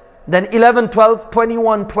 10th, then 11, 12,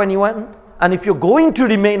 21, 21. And if you're going to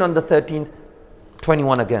remain on the 13th,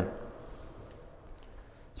 21 again.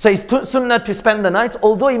 So it's sunnah to spend the nights,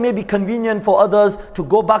 although it may be convenient for others to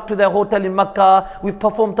go back to their hotel in Makkah. We've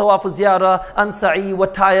performed tawaf ziyarah and sa'i, we're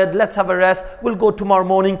tired, let's have a rest, we'll go tomorrow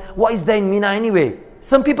morning. What is there in Mina anyway?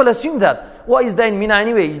 Some people assume that. What is there in Mina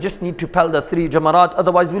anyway? You just need to pelt the 3 jamarat,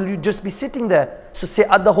 otherwise will you just be sitting there? So sit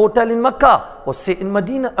at the hotel in Makkah or sit in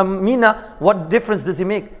Mina. What difference does it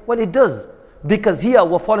make? Well, it does. Because here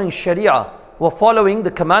we're following Sharia. We're following the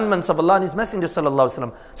commandments of Allah and His Messenger sallallahu alaihi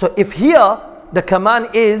wasallam. So if here the command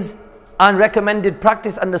is unrecommended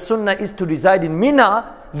practice and the sunnah is to reside in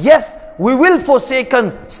Mina, yes, we will forsake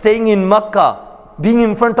staying in Makkah, being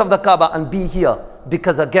in front of the Kaaba and be here.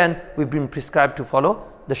 Because again, we've been prescribed to follow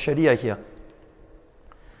the Sharia here.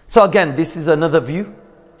 So again, this is another view.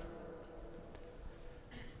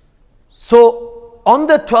 So on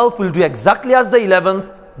the 12th, we'll do exactly as the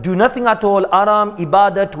 11th. Do nothing at all. Aram,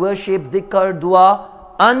 ibadat, worship, dhikr,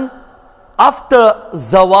 dua. And after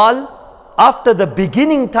zawal, after the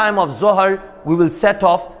beginning time of Zohar, we will set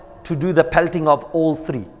off to do the pelting of all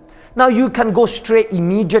 3. Now you can go straight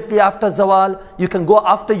immediately after Zawal. You can go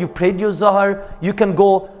after you prayed your Zohar. You can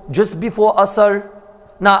go just before Asr.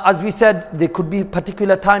 Now as we said, there could be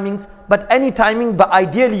particular timings, but any timing, but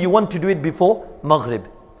ideally you want to do it before Maghrib.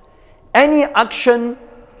 Any action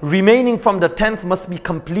remaining from the 10th must be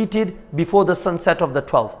completed before the sunset of the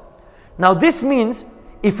 12th. Now this means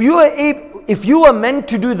if you were meant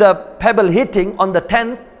to do the pebble hitting on the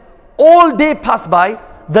 10th, all day pass by,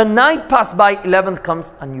 the night pass by, 11th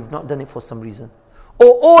comes and you've not done it for some reason.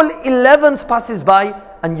 Or all 11th passes by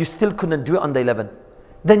and you still couldn't do it on the 11th.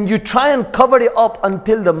 Then you try and cover it up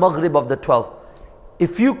until the Maghrib of the 12th.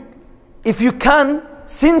 If you can,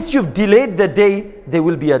 since you've delayed the day, there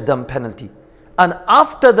will be a dam penalty. And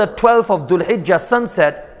after the 12th of Dhul Hijjah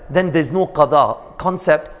sunset, then there's no qada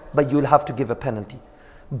concept, but you'll have to give a penalty.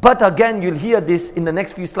 But again, you'll hear this in the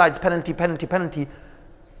next few slides, penalty, penalty, penalty.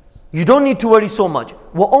 You don't need to worry so much.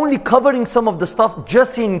 We're only covering some of the stuff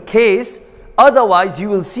just in case. Otherwise, you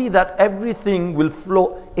will see that everything will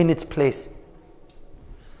flow in its place.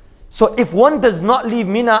 So if one does not leave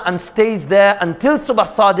Mina and stays there until Subh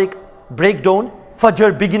Sadiq, breakdown,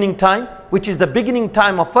 Fajr beginning time, which is the beginning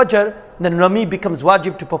time of Fajr, then Rami becomes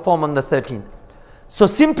wajib to perform on the 13th. So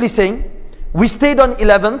simply saying, we stayed on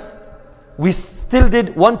 11th, we still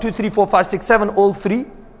did 1, 2, 3, 4, 5, 6, 7, all 3,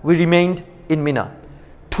 we remained in Mina.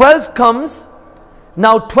 12 comes,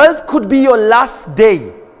 now 12 could be your last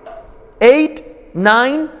day. 8,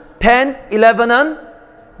 9, 10, 11 and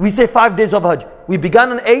we say 5 days of Hajj. We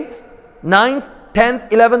began on 8th, 9th, 10th,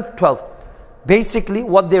 11th, 12th. Basically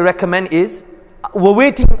what they recommend is, we're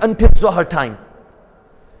waiting until Zohar time.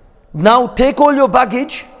 Now take all your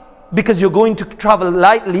baggage, because you're going to travel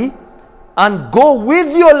lightly, and go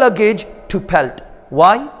with your luggage to pelt.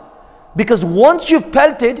 Why? Because once you've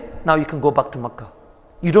pelted, now you can go back to Makkah.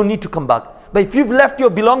 You don't need to come back. But if you've left your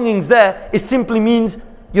belongings there, it simply means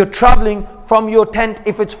you're traveling from your tent,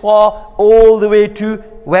 if it's far, all the way to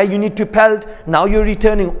where you need to pelt. Now you're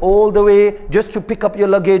returning all the way just to pick up your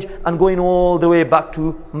luggage and going all the way back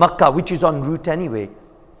to Makkah, which is en route anyway.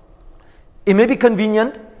 It may be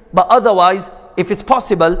convenient, but otherwise, if it's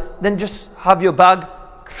possible, then just have your bag,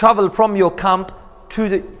 travel from your camp to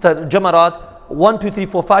the Jamarat, 1, 2, 3,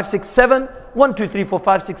 4, 5, 6, 7, 1, 2, 3, 4,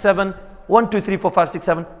 5, 6, 7, 1, 2, 3, 4, 5, 6,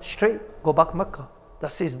 7, straight, go back Makkah.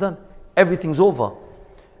 That's it, done. Everything's over.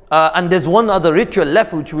 And there's one other ritual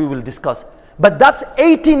left which we will discuss. But that's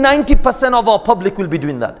 80-90% of our public will be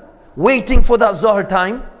doing that. Waiting for that Zohar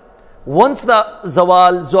time. Once the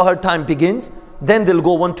Zawal Zohar time begins, then they'll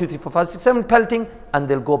go 1, 2, 3, 4, 5, 6, 7 pelting, and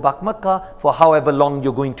they'll go back Makkah for however long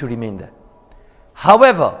you're going to remain there.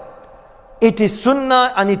 However, it is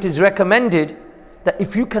sunnah and it is recommended that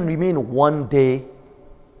if you can remain one day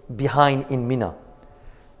behind in Mina.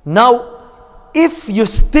 Now, if you're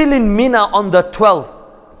still in Mina on the 12th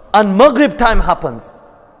and Maghrib time happens,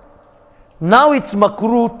 now it's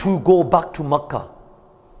makruh to go back to Makkah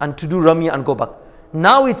and to do Rami and go back.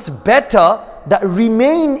 Now it's better that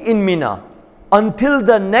remain in Mina until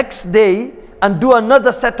the next day and do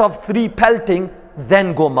another set of 3 pelting,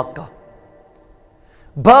 then go Makkah.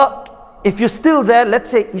 But if you're still there,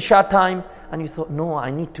 let's say Isha time, and you thought, no,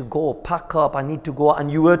 I need to go, pack up, I need to go,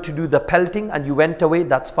 and you were to do the pelting and you went away,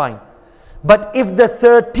 that's fine. But if the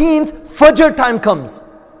 13th Fajr time comes,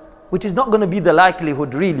 which is not going to be the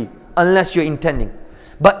likelihood really, unless you're intending.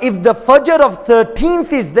 But if the Fajr of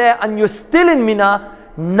 13th is there and you're still in Mina,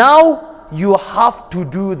 now you have to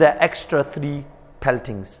do the extra 3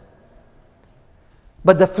 peltings.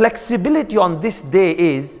 But the flexibility on this day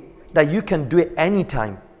is that you can do it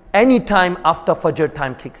anytime after Fajr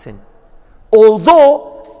time kicks in.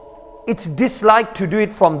 Although it's disliked to do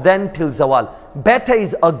it from then till Zawal. Better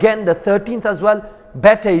is again the 13th as well.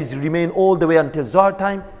 Better is remain all the way until Zohar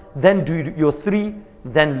time, then do your 3,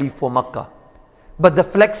 then leave for Makkah. But the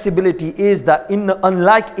flexibility is that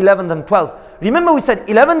unlike 11th and 12th, remember we said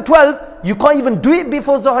 11, 12, you can't even do it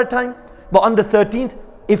before Zohar time. But on the 13th,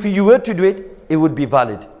 if you were to do it, it would be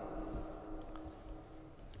valid.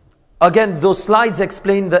 Again, those slides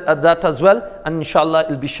explain that as well, and inshallah it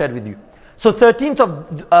will be shared with you. So 13th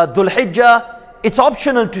of Dhul Hijjah, it's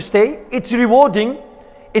optional to stay, it's rewarding,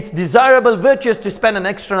 it's desirable, virtuous to spend an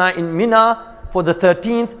extra night in Mina for the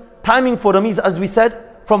 13th. Timing for Ramis, as we said,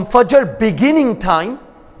 from Fajr beginning time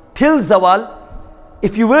till Zawal.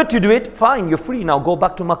 If you were to do it, fine, you're free now, go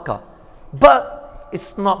back to Makkah. But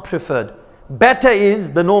it's not preferred. Better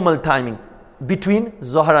is the normal timing between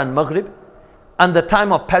Zohar and Maghrib, and the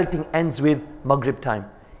time of pelting ends with Maghrib time.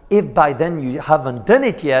 If by then you haven't done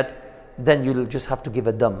it yet, then you'll just have to give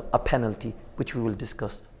a dam, a penalty, which we will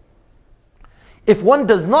discuss. If one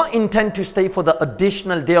does not intend to stay for the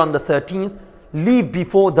additional day on the 13th, leave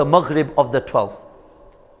before the Maghrib of the 12th.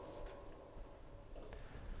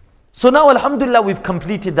 So now, alhamdulillah, we've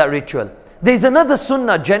completed that ritual. There's another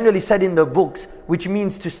sunnah generally said in the books, which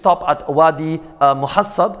means to stop at Wadi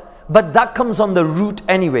Muhassab, but that comes on the route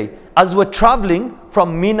anyway. As we're traveling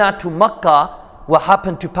from Mina to Makkah, we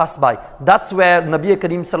happen to pass by. That's where Nabi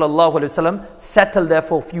Kareem sallallahu alaihi wasallam settled there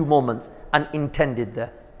for a few moments and intended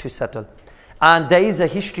there to settle. And there is a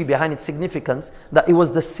history behind its significance that it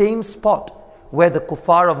was the same spot where the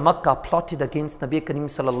kuffar of Makkah plotted against Nabi Kareem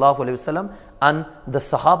sallallahu alaihi wasallam and the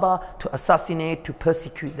Sahaba to assassinate, to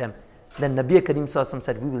persecute them. Then Nabi Kareem sallallahu alaihi wasallam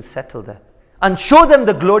said, we will settle there and show them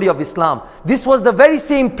the glory of Islam. This was the very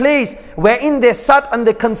same place wherein they sat and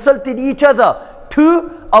they consulted each other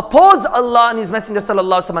to oppose Allah and His Messenger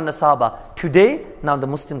sallallahu alaihi wasallam and the Sahaba. Today, now the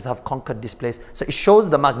Muslims have conquered this place. So it shows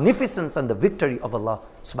the magnificence and the victory of Allah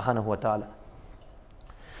subhanahu wa ta'ala.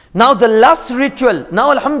 Now the last ritual,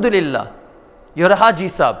 now alhamdulillah, you're a Haji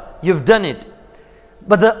Sahib, you've done it.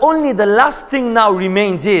 But the last thing now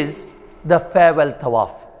remains is the farewell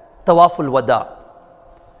tawaf, tawaful wada.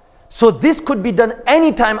 So this could be done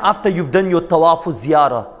anytime after you've done your tawaful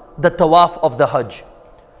ziyarah, the tawaf of the Hajj.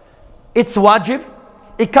 It's wajib.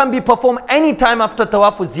 It can be performed anytime after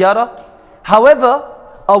tawaful ziyarah. However,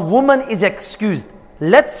 a woman is excused.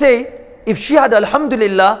 Let's say if she had,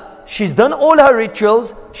 alhamdulillah, she's done all her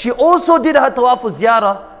rituals, she also did her tawaful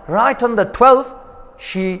ziyarah, right on the 12th,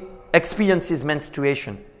 she experiences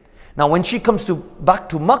menstruation. Now when she comes back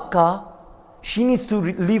to Makkah, she needs to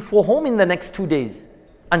leave for home in the next 2 days.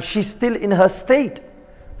 And she's still in her state.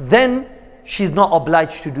 Then she's not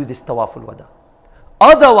obliged to do this tawaful wada.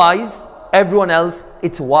 Otherwise, everyone else,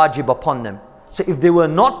 it's wajib upon them. So if they were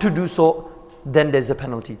not to do so, then there's a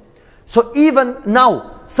penalty. So even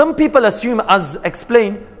now, some people assume, as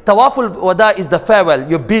explained, tawaful wada is the farewell,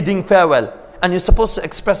 you're bidding farewell. And you're supposed to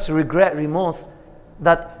express regret, remorse,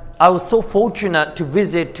 that I was so fortunate to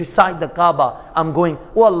visit, to sight the Kaaba. I'm going,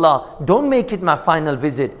 oh Allah, don't make it my final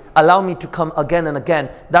visit. Allow me to come again and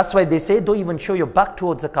again. That's why they say, don't even show your back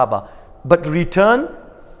towards the Kaaba, but return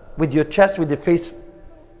with your chest, with your face,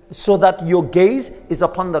 so that your gaze is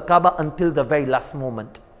upon the Kaaba until the very last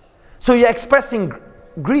moment. So you're expressing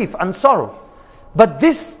grief and sorrow. But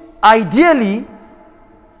this ideally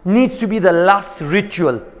needs to be the last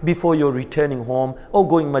ritual before you're returning home or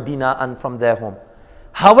going Medina and from there home.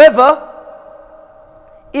 However,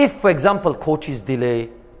 if, for example, coaches delay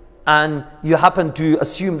and you happen to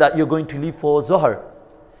assume that you're going to leave for Zohar,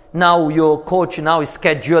 now your coach now is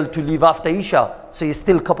scheduled to leave after Isha, so you're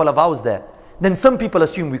still a couple of hours there. Then some people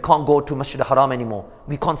assume we can't go to Masjid al-Haram anymore.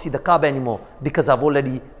 We can't see the Kaaba anymore because I've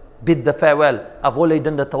already bid the farewell. I've already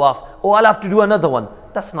done the tawaf. Oh, I'll have to do another one.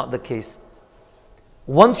 That's not the case.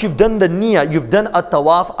 Once you've done the niyyah, you've done a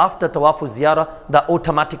tawaf after tawaful ziyarah, that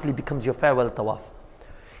automatically becomes your farewell tawaf.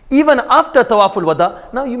 Even after tawaful wada,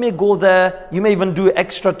 now you may go there, you may even do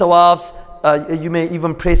extra tawafs, you may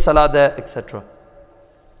even pray salah there, etc.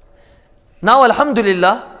 Now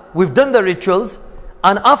alhamdulillah, we've done the rituals,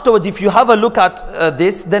 and afterwards if you have a look at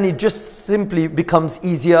this, then it just simply becomes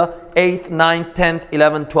easier. 8th, 9th, 10th,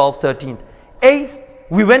 11th, 12th, 13th. 8th,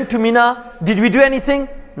 we went to Mina. Did we do anything?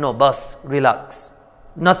 No, bas, relax.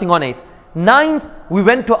 Nothing on 8th. 9th, we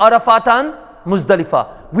went to Arafat and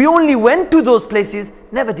Muzdalifah. We only went to those places,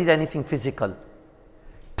 never did anything physical.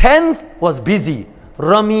 10th was busy.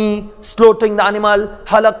 Rami, slaughtering the animal,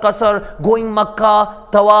 halak qasar, going Makkah,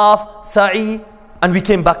 tawaf, sa'i, and we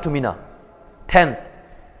came back to Mina. 10th.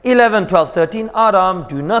 11, 12, 13, aram,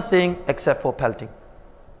 do nothing except for pelting.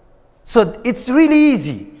 So it's really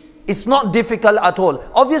easy. It's not difficult at all.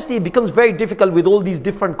 Obviously it becomes very difficult with all these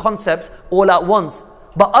different concepts all at once.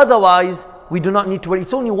 But otherwise, we do not need to worry.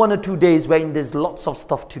 It's only 1 or 2 days wherein there's lots of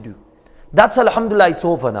stuff to do. That's alhamdulillah, it's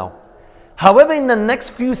over now. However, in the next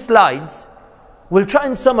few slides, we'll try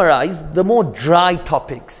and summarize the more dry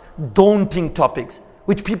topics, daunting topics,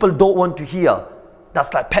 which people don't want to hear.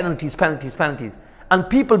 That's like penalties, penalties, penalties. And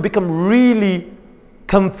people become really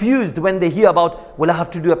confused when they hear about, will I have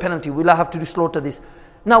to do a penalty? Will I have to do slaughter this?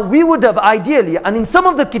 Now we would have ideally, and in some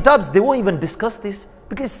of the kitabs, they won't even discuss this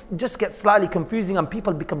because it just gets slightly confusing and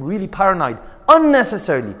people become really paranoid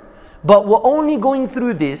unnecessarily. But we're only going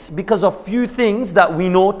through this because of few things that we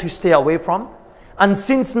know to stay away from. And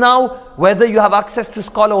since now, whether you have access to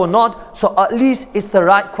scholar or not, so at least it's the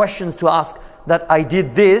right questions to ask, that I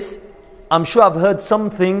did this, I'm sure I've heard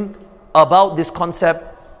something about this concept,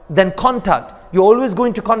 then contact. You're always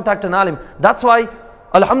going to contact an alim. That's why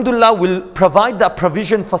alhamdulillah will provide that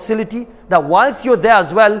provision facility, that whilst you're there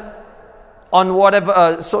as well, on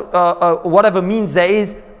whatever means there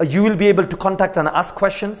is, you will be able to contact and ask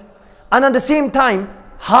questions. And at the same time,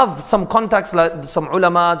 have some contacts like some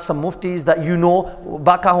ulama, some muftis that you know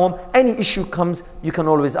back at home. Any issue comes, you can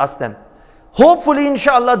always ask them. Hopefully,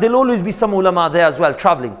 inshallah, there'll always be some ulama there as well,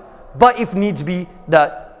 traveling. But if needs be,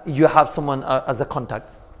 that you have someone as a contact.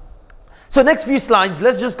 So next few slides,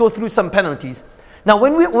 let's just go through some penalties. Now,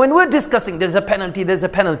 when we're discussing there's a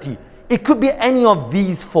penalty, it could be any of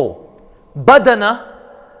these four. Badana,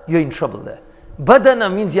 you're in trouble there.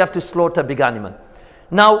 Badana means you have to slaughter a big animal.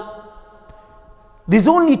 Now, there's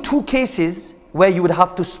only 2 cases where you would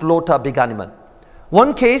have to slaughter a big animal.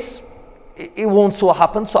 One case, it won't so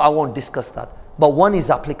happen, so I won't discuss that. But one is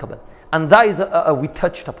applicable. And that is we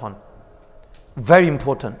touched upon. Very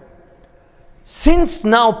important. Since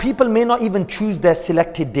now people may not even choose their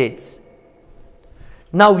selected dates.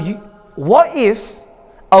 Now, what if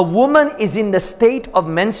a woman is in the state of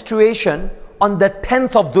menstruation on the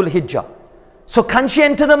 10th of Dhul Hijjah? So can she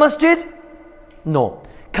enter the masjid? No.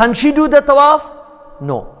 Can she do the tawaf?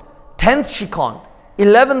 No. 10th she can't.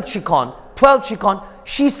 11th she can't. 12th she can't.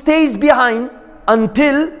 She stays behind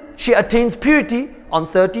until she attains purity on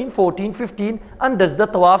 13, 14, 15 and does the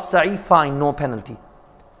tawaf, sa'i, fine, no penalty.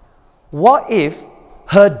 What if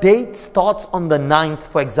her date starts on the 9th,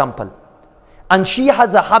 for example, and she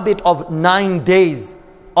has a habit of 9 days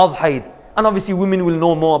of haid? And obviously women will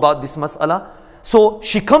know more about this mas'ala. So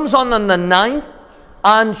she comes on the 9th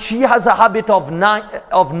and she has a habit of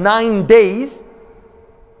 9 days.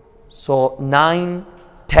 So 9,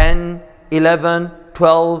 10, 11,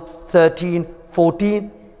 12, 13,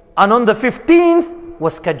 14, and on the 15th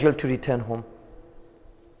was scheduled to return home.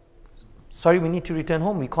 Sorry, we need to return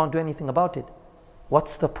home. We can't do anything about it.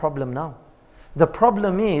 What's the problem now? The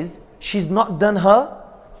problem is she's not done her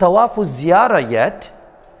tawaful ziyarah yet,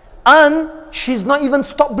 and she's not even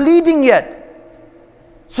stopped bleeding yet.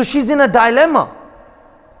 So she's in a dilemma.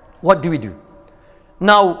 What do we do?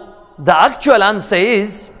 Now, the actual answer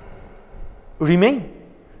is remain.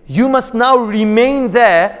 you must now remain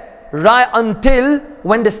there right until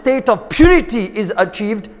when the state of purity is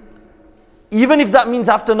achieved, even if that means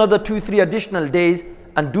after another 2-3 additional days,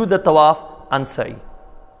 and do the tawaf and sa'i.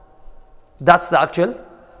 That's the actual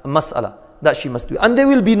mas'ala that she must do. And there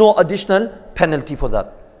will be no additional penalty for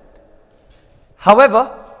that.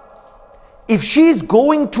 However, if she is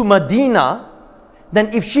going to Medina,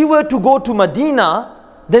 then if she were to go to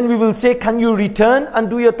Medina, then we will say, can you return and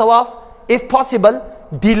do your tawaf? If possible,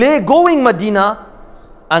 delay going Medina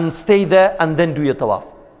and stay there and then do your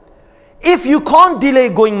tawaf. If you can't delay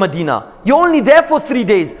going Medina, you're only there for 3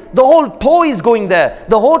 days, the whole tour is going there,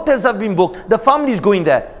 the hotels have been booked, the family is going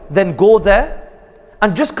there, then go there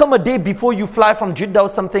and just come a day before you fly from Jeddah or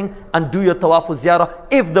something and do your tawaf or ziyarah,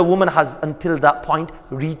 if the woman has until that point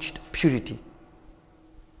reached purity.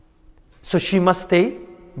 So she must stay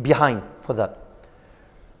behind for that.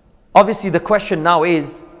 Obviously the question now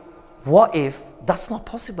is, what if that's not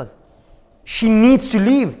possible? She needs to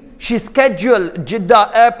leave. She scheduled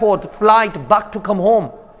Jeddah airport flight back to come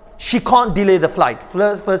home. She can't delay the flight.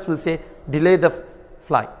 First we'll say delay the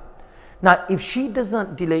flight. Now if she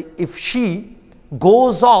doesn't delay, if she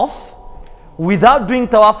goes off without doing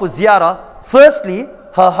tawaf or ziyarah, firstly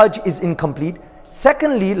her hajj is incomplete.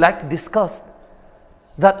 Secondly, like discussed,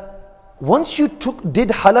 that once you did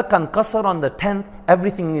halaq and qasr on the 10th,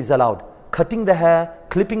 everything is allowed. Cutting the hair,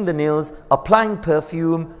 clipping the nails, applying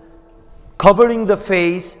perfume, covering the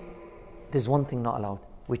face. There's one thing not allowed,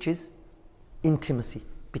 which is intimacy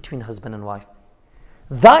between husband and wife.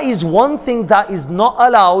 That is one thing that is not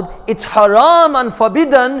allowed. It's haram and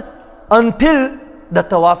forbidden until the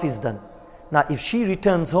tawaf is done. Now if she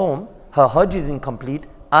returns home, her hajj is incomplete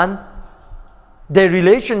and their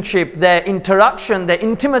relationship, their interaction, their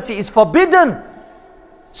intimacy is forbidden.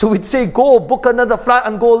 So we'd say go book another flight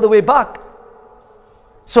and go all the way back.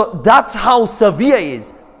 So that's how severe it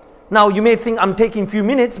is. Now you may think I'm taking a few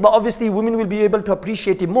minutes, but obviously women will be able to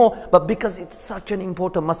appreciate it more, but because it's such an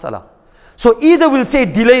important masala. So either we'll say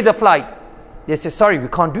delay the flight. They say sorry, we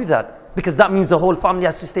can't do that, because that means the whole family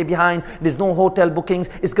has to stay behind. There's no hotel bookings.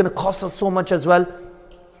 It's going to cost us so much as well.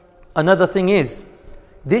 Another thing is,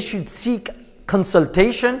 they should seek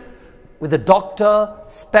consultation with a doctor,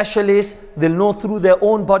 specialist. They'll know through their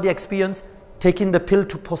own body experience, taking the pill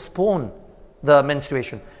to postpone the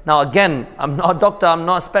menstruation. Now again, I'm not a doctor, I'm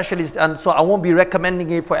not a specialist, and so I won't be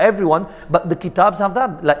recommending it for everyone, but the kitabs have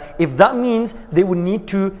that. Like, if that means they would need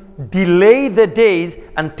to delay the days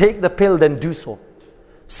and take the pill, then do so.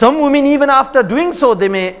 Some women, even after doing so, they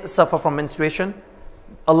may suffer from menstruation.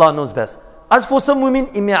 Allah knows best. As for some women,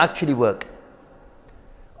 it may actually work.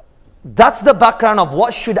 That's the background of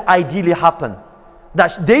what should ideally happen.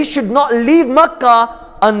 That they should not leave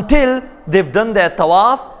Makkah until they've done their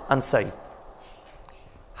tawaf and sa'i.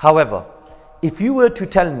 However, if you were to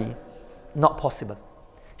tell me, not possible.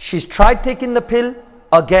 She's tried taking the pill,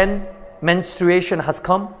 again, menstruation has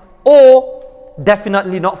come, or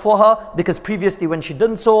definitely not for her, because previously when she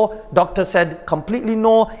done so, doctor said completely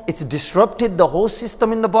no, it's disrupted the whole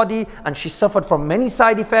system in the body and she suffered from many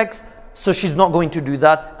side effects, so she's not going to do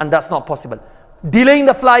that, and that's not possible. Delaying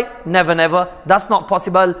the flight, never, never, that's not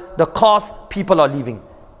possible. The cost, people are leaving.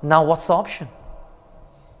 Now what's the option?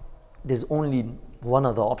 There's only one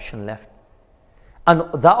other option left, and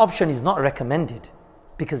that option is not recommended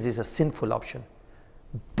because it's a sinful option.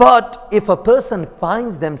 But if a person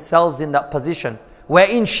finds themselves in that position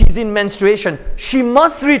wherein she's in menstruation, she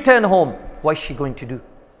must return home, what is she going to do?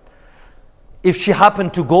 If she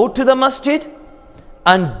happened to go to the masjid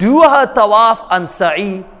and do her tawaf and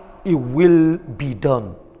sa'i, it will be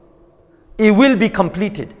done, it will be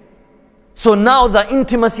completed. So now the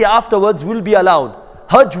intimacy afterwards will be allowed,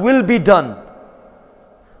 hajj will be done.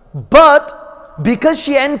 But because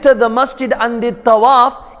she entered the masjid and did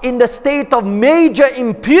tawaf in the state of major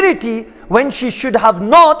impurity when she should have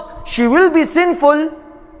not, she will be sinful,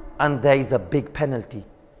 and there is a big penalty,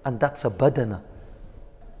 and that's a badana,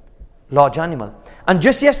 large animal. And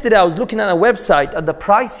just yesterday I was looking at a website at the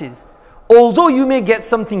prices. Although you may get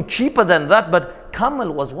something cheaper than that, but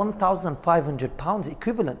camel was £1,500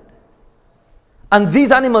 equivalent. And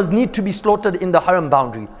these animals need to be slaughtered in the haram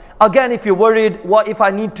boundary. Again, if you're worried, what if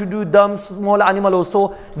I need to do dumb, small animal or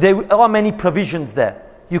so, there are many provisions there.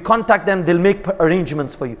 You contact them, they'll make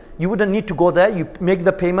arrangements for you. You wouldn't need to go there, you make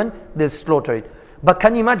the payment, they'll slaughter it. But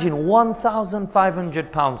can you imagine,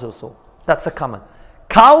 £1,500 or so? That's a camel.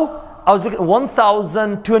 Cow, I was looking at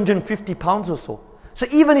 £1,250 or so. So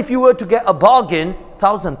even if you were to get a bargain,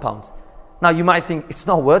 £1,000. Now you might think it's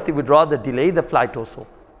not worth it, we'd rather delay the flight or so.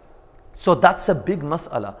 So that's a big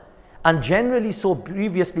mas'ala. And generally so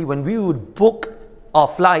previously when we would book our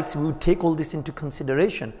flights, we would take all this into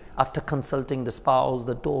consideration after consulting the spouse,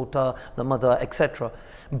 the daughter, the mother, etc.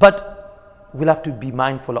 But we'll have to be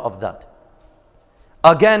mindful of that.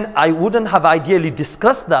 Again, I wouldn't have ideally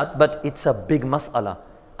discussed that, but it's a big mas'ala.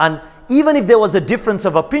 And even if there was a difference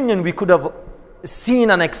of opinion, we could have seen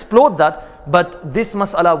and explored that. But this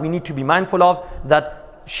mas'ala we need to be mindful of,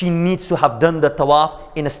 that she needs to have done the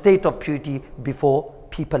tawaf in a state of purity before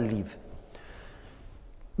people leave.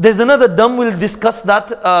 There's another dam, we'll discuss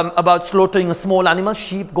that, about slaughtering a small animal,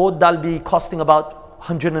 sheep, goat, that'll be costing about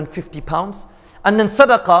 £150. And then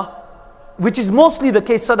sadaqah, which is mostly the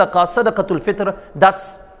case, sadaqatul fitr,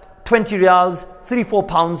 that's 20 riyals, 3-4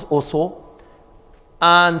 pounds or so.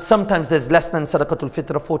 And sometimes there's less than sadaqatul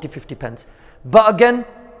fitr, 40-50 pence. But again,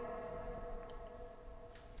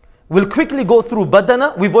 we'll quickly go through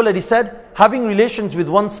badana. We've already said, having relations with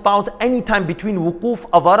one spouse anytime between wukuf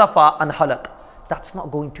of Arafah and halaq. That's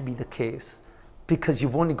not going to be the case, because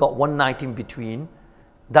you've only got one night in between.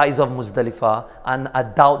 That is of Muzdalifah, and I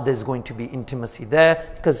doubt there's going to be intimacy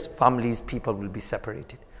there, because families, people will be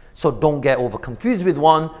separated. So don't get over confused with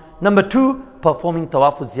one. Number two, performing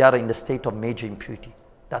tawaf ziyarah in the state of major impurity.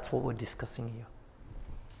 That's what we're discussing here.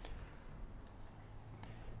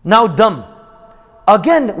 Now dam.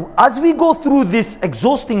 Again, as we go through this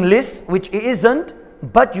exhausting list, which it isn't,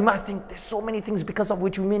 but you might think there's so many things because of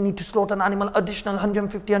which we may need to slaughter an animal, additional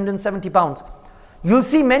 150, 170 pounds. You'll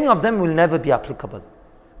see many of them will never be applicable.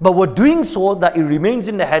 But we're doing so that it remains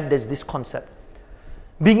in the head. There's this concept.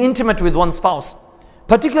 Being intimate with one spouse.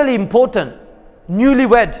 Particularly important,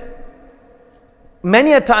 newlywed.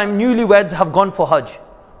 Many a time newlyweds have gone for Hajj.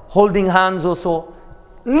 Holding hands or so.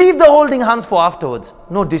 Leave the holding hands for afterwards.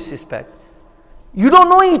 No disrespect. You don't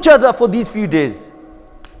know each other for these few days.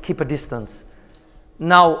 Keep a distance.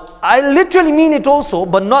 Now, I literally mean it also,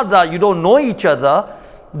 but not that you don't know each other.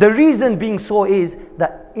 The reason being so is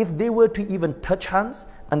that if they were to even touch hands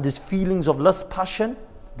and these feelings of lust, passion,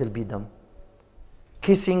 they'll be done.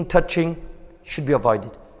 Kissing, touching should be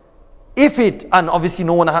avoided. If it, and obviously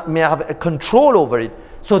no one may have a control over it.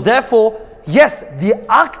 So therefore, yes, the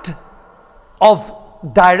act of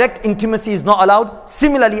direct intimacy is not allowed.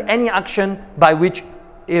 Similarly, any action by which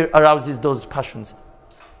it arouses those passions.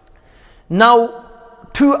 Now,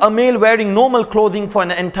 to a male wearing normal clothing for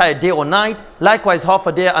an entire day or night, likewise half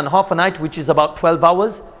a day and half a night, which is about 12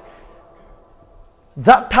 hours.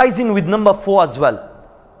 That ties in with number 4 as well.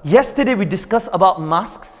 Yesterday we discussed about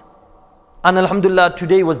masks, and alhamdulillah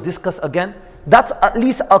today was discussed again. That's at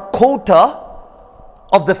least a quota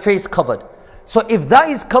of the face covered. So if that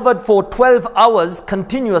is covered for 12 hours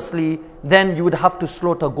continuously, then you would have to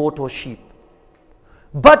slaughter goat or sheep.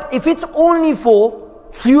 But if it's only for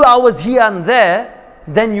few hours here and there,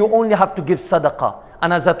 then you only have to give sadaqah.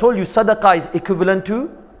 And as I told you, sadaqah is equivalent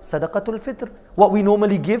to sadaqatul fitr, what we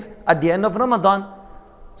normally give at the end of Ramadan.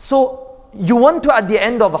 So you want to, at the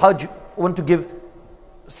end of Hajj, want to give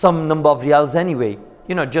some number of riyals anyway,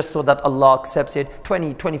 you know, just so that Allah accepts it,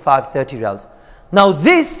 20, 25, 30 riyals. Now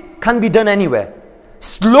this can be done anywhere.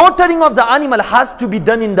 Slaughtering of the animal has to be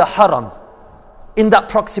done in the haram, in that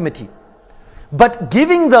proximity. But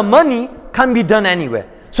giving the money can be done anywhere.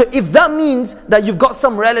 So if that means that you've got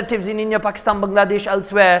some relatives in India, Pakistan, Bangladesh,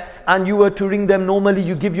 elsewhere, and you were to ring them normally,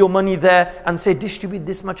 you give your money there and say distribute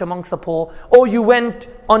this much amongst the poor. Or you went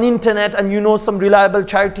on internet and you know some reliable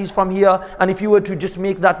charities from here, and if you were to just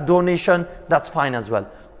make that donation, that's fine as well.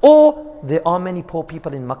 Or there are many poor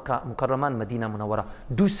people in Makkah, Mukarramah and Medina Munawwara.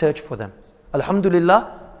 Do search for them.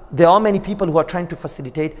 Alhamdulillah, there are many people who are trying to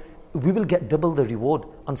facilitate. We will get double the reward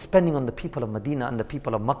on spending on the people of Medina and the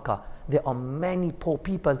people of Makkah. There are many poor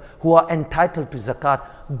people who are entitled to zakat.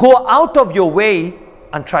 Go out of your way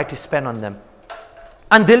and try to spend on them.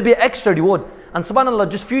 And there'll be extra reward. And subhanAllah,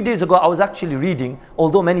 just a few days ago, I was actually reading,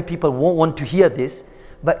 although many people won't want to hear this,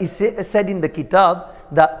 but it said in the kitab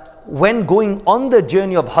that when going on the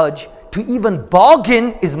journey of Hajj, to even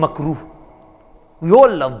bargain is makruh. We all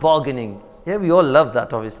love bargaining. Yeah, we all love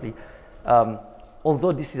that, obviously.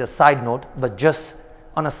 Although this is a side note, but just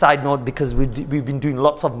on a side note, because we've been doing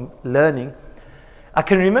lots of learning. I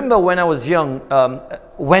can remember when I was young,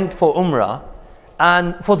 went for Umrah,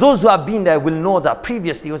 and for those who have been there will know that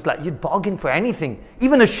previously it was like you'd bargain for anything,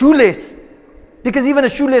 even a shoelace, because even a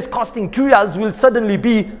shoelace costing 2 riyals will suddenly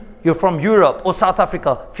be, you're from Europe or South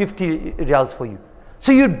Africa, 50 riyals for you.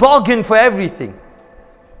 So you'd bargain for everything.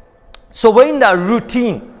 So we're in that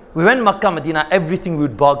routine. We went Makkah, Medina, everything we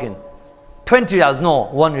would bargain. 20 riyals, no,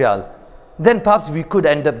 1 riyal. Then perhaps we could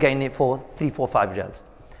end up getting it for 3, 4, 5 riyals.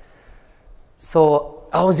 So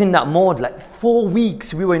I was in that mode, like 4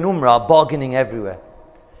 weeks we were in Umrah, bargaining everywhere.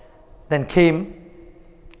 Then came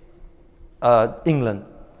England,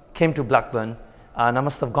 came to Blackburn, and I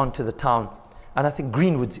must have gone to the town. And I think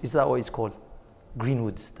Greenwoods, is that what it's called?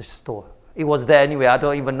 Greenwoods, the store. It was there anyway, I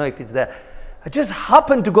don't even know if it's there. I just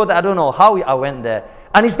happened to go there, I don't know how I went there.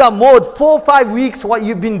 And it's that mode, 4 or 5 weeks, what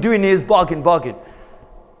you've been doing is bargain.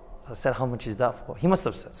 So I said, how much is that for? He must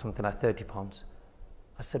have said something like £30.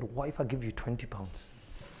 I said, what if I give you £20?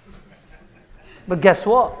 But guess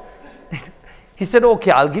what? He said,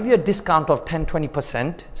 okay, I'll give you a discount of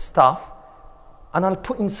 10-20% staff, and I'll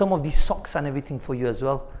put in some of these socks and everything for you as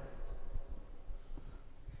well.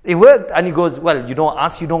 It worked. And he goes, well, you don't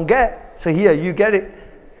ask, you don't get. So here, you get it.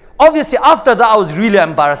 Obviously, after that, I was really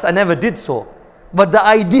embarrassed. I never did so. But the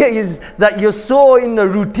idea is that you're so in a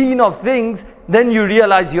routine of things, then you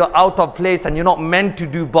realize you're out of place and you're not meant to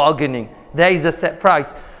do bargaining. There is a set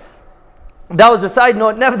price. That was a side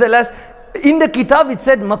note. Nevertheless, in the kitab it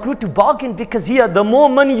said makruh to bargain, because here the more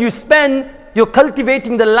money you spend, you're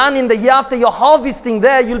cultivating the land in the year after, you're harvesting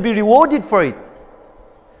there, you'll be rewarded for it.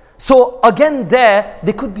 So again there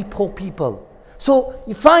could be poor people. So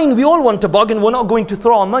fine, we all want to bargain, we're not going to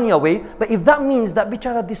throw our money away, but if that means that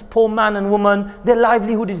bichara, this poor man and woman, their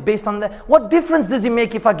livelihood is based on that, what difference does it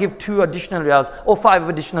make if I give 2 additional riyals or 5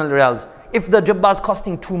 additional riyals, if the jabba is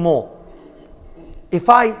costing 2 more? If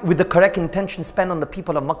I, with the correct intention, spend on the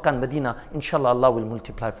people of Makkah and Medina, inshallah Allah will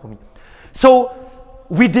multiply for me. So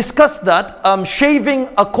we discussed that shaving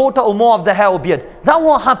a quarter or more of the hair or beard, that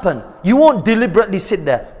won't happen. You won't deliberately sit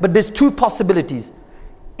there. But there's 2 possibilities.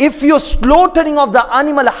 If your slaughtering of the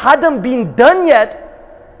animal hadn't been done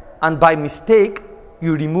yet, and by mistake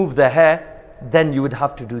you remove the hair, then you would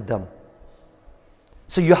have to do them.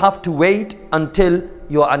 So you have to wait until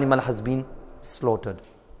your animal has been slaughtered.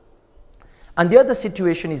 And the other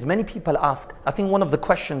situation is, many people ask, I think one of the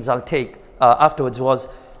questions I'll take afterwards was,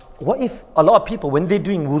 what if a lot of people, when they're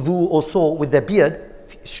doing wudu or so with their beard,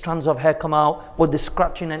 strands of hair come out, or they're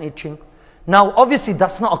scratching and itching. Now obviously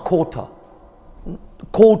that's not a quarter.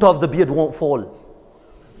 Quarter of the beard won't fall.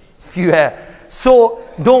 Few hair. So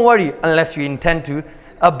don't worry unless you intend to.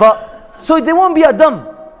 So there won't be a dam.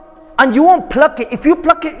 And you won't pluck it. If you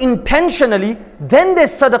pluck it intentionally, then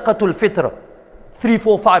there's sadaqatul fitr. 3,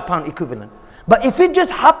 4, 5 pound equivalent. But if it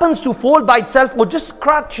just happens to fall by itself, or just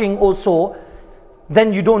scratching or so,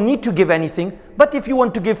 then you don't need to give anything. But if you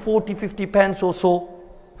want to give 40, 50 pence or so,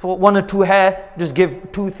 for 1 or 2 hair, just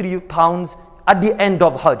give 2, 3 pounds at the end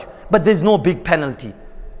of Hajj. But there's no big penalty.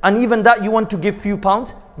 And even that you want to give few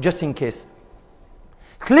pounds, just in case.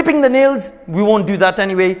 Clipping the nails, we won't do that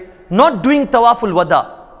anyway. Not doing tawaful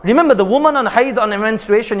wada. Remember, the woman on haid, on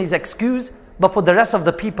menstruation is excused, but for the rest of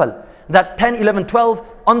the people, that 10, 11, 12,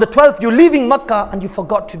 on the 12th you're leaving Makkah and you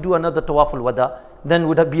forgot to do another tawaful wada, then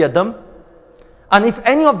would that be a dam? And if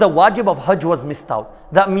any of the wajib of Hajj was missed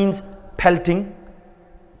out, that means pelting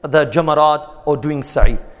the jamarat or doing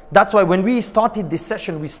sa'i. That's why when we started this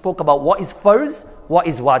session, we spoke about what is farz, what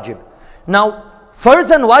is wajib. Now,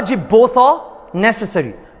 farz and wajib both are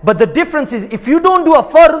necessary. But the difference is, if you don't do a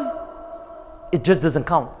farz, it just doesn't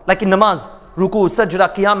count. Like in namaz, ruku,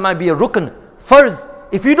 sajda, qiyam might be a rukn. Farz,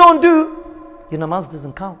 if you don't do, your namaz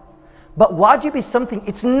doesn't count. But wajib is something,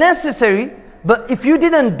 it's necessary, but if you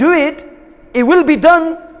didn't do it, it will be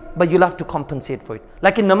done, but you'll have to compensate for it.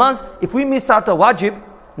 Like in namaz, if we miss out a wajib,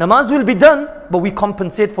 namaz will be done, but we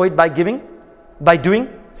compensate for it by doing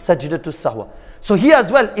sajdatul sahwa. So here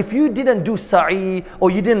as well, if you didn't do sa'i,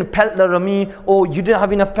 or you didn't pelt the rami, or you didn't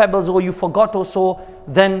have enough pebbles, or you forgot or so,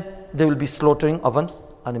 then there will be slaughtering of an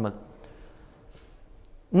animal.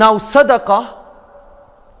 Now sadaqah,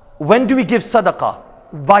 when do we give sadaqah?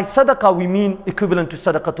 By sadaqah we mean equivalent to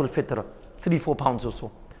sadaqatul fitr, 3, 4 pounds or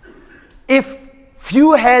so. If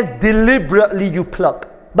few hairs deliberately you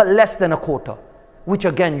pluck, but less than a quarter, which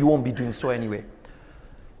again you won't be doing so anyway.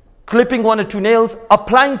 Clipping 1 or 2 nails,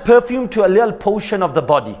 applying perfume to a little portion of the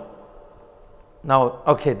body. Now,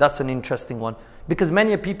 okay, that's an interesting one, because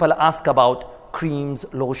many people ask about creams,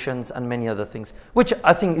 lotions, and many other things, which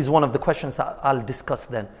I think is one of the questions I'll discuss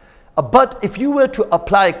then. But if you were to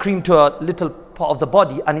apply a cream to a little part of the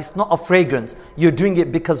body and it's not a fragrance, you're doing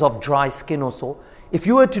it because of dry skin or so. If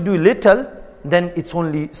you were to do little, then it's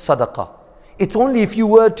only sadaqah. It's only if you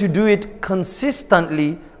were to do it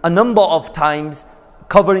consistently a number of times,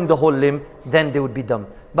 covering the whole limb, then they would be done.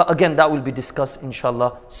 But again, that will be discussed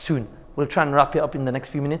inshallah soon. We'll try and wrap it up in the next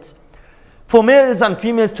few minutes. For males and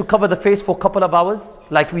females to cover the face for a couple of hours,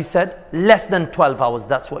 like we said, less than 12 hours,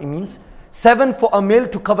 that's what it means. 7 for a male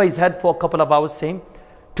to cover his head for a couple of hours, same.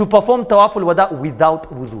 To perform tawaful wada without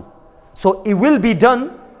wudu. So it will be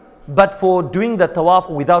done, but for doing the tawaf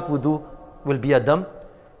without wudu will be a dam,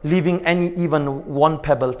 leaving even 1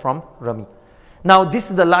 pebble from rami. Now this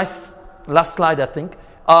is the last last slide I think.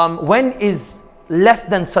 When is less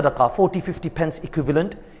than sadaqah, 40-50 pence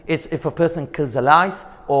equivalent? It's if a person kills a lice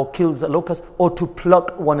or kills a locust or to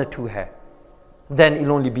pluck 1 or 2 hair. Then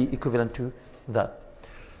it'll only be equivalent to that.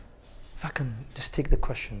 If I can just take the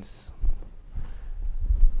questions.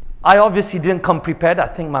 I obviously didn't come prepared. I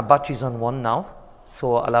think my battery's on 1 now.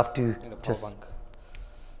 So I'll have to just...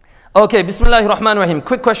 Okay, Bismillahir Rahmanir Rahim.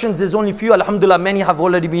 Quick questions, there's only few. Alhamdulillah, many have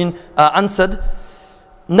already been answered.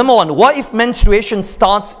 Number 1, what if menstruation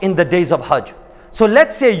starts in the days of Hajj? So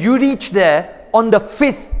let's say you reach there on the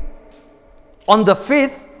 5th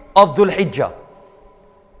of Dhul Hijjah,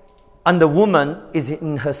 and the woman is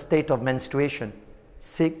in her state of menstruation.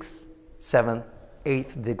 6th, 7th,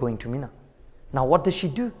 8th, they're going to Mina. Now what does she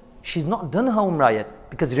do? She's not done her umrah yet,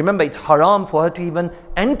 because remember it's haram for her to even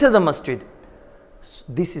enter the masjid. So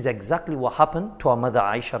this is exactly what happened to our mother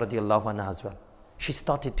Aisha radiallahu anha as well. She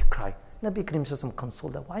started to cry. Nabi Karim Sallallahu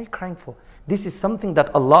consoled her. Why are you crying for? This is something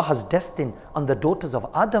that Allah has destined on the daughters of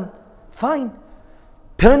Adam. Fine.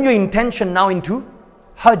 Turn your intention now into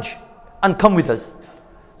Hajj and come with us.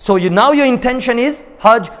 So now your intention is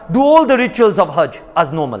Hajj. Do all the rituals of Hajj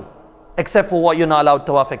as normal, except for what you're not allowed,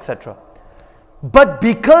 tawaf, etc. But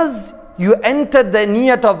because you entered the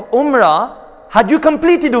niyat of Umrah, had you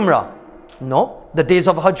completed Umrah? No, the days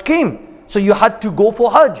of Hajj came. So you had to go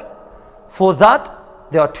for Hajj. For that,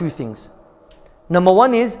 there are 2 things. Number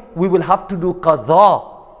 1 is we will have to do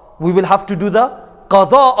qadha. We will have to do the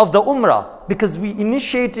qadha of the Umrah, because we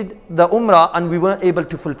initiated the Umrah and we weren't able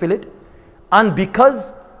to fulfill it. And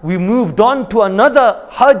because we moved on to another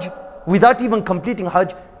Hajj without even completing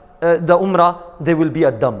Hajj, the Umrah, there will be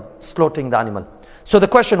a dam, slaughtering the animal. So the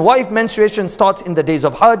question, what if menstruation starts in the days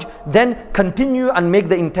of Hajj, then continue and make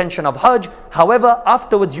the intention of Hajj. However,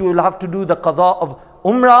 afterwards you will have to do the qadha of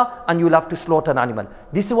Umrah and you will have to slaughter an animal.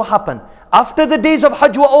 This is what happened. After the days of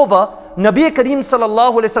Hajj were over, Nabi Kareem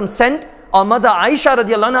sallallahu alaihi wasallam sent our mother Aisha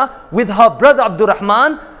radiallahu anha with her brother Abdul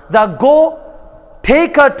Rahman, that go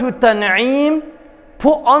take her to Tan'im,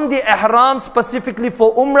 put on the ihram specifically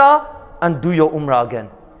for Umrah and do your Umrah again.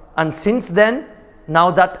 And since then, now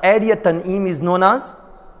that area Tan'im is known as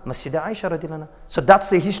Masjid Aisha radiallahu anha. So that's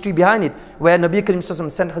the history behind it, where Nabi Karim sallallahu alaihi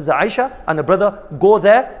wasallam sent Hazrat Aisha and her brother go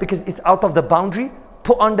there because it's out of the boundary,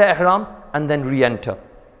 put on the ihram and then re-enter.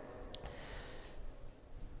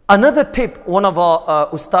 Another tip one of our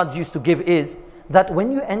ustads used to give is that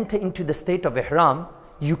when you enter into the state of ihram,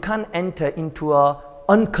 you can enter into a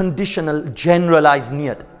unconditional generalized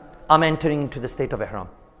niyat. I'm entering into the state of ihram.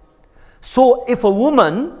 So if a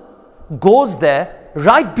woman goes there,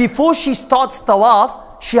 right before she starts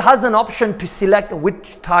tawaf, she has an option to select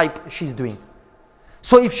which type she's doing.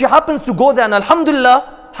 So if she happens to go there and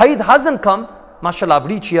alhamdulillah, Haid hasn't come, mashallah, I've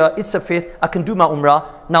reached here, it's a faith, I can do my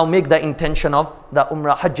umrah, now make the intention of the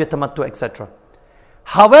umrah, hajj, tamattu, etc.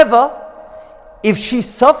 However, if she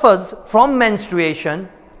suffers from menstruation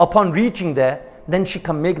upon reaching there, then she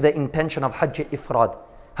can make the intention of hajj ifrad.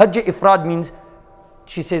 Hajj ifrad means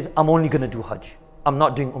she says, I'm only going to do hajj, I'm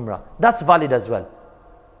not doing umrah. That's valid as well,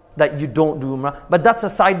 that you don't do umrah. But that's a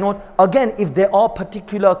side note. Again, if there are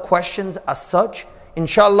particular questions as such,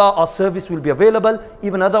 inshallah our service will be available,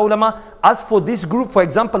 even other ulama. As for this group, for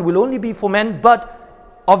example, will only be for men, but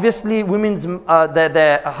obviously women's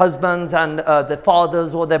their husbands and their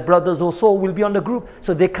fathers or their brothers or so will be on the group,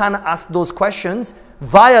 so they can ask those questions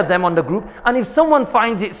via them on the group. And if someone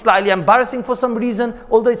finds it slightly embarrassing for some reason,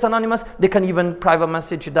 although it's anonymous, they can even private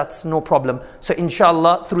message, that's no problem. So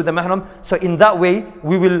inshallah through the mahram, so in that way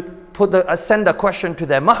we will put send a question to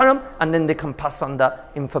their mahram and then they can pass on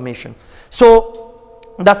that information. So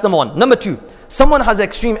that's number 1. Number 2, someone has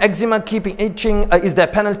extreme eczema, keeping itching, is there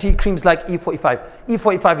penalty? Creams like E45.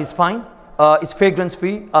 E45 is fine, it's fragrance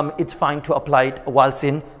free, it's fine to apply it whilst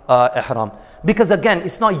in ihram. Because again,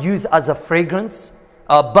 it's not used as a fragrance,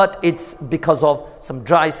 but it's because of some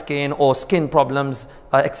dry skin or skin problems,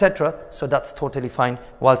 etc. So that's totally fine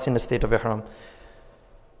whilst in the state of ihram.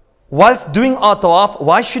 Whilst doing our tawaf,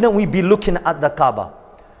 why shouldn't we be looking at the Kaaba?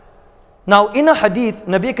 Now in a hadith,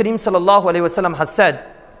 Nabi Kareem sallallahu alayhi wasallam has said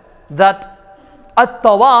that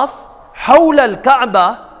at-tawaf hawla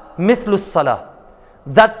al-Kaaba mithlu as-salah.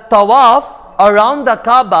 That tawaf around the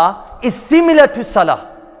Kaaba is similar to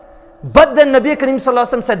salah. But then Nabi Kareem sallallahu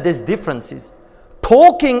alayhi wasallam said there's differences.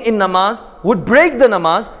 Talking in namaz would break the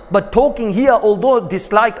namaz, but talking here, although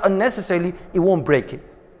disliked unnecessarily, it won't break it.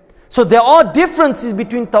 So there are differences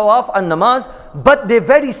between tawaf and namaz, but they're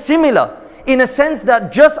very similar. In a sense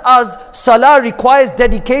that just as salah requires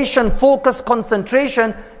dedication, focus,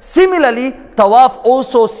 concentration, similarly tawaf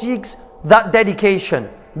also seeks that dedication,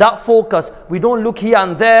 that focus. We don't look here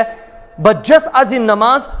and there, But just as in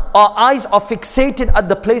namaz, our eyes are fixated at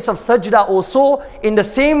the place of sajda also, in the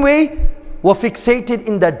same way, we're fixated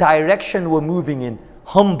in the direction we're moving in.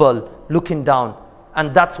 Humble, looking down.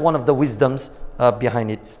 And that's one of the wisdoms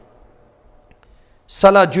behind it.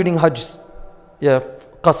 Salah during Hajj, yeah,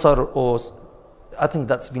 qasar, or I think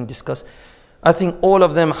that's been discussed. I think all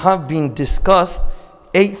of them have been discussed.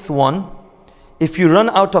 Eighth one, if you run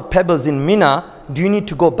out of pebbles in Mina, do you need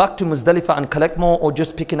to go back to Muzdalifah and collect more, or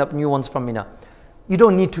just picking up new ones from Mina? You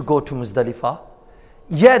don't need to go to Muzdalifah.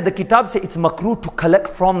 Yeah, the kitab say it's makruh to collect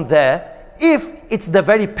from there if it's the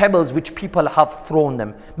very pebbles which people have thrown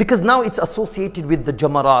them, because now it's associated with the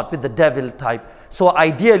jamarat, with the devil type. So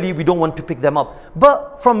ideally we don't want to pick them up,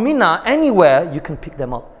 but from Mina, anywhere you can pick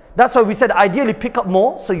them up. That's why we said ideally pick up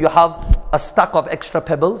more, so you have a stack of extra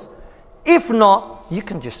pebbles. If not, you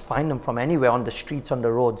can just find them from anywhere, on the streets, on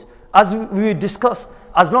the roads. As we discussed,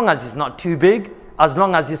 as long as it's not too big, as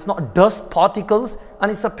long as it's not dust particles, and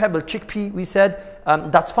it's a pebble, chickpea, we said,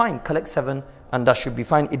 that's fine. Collect 7 and that should be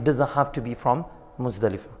fine. It doesn't have to be from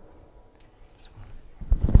Muzdalifah.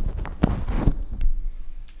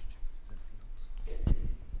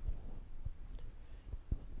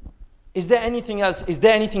 Is there anything else? Is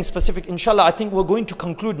there anything specific? Inshallah, I think we're going to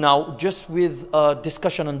conclude now just with a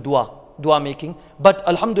discussion on dua making. But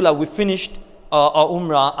alhamdulillah, we finished our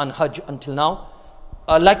Umrah and Hajj until now.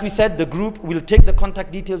 Like we said, the group will take the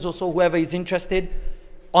contact details also, whoever is interested.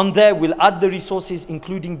 On there, we'll add the resources,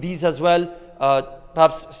 including these as well.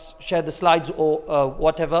 Perhaps share the slides or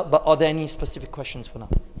whatever. But are there any specific questions for now?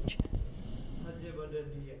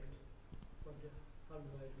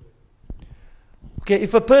 Okay,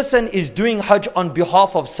 if a person is doing Hajj on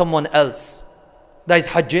behalf of someone else, that is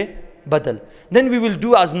Hajj Badal, then we will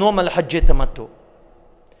do as normal Hajj Tamattu.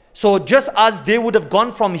 So just as they would have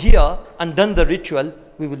gone from here and done the ritual,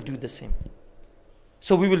 we will do the same.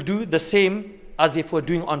 So we will do the same as if we're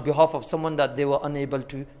doing on behalf of someone that they were unable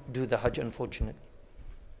to do the Hajj, unfortunately.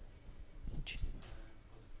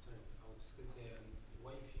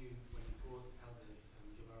 What if you, when you held the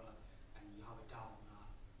Jumrah and you have a doubt that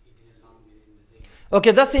it didn't land within the thing?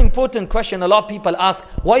 Okay, that's an important question. A lot of people ask,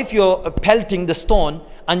 what if you're pelting the stone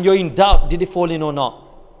and you're in doubt, did it fall in or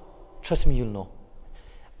not? Trust me, you'll know.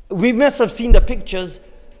 We must have seen the pictures.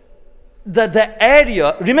 The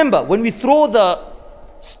area, remember, when we throw the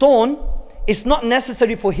stone, it's not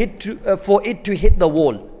necessary for it to hit the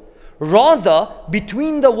wall. Rather,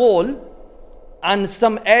 between the wall and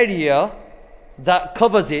some area that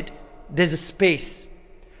covers it, there's a space.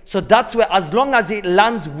 So that's where, as long as it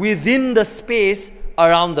lands within the space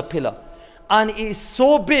around the pillar, and it is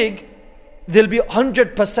so big, there'll be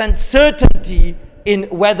 100% certainty in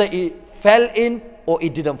whether it fell in or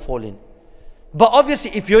it didn't fall in. But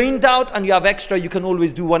obviously, if you're in doubt and you have extra, you can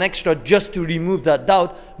always do one extra just to remove that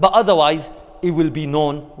doubt. But otherwise, it will be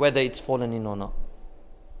known whether it's fallen in or not.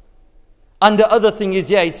 And the other thing is,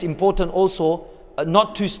 yeah, it's important also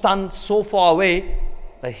not to stand so far away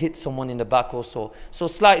that hit someone in the back also. So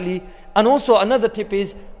slightly. And also another tip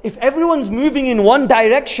is, if everyone's moving in one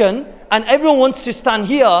direction and everyone wants to stand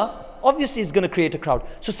here, obviously it's going to create a crowd.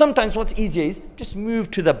 So sometimes what's easier is just move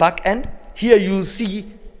to the back end. Here you'll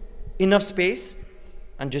see enough space,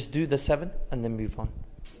 and just do the 7 and then move on.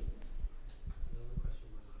 Another question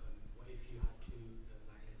was, what if you had to,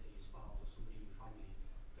 like let's say your spouse or somebody in your family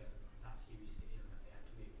felt that seriously ill that they had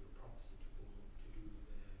to make you a proxy to go to do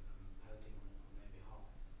the pelting on their behalf,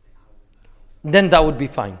 then how Then that would be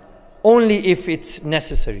fine. Only if it's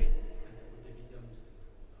necessary.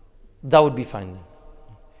 That would be fine then.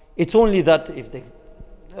 It's only that if they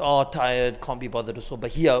are tired, can't be bothered or so, but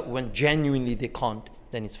here when genuinely they can't,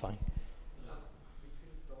 then it's fine.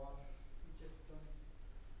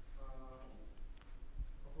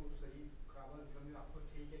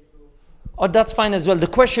 Oh, that's fine as well. The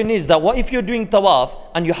question is that what if you're doing tawaf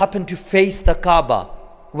and you happen to face the Kaaba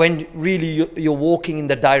when really you're walking in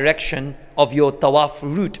the direction of your tawaf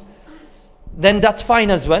route? Then that's fine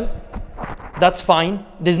as well. That's fine.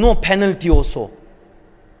 There's no penalty also.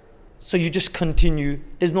 So you just continue.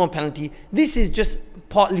 There's no penalty. This is just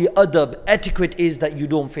partly adab. Etiquette is that you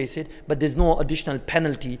don't face it, but there's no additional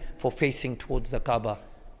penalty for facing towards the Kaaba.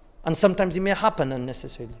 And sometimes it may happen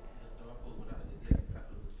unnecessarily.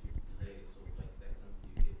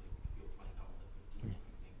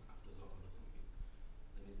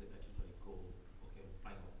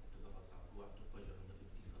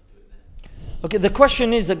 Okay, the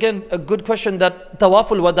question is again a good question, that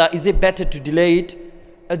Tawaful Wada, is it better to delay it?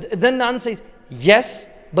 Then the answer is yes,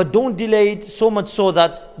 but don't delay it so much so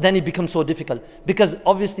that then it becomes so difficult. Because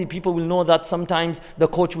obviously people will know that sometimes the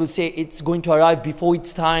coach will say it's going to arrive before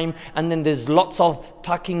its time, and then there's lots of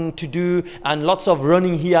packing to do and lots of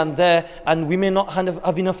running here and there, and we may not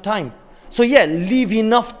have enough time. So yeah, leave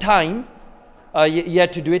enough time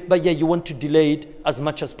to do it, but yeah, you want to delay it as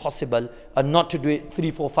much as possible, and not to do it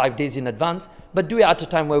 3, 4, 5 days in advance, but do it at a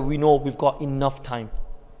time where we know we've got enough time.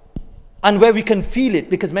 And where we can feel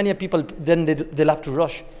it, because many people, then they'll have to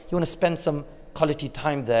rush. You want to spend some quality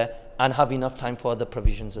time there and have enough time for other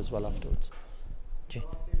provisions as well afterwards. Gee.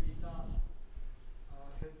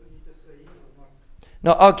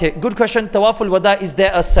 No, okay, good question. Tawaf al-Wada, is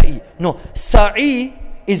there a sa'i? No, sa'i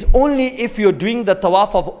is only if you're doing the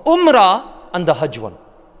tawaf of Umrah and the Hajj one.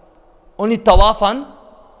 Only tawaf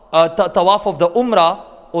of the Umrah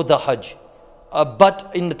or the Hajj.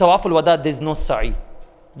 But in the Tawaf al-Wada, there's no sa'i.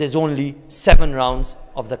 There's only 7 rounds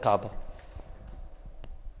of the Kaaba. You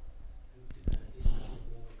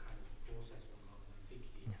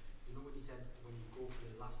know what you said when you go for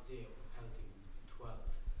the last day of pelting 12,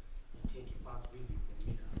 you take your bags with you from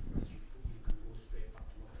Mina, because you can go straight back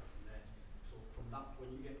to Makkah from there. So from that,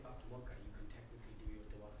 when you get back to Makkah, you can technically do your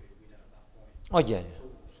tawaf with at that point. Oh yeah. So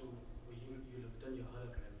you'll have done your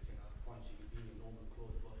halq and everything at that point, so you'll be in your normal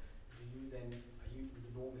clothes. But do you then,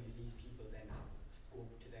 normally these people then go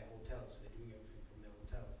to their hotels, so they're doing everything from their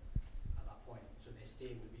hotels at that point. So their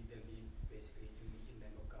stay will be, they'll be basically in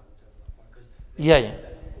their Makkah hotels at that point. Because yeah.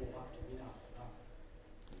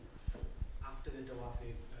 after the Tawaf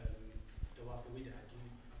Wida, I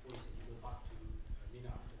thought you said you go back to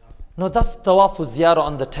Mina after that. No, that's Tawaf Ziyarah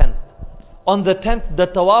on the 10th. On the 10th, the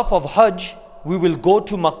Tawaf of Hajj, we will go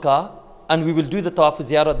to Makkah and we will do the Tawaf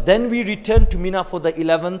Ziyarah. Then we return to Mina for the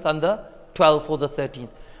 11th and the 12th or the 13th.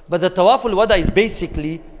 But the Tawaf al-Wada is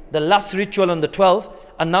basically the last ritual on the 12th,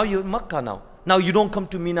 and now you're in Makkah now. Now you don't come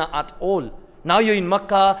to Mina at all. Now you're in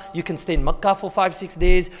Makkah, you can stay in Makkah for 5, 6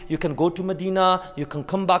 days, you can go to Medina, you can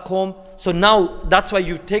come back home. So now, that's why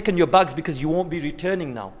you've taken your bags, because you won't be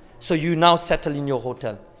returning now. So you now settle in your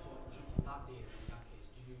hotel. So that day, in that case,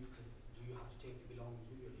 do you have to take your belongings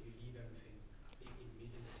with you, or do you leave everything in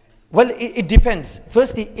the tent? Well, it depends.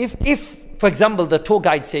 Firstly, if for example, the tour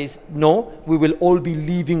guide says, no, we will all be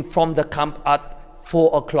leaving from the camp at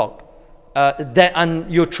 4 o'clock,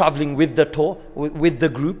 and you're traveling with the tour, with the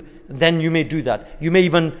group, then you may do that. You may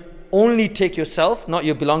even only take yourself, not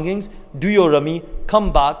your belongings, do your Rami,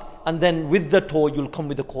 come back, and then with the tour, you'll come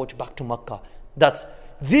with the coach back to Makkah.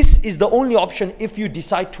 This is the only option if you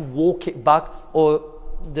decide to walk it back, or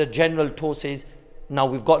the general tour says, now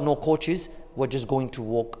we've got no coaches, we're just going to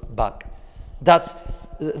walk back. That's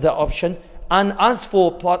the option. And as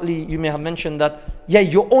for partly, you may have mentioned that, yeah,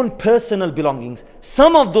 your own personal belongings.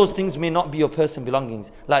 Some of those things may not be your personal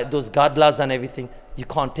belongings, like those gadlas and everything. You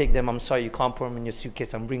can't take them, I'm sorry, you can't put them in your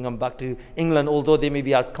suitcase and bring them back to England, although they may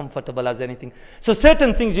be as comfortable as anything. So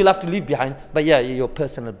certain things you'll have to leave behind, but yeah, your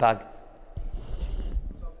personal bag.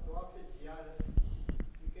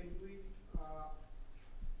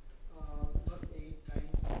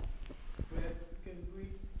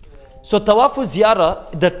 So Tawafu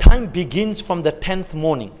Ziyarah, the time begins from the 10th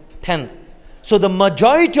morning. 10th. So the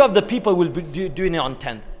majority of the people will be doing it on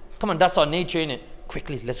 10th. Come on, that's our nature, innit?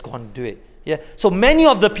 Quickly, let's go and do it. Yeah. So many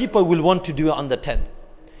of the people will want to do it on the 10th.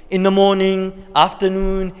 In the morning,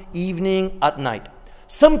 afternoon, evening, at night.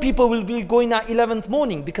 Some people will be going at 11th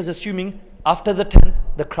morning, because assuming after the 10th,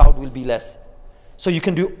 the crowd will be less. So you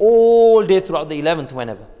can do all day throughout the 11th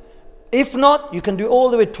whenever. If not, you can do all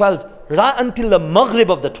the way 12th, right until the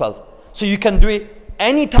Maghrib of the 12th. So you can do it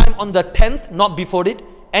any time on the 10th, not before it,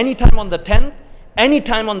 any time on the 10th, any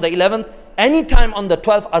time on the 11th, any time on the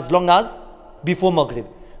 12th, as long as before Maghrib.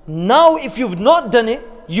 Now, if you've not done it,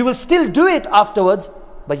 you will still do it afterwards,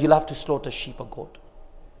 but you'll have to slaughter sheep or goat.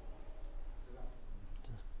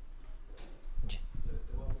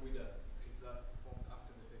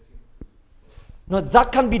 No,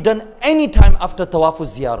 that can be done any time after Tawafu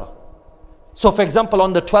Ziyarah. So for example,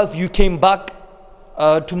 on the 12th, you came back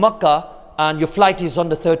to Makkah, and your flight is on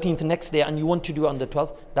the 13th next day, and you want to do it on the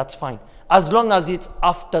 12th, that's fine. As long as it's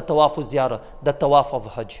after Tawafu Ziyarah, the Tawaf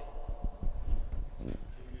of Hajj.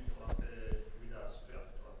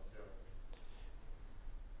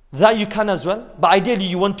 That you can as well, but ideally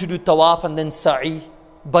you want to do Tawaf and then Sa'i,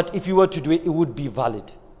 but if you were to do it, it would be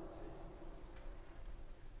valid.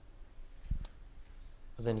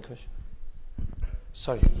 Are there any questions?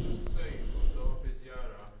 Sorry.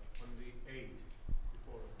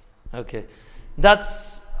 Okay,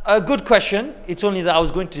 that's a good question. It's only that I was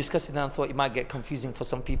going to discuss it and I thought it might get confusing for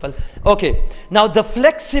some people. Okay, now the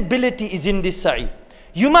flexibility is in this sa'i.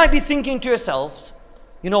 You might be thinking to yourselves,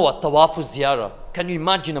 You know what? Tawafu ziyarah. Can you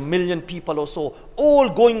imagine 1 million people or so all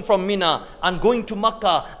going from Mina and going to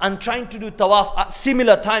Makkah and trying to do tawaf at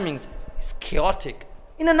similar timings? It's chaotic.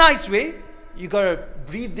 In a nice way. You gotta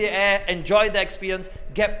breathe the air, enjoy the experience,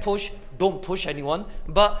 get pushed. Don't push anyone,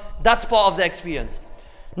 but that's part of the experience.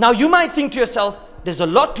 Now you might think to yourself, there's a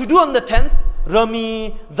lot to do on the 10th.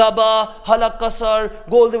 Rami, Dhaba, Halak Qasar,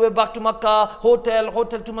 go all the way back to Makkah, hotel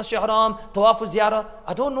to Masjid Haram, Tawafu Ziyarah.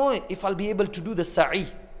 I don't know if I'll be able to do the Sa'i.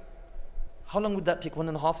 How long would that take?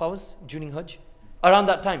 1.5 hours during Hajj? Around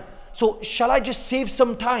that time. So shall I just save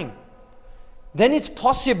some time? Then it's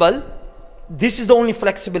possible, this is the only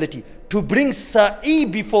flexibility, to bring Sa'i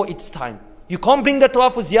before its time. You can't bring the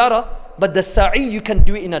Tawafu Ziyarah, but the Sa'i you can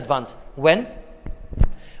do it in advance. When?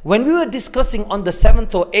 When we were discussing on the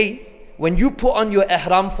 7th or 8th, when you put on your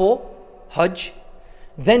ihram for Hajj,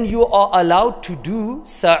 then you are allowed to do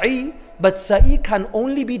Sa'i, but Sa'i can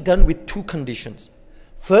only be done with 2 conditions.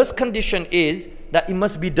 First condition is that it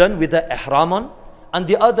must be done with the ihram on, and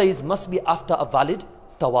the other is must be after a valid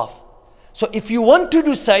tawaf. So if you want to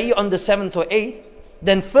do Sa'i on the 7th or 8th,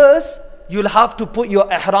 then first you'll have to put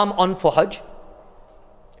your ihram on for Hajj.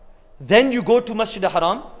 Then you go to Masjid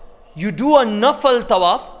al-Haram, you do a nafal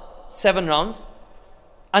tawaf, 7 rounds,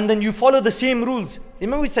 and then you follow the same rules.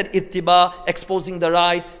 Remember we said ittiba, exposing the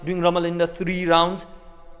right, doing ramal in the 3 rounds.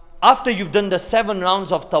 After you've done the 7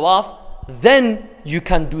 rounds of tawaf, then you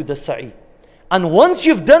can do the sa'i. And once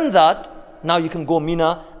you've done that, now you can go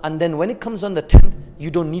Mina, and then when it comes on the 10th, you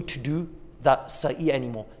don't need to do that sa'i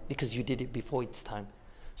anymore because you did it before its time.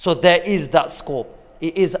 So there is that scope.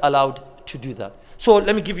 It is allowed to do that. So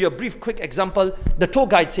let me give you a brief quick example. The tour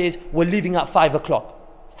guide says we're leaving at 5 o'clock.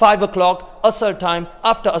 5 o'clock, Asr time,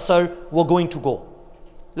 after Asr, we're going to go.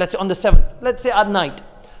 Let's say on the 7th, let's say at night.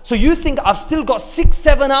 So you think I've still got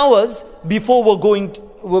 6-7 hours before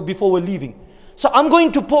we're leaving. So I'm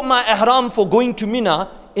going to put my ihram for going to Mina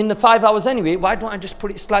in the 5 hours anyway. Why don't I just put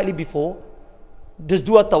it slightly before? Just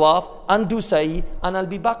do a tawaf and do sa'i, and I'll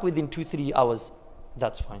be back within 2-3 hours.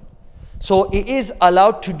 That's fine. So it is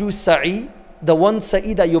allowed to do sa'i, the one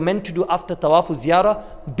sa'i that you're meant to do after tawafu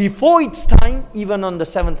ziyarah, before its time, even on the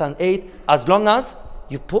 7th and 8th, as long as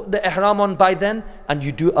you put the ihram on by then and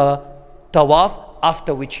you do a tawaf,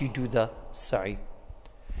 after which you do the sa'i.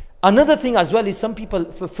 Another thing as well is some people,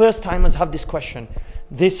 for first timers, have this question.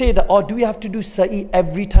 They say that, oh, do we have to do sa'i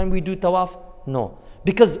every time we do tawaf? No.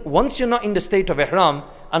 Because once you're not in the state of ihram,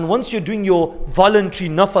 and once you're doing your voluntary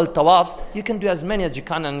nafal tawafs, you can do as many as you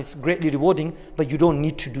can, and it's greatly rewarding, but you don't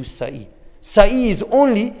need to do sa'i. Sa'i is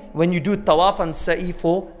only when you do tawaf and sa'i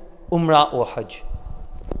for umrah or hajj.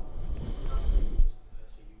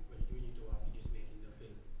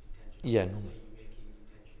 Yeah, no.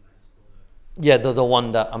 Yeah, the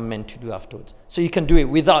one that I'm meant to do afterwards. So you can do it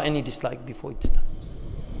without any dislike before it's done.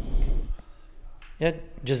 Yeah,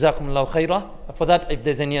 Jazakumullahu khairah. For that, if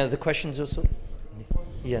there's any other questions also.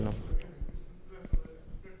 Yeah, no.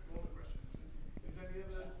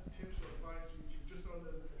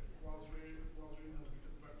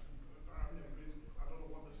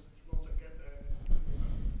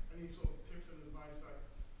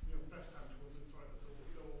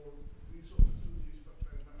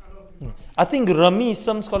 I think Rami,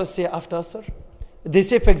 some scholars say after Asr. They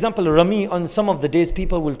say, for example, Rami, on some of the days,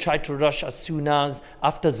 people will try to rush as soon as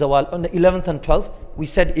after Zawal. On the 11th and 12th, we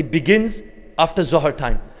said it begins after Zohar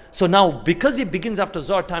time. So now, because it begins after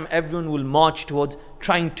Zohar time, everyone will march towards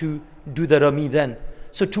trying to do the Rami then.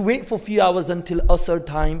 So to wait for a few hours until Asr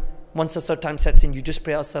time, once Asr time sets in, you just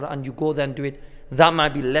pray Asr and you go there and do it. That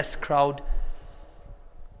might be less crowd.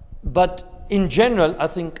 But in general, I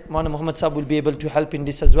think Maulana Muhammad Sahib will be able to help in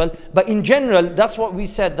this as well. But in general, that's what we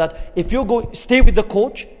said, that if you go, stay with the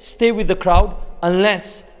coach, stay with the crowd,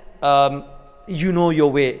 unless you know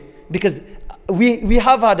your way. Because we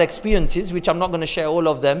have had experiences, which I'm not going to share all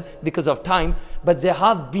of them because of time, but there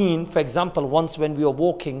have been, for example, once when we were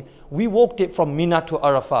walking, we walked it from Mina to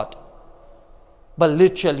Arafat. But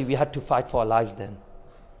literally, we had to fight for our lives then.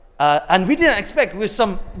 And we didn't expect,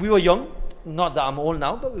 we were young. Not that I'm old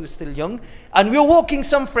now, but we were still young. And we were walking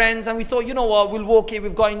some friends and we thought, you know what, we'll walk it,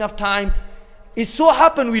 we've got enough time. It so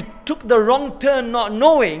happened we took the wrong turn not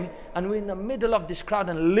knowing, and we're in the middle of this crowd,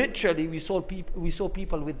 and literally we saw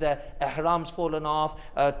people with their ihrams fallen off,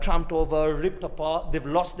 tramped over, ripped apart. They've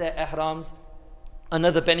lost their ihrams.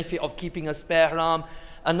 Another benefit of keeping a spare ihram.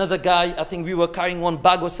 Another guy, I think we were carrying one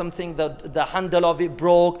bag or something, the handle of it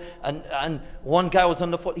broke, and one guy was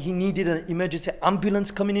on the floor. He needed an emergency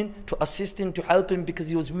ambulance coming in to assist him, to help him because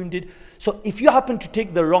he was wounded. So if you happen to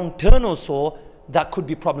take the wrong turn or so, that could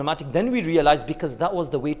be problematic. Then we realized, because that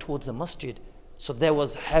was the way towards the masjid. So there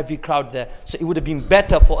was heavy crowd there. So it would have been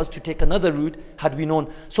better for us to take another route had we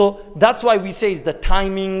known. So that's why we say is the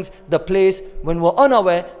timings, the place. When we're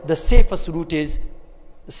unaware, the safest route is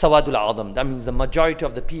Sawadul Adam. That means the majority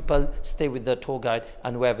of the people stay with the tour guide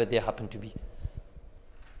and wherever they happen to be.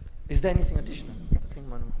 Is there anything additional? I think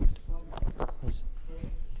yes.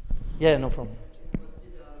 Yeah, no problem.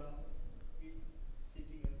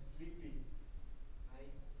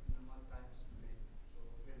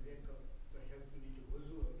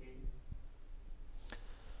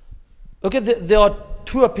 Okay, there are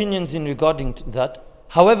two opinions in regarding to that.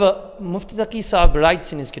 However, Mufti Taqi Sahab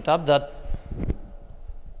writes in his kitab that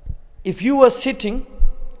if you were sitting,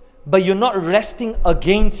 but you're not resting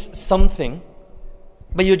against something,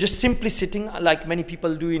 but you're just simply sitting like many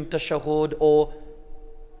people do in tashahhud or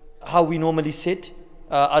how we normally sit,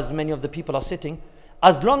 as many of the people are sitting,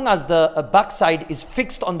 as long as the backside is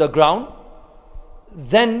fixed on the ground,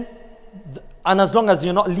 then, and as long as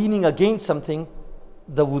you're not leaning against something,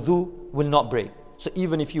 the wudu will not break. So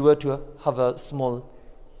even if you were to have a small,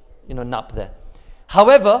 nap there.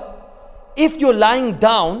 However, if you're lying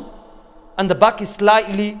down and the back is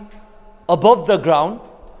slightly above the ground,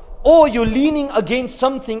 or you're leaning against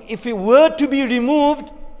something, if it were to be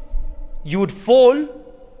removed, you would fall,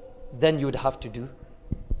 then you would have to do.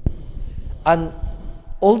 And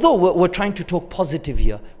although we're trying to talk positive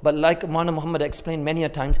here, but like Mana Muhammad explained many a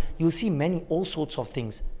times, you'll see all sorts of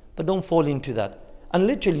things, but don't fall into that. And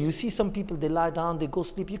literally, you see some people, they lie down, they go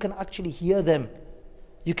sleep. You can actually hear them.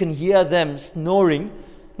 You can hear them snoring.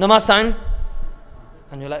 Namaz time.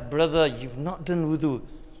 And you're like, brother, you've not done wudu.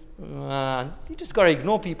 You just got to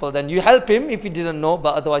ignore people. Then you help him if he didn't know,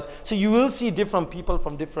 but otherwise. So you will see different people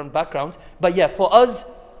from different backgrounds. But yeah, for us,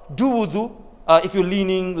 do wudu. If you're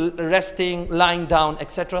leaning, resting, lying down,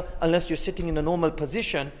 etc. Unless you're sitting in a normal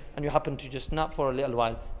position and you happen to just nap for a little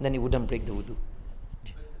while, then it wouldn't break the wudu.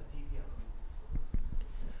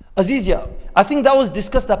 Azizia, I think that was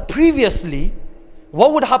discussed that previously,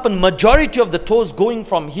 what would happen, majority of the tours going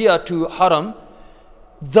from here to Haram,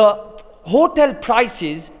 the hotel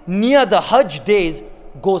prices near the Hajj days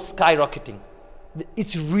go skyrocketing.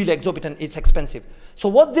 It's really exorbitant, it's expensive. So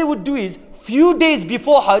what they would do is, few days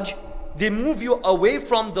before Hajj, they move you away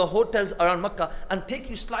from the hotels around Makkah and take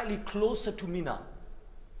you slightly closer to Mina.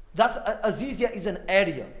 That's, Azizia is an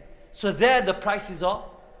area. So there the prices are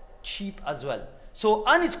cheap as well. So,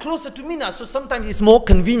 and it's closer to Mina, so sometimes it's more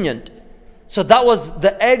convenient. So that was,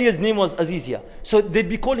 the area's name was Azizia. So they'd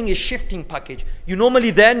be calling a shifting package. You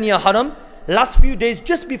normally there near Haram, last few days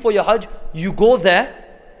just before your Hajj, you go there,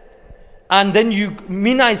 and then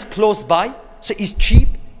Mina is close by, so it's cheap,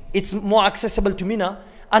 it's more accessible to Mina.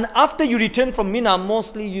 And after you return from Mina,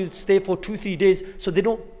 mostly you stay for 2-3 days, so they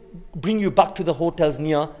don't bring you back to the hotels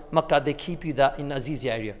near Makkah, they keep you there in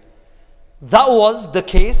Azizia area. That was the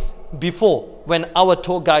case before, when our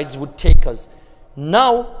tour guides would take us.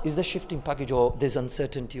 Now, is the shifting package, or there's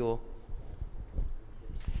uncertainty, or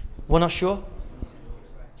we're not sure?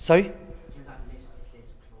 Sorry?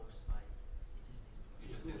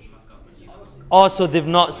 Oh, so they've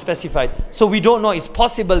not specified. So we don't know. It's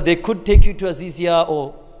possible they could take you to Azizia,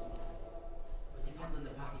 or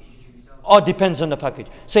depends on the package.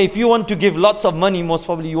 So if you want to give lots of money, most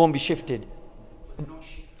probably you won't be shifted.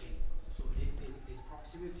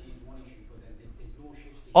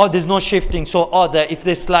 Oh, there's no shifting. So, if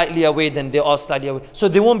they're slightly away, then they are slightly away. So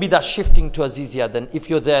there won't be that shifting to Azizia. Then if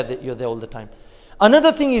you're there, you're there all the time.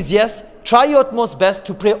 Another thing is, yes, try your utmost best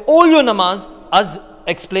to pray all your namaz, as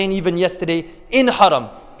explained even yesterday, in Haram,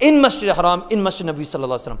 in Masjid Haram, in Masjid Nabi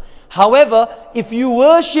Sallallahu Alaihi Wasallam. However, if you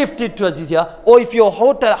were shifted to Azizia, or if your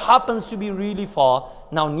hotel happens to be really far,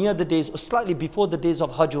 now near the days, or slightly before the days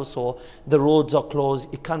of Hajj or so, the roads are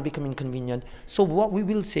closed, it can become inconvenient. So what we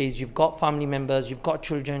will say is, you've got family members, you've got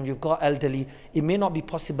children, you've got elderly, it may not be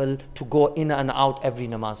possible to go in and out every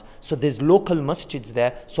namaz. So there's local masjids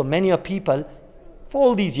there, so many people, for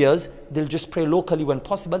all these years, they'll just pray locally when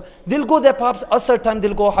possible. They'll go there perhaps Asr time,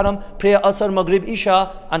 they'll go Haram, pray Asr, Maghrib,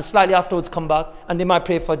 Isha, and slightly afterwards come back, and they might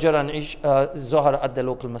pray Fajr and Zohar at the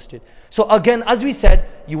local masjid. So again, as we said,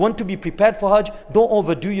 you want to be prepared for Hajj, don't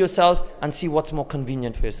overdo yourself, and see what's more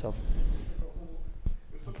convenient for yourself.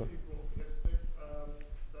 Some people yesterday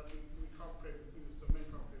that we can't pray, the men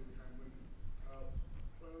can't pray behind women.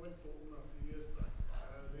 When I went for Umrah a few years back,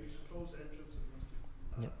 they used to close the entrance of the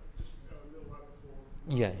masjid just a little while before.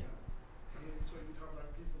 Yeah. And then, so you'd have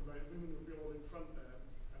like people, like women would be all in front there,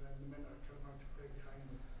 and then the men are trying to pray behind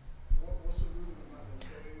them. What's the rule of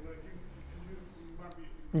that? You might be.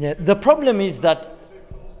 Yeah, the problem is that,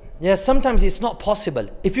 sometimes it's not possible.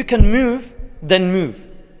 If you can move, then move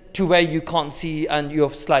to where you can't see and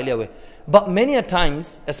you're slightly away. But many a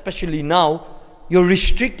times, especially now, you're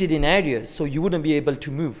restricted in areas, so you wouldn't be able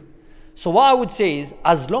to move. So what I would say is,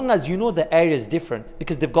 as long as you know the area is different,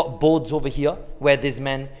 because they've got boards over here where there's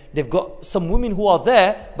men, they've got some women who are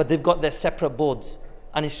there, but they've got their separate boards,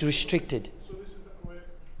 and it's restricted. So this is where,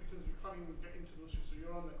 because you can't even get into those, so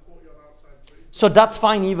you're on the courtyard outside. So that's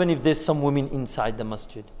fine even if there's some women inside the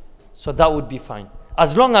masjid. So that would be fine.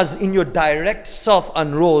 As long as in your direct saf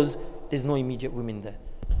and rows, there's no immediate women there.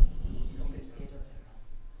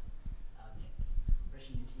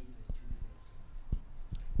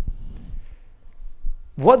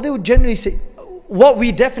 What they would generally say, what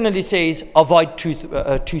we definitely say is avoid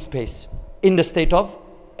toothpaste in the state of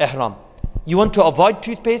ihram. You want to avoid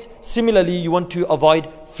toothpaste. Similarly, you want to avoid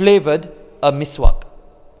flavored miswak.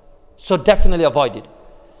 So definitely avoid it.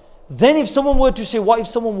 Then if someone were to say, what if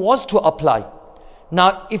someone was to apply?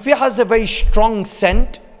 Now, if it has a very strong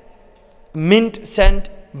scent, mint scent,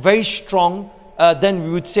 very strong, then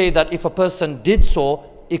we would say that if a person did so,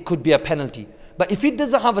 it could be a penalty. But if it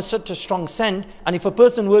doesn't have such a strong scent, and if a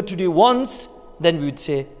person were to do it once, then we would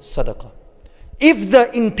say sadaqah. If the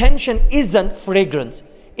intention isn't fragrance,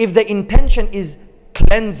 if the intention is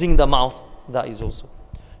cleansing the mouth, that is also.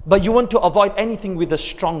 But you want to avoid anything with a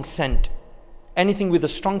strong scent. Anything with a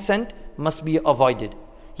strong scent must be avoided.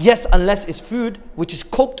 Yes, unless it's food which is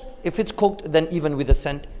cooked. If it's cooked, then even with a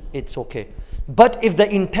scent, it's okay. But if the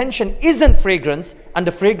intention isn't fragrance, and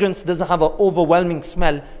the fragrance doesn't have an overwhelming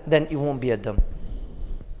smell, then it won't be a dam.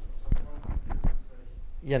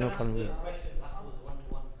 Yeah, no problem.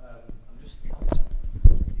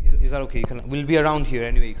 Is that okay? We'll be around here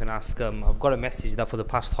anyway. You can ask. I've got a message that for the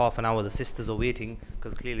past half an hour the sisters are waiting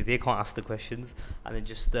because clearly they can't ask the questions and they're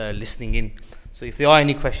just listening in. So if there are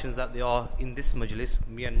any questions that they are in this majlis,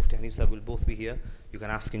 me and Mufti Hanif Sahib will both be here. You can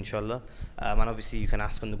ask inshallah, and obviously you can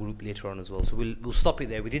ask on the group later on as well. So we'll stop it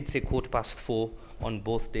there. We did say 4:15 on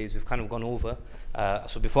both days. We've kind of gone over.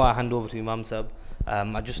 So before I hand over to Imam Sahib,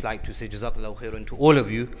 I'd just like to say Jazakallahu khairan to all of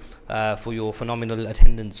you for your phenomenal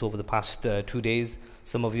attendance over the past 2 days.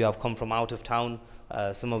 Some of you have come from out of town.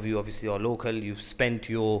 Some of you obviously are local. You've spent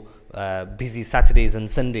your busy Saturdays and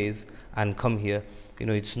Sundays and come here. You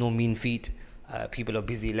know, it's no mean feat. People are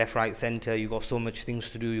busy left, right, center. You got so much things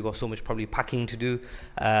to do. You got so much probably packing to do,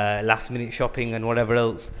 last minute shopping and whatever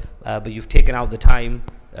else. But you've taken out the time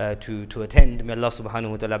to attend. May Allah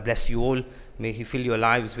subhanahu wa ta'ala bless you all. May He fill your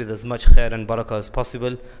lives with as much khair and barakah as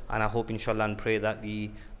possible. And I hope inshallah and pray that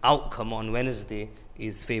the outcome on Wednesday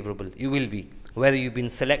is favorable. It will be. Whether you've been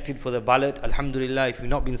selected for the ballot, alhamdulillah. If you've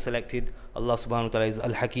not been selected, Allah subhanahu wa ta'ala is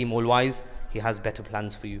Al-Hakim, all-wise. He has better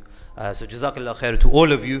plans for you. So Jazakallah khair to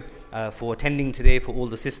all of you for attending today, for all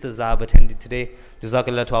the sisters that have attended today.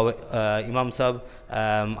 Jazakallah to our Imam Sahib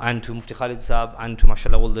and to Mufti Khalid Sahib and to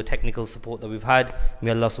mashallah all the technical support that we've had.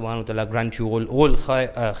 May Allah subhanahu wa ta'ala grant you all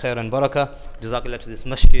khair and barakah. Jazakallah to this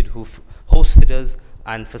masjid who hosted us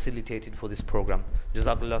and facilitated for this program.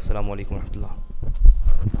 Jazakallah. Assalamu alaikum wa rahmatullah.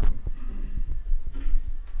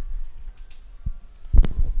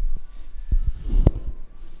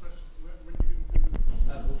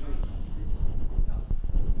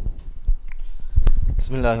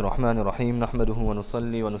 بسم الله الرحمن الرحيم نحمده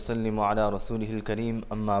ونصلي ونسلم على رسوله الكريم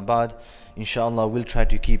أما بعد. Inshallah, we'll try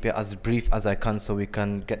to keep it as brief as I can so we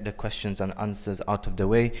can get the questions and answers out of the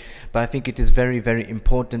way. But I think it is very, very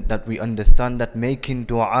important that we understand that making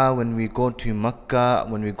dua when we go to Mecca,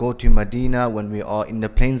 when we go to Medina, when we are in the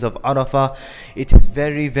plains of Arafah, it is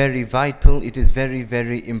very, very vital. It is very,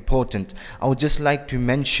 very important. I would just like to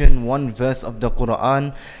mention one verse of the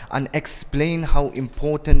Quran and explain how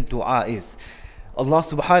important dua is. Allah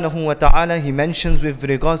subhanahu wa ta'ala, He mentions with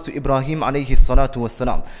regards to Ibrahim alayhi salatu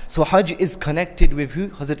wassalam. So Hajj is connected with who?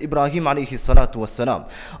 Hazrat Ibrahim alayhi salatu wassalam.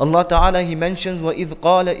 Allah ta'ala, He mentions وَإِذْ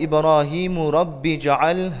قَالَ إِبْرَاهِيمُ رَبِّ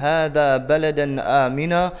جَعَلْ هَذَا بَلَدًا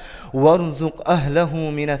آمِنًا وَارْزُقْ أَهْلَهُ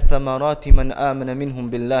مِنَ الثَّمَرَاتِ مَنْ آمَنَ مِنْهُمْ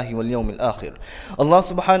بِاللَّهِ وَالْيَوْمِ الْآخِرِ. Allah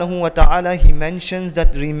subhanahu wa ta'ala, He mentions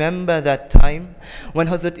that remember that time when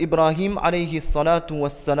Hazrat Ibrahim alayhi salatu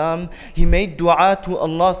wassalam, he made dua to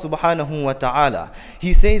Allah subhanahu wa ta'ala.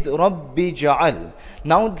 He says, Rabbi Ja'al.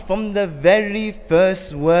 Now from the very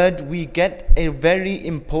first word we get a very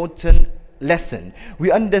important lesson.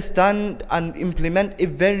 We understand and implement a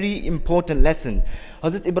very important lesson.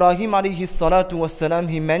 Hazrat Ibrahim alayhi salatu wassalam,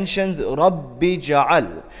 he mentions Rabbi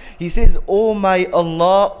Ja'al. He says, Oh my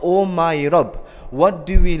Allah, oh my Rabb. What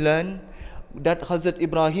do we learn? that Hazrat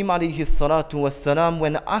Ibrahim alayhi salatu wassalam,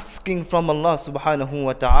 when asking from Allah subhanahu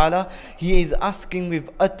wa ta'ala, he is asking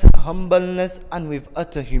with utter humbleness and with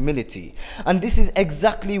utter humility. And this is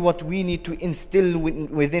exactly what we need to instill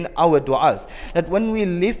within our du'as. That when we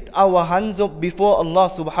lift our hands up before Allah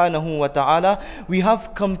subhanahu wa ta'ala, we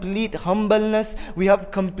have complete humbleness, we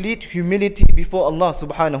have complete humility before Allah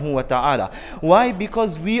subhanahu wa ta'ala. Why?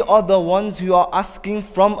 Because we are the ones who are asking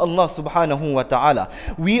from Allah subhanahu wa ta'ala.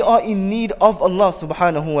 We are in need of Allah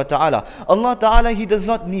subhanahu wa ta'ala. Allah ta'ala, He does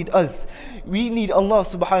not need us. We need Allah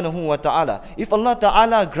subhanahu wa ta'ala. If Allah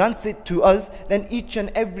ta'ala grants it to us, then each and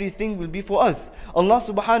everything will be for us. Allah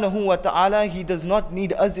subhanahu wa ta'ala, He does not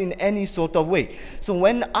need us in any sort of way. So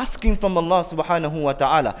when asking from Allah subhanahu wa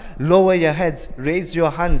ta'ala, lower your heads, raise your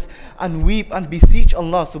hands and weep and beseech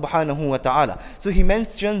Allah subhanahu wa ta'ala. So He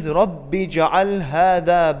mentions Rabbi ja'al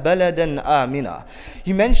hadha baladan amina.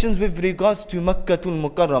 He mentions with regards to Makkatul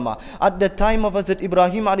Mukarramah. At the time of Hazrat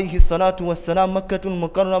Ibrahim alayhi salatu wassalam, Makkatul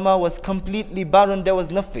Mukarramah was completely barren, there was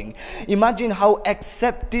nothing. Imagine how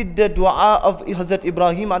accepted the dua of Hazrat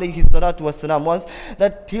Ibrahim alayhi salatu wassalam was,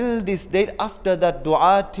 that till this date, after that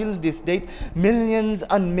dua, till this date, millions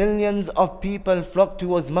and millions of people flocked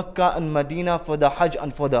towards Makkah and Medina for the Hajj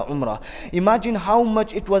and for the Umrah. Imagine how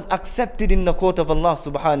much it was accepted in the court of Allah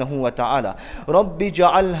subhanahu wa ta'ala. Rabbi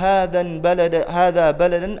ja'al hadha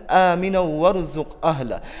baladan amina warzuq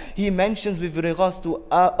ahla. He mentions with regards to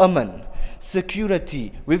aman,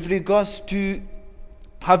 security, with regards to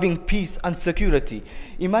having peace and security.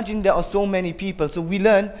 Imagine there are so many people. So we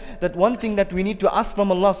learn that one thing that we need to ask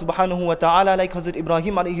from Allah subhanahu wa ta'ala, like Hazrat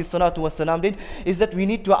Ibrahim alayhi salatu wasalam did, is that we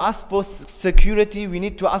need to ask for security, we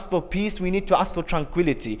need to ask for peace, we need to ask for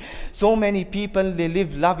tranquility. So many people, they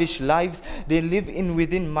live lavish lives, they live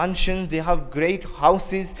within mansions, they have great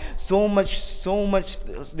houses, so much,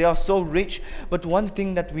 they are so rich. But one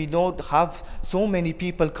thing that we don't have, so many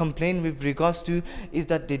people complain with regards to, is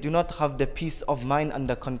that they do not have the peace of mind and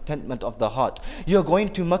the contentment of the heart. You're going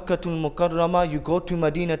to Makkatul Mukarramah, you go to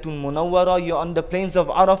Madinatul Munawwara, you're on the plains of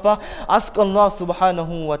Arafah. Ask Allah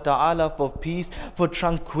subhanahu wa ta'ala for peace, for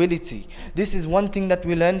tranquility. This is one thing that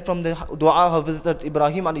we learn from the dua of Hazrat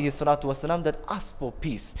Ibrahim alayhi salatu wasalam, that ask for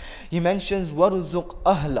peace. He mentions warzuq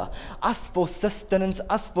ahla, ask for sustenance,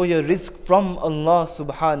 ask for your rizq from Allah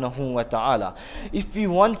subhanahu wa ta'ala. If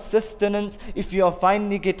you want sustenance, if you are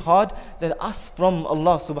finding it hard, then ask from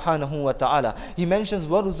Allah subhanahu wa ta'ala. He mentions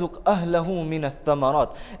warzuq ahlahu min ath-thamarat.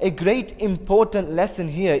 A great important lesson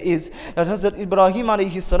here is that Hazrat Ibrahim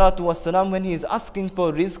alayhi salatu wasalam, when he is asking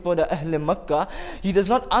for rizq for the Ahl Makkah, he does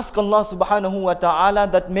not ask Allah subhanahu wa ta'ala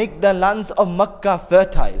that make the lands of Makkah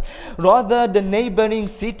fertile. Rather, the neighboring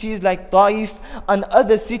cities like Taif and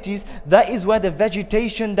other cities, that is where the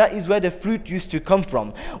vegetation, that is where the fruit used to come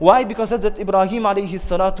from. Why? Because Hazrat Ibrahim alayhi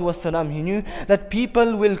salatu wasalam, he knew that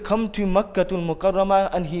people will come to Makkatul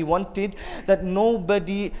Mukarramah, and he wanted that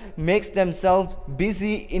nobody makes themselves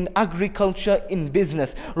busy in agriculture, in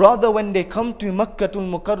business. Rather, when they come to Makkatul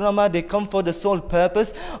Mukarramah, they come for the sole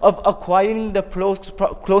purpose of acquiring the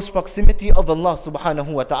close proximity of Allah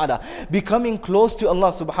subhanahu wa ta'ala, becoming close to Allah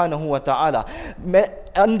subhanahu wa ta'ala,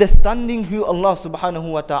 understanding who Allah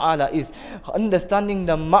subhanahu wa ta'ala is, understanding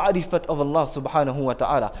the ma'rifat of Allah subhanahu wa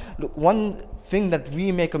ta'ala. Look, one thing that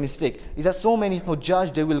we make a mistake is that so many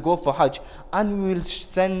Hujjaj, they will go for Hajj and we will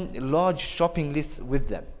send large shopping lists with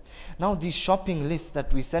them. Now these shopping lists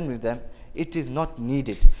that we send with them, it is not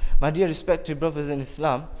needed. My dear respected brothers in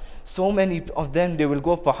Islam, so many of them, they will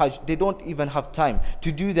go for Hajj, they don't even have time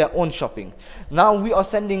to do their own shopping. Now we are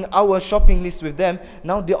sending our shopping list with them.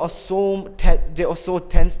 Now they are so tense,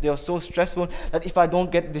 they are so stressful, that if I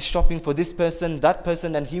don't get this shopping for this person, that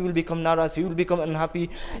person, then he will become naraz, he will become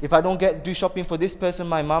unhappy. If I don't do shopping for this person,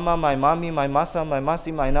 my mama, my mommy, my masa, my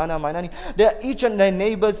masi, my nana, my nani, each and their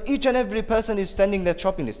neighbors, each and every person is sending their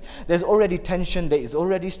shopping list. There's already tension, there is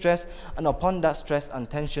already stress, and upon that stress and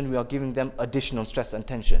tension, we are giving them additional stress and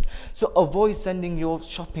tension. So avoid sending your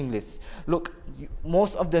shopping lists. Look,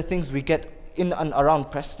 most of the things we get in and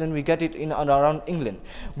around Preston, we get it in and around England.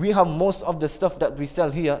 We have most of the stuff that we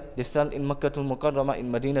sell here, they sell in Makkatul Mukarramah,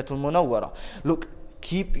 in Madinatul Munawwara. Look,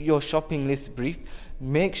 keep your shopping list brief.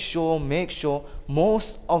 Make sure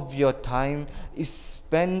most of your time is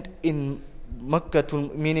spent in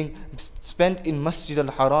Makkatul, meaning spent in Masjid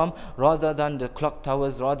al-Haram, rather than the clock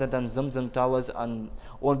towers, rather than Zamzam towers and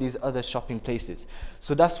all these other shopping places.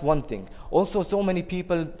 So that's one thing. Also, so many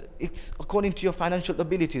people, it's according to your financial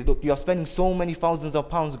abilities. Look, you are spending so many thousands of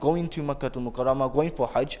pounds going to Makkatul Mukarramah, going for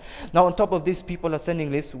Hajj. Now on top of this, people are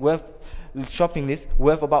sending lists shopping lists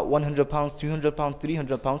worth about £100, £200,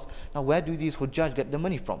 £300. Now where do these Hujjaj get the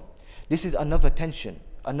money from? This is another tension.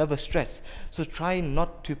 another stress. So try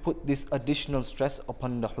not to put this additional stress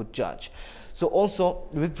upon the Hujjaj. So also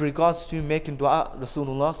with regards to making dua,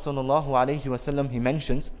 Rasulullah sallallahu alayhi wasallam, he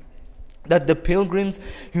mentions that the pilgrims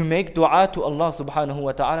who make dua to Allah subhanahu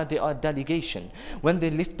wa ta'ala, they are a delegation. When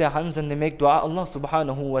they lift their hands and they make dua, Allah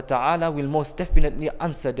subhanahu wa ta'ala will most definitely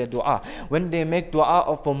answer their dua. When they make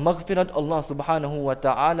dua for maghfirat, Allah subhanahu wa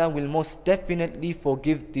ta'ala will most definitely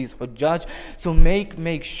forgive these hujjaj. So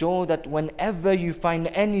make sure that whenever you find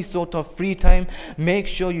any sort of free time, make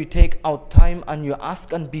sure you take out time and you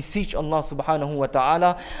ask and beseech Allah subhanahu wa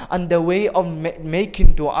ta'ala. And the way of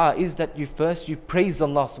making dua is that you praise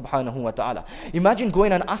Allah subhanahu wa ta'ala. Imagine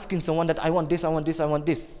going and asking someone that I want this, I want this, I want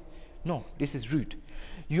this. No, this is rude.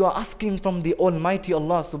 You are asking from the Almighty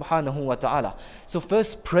Allah subhanahu wa ta'ala. So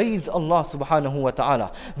first praise Allah subhanahu wa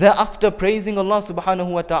ta'ala. Thereafter praising Allah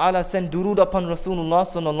subhanahu wa ta'ala, send durood upon Rasulullah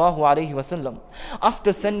sallallahu alayhi wa sallam.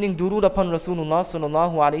 After sending durood upon Rasulullah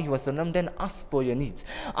sallallahu alayhi wa sallam, then ask for your needs.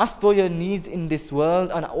 Ask for your needs in this world,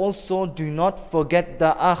 and also do not forget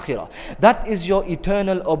the akhirah. That is your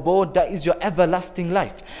eternal abode, that is your everlasting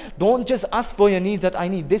life. Don't just ask for your needs that I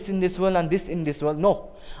need this in this world and this in this world. No.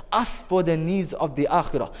 Ask for the needs of the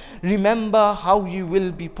akhirah. Remember how you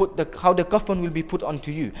will be how the coffin will be put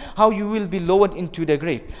onto you, how you will be lowered into the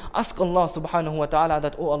grave. Ask Allah subhanahu wa ta'ala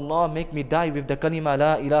that, oh Allah, make me die with the kalima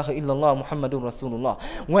la ilaha illallah Muhammadun Rasulullah.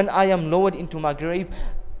 When I am lowered into my grave,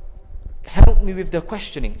 help me with the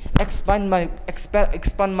questioning. Expand my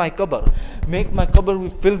qabr. Make my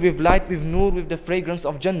qabr filled with light, with nur, with the fragrance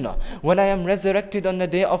of Jannah. When I am resurrected on the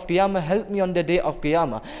day of Qiyamah, help me on the day of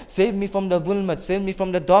Qiyamah. Save me from the dhulmat, save me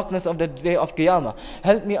from the darkness of the day of Qiyamah.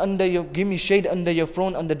 Help me give me shade under your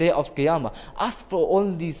throne on the day of Qiyamah. Ask for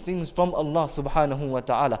all these things from Allah subhanahu wa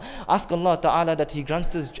ta'ala. Ask Allah ta'ala that He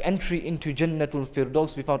grants us entry into Jannatul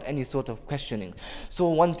Firdaus without any sort of questioning. So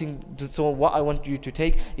what I want you to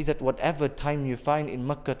take is that whatever time you find in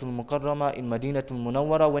Makkatul Mukarramah, in Madinatul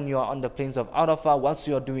Munawwara, when you are on the plains of Arafah, whilst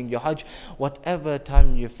you are doing your Hajj, whatever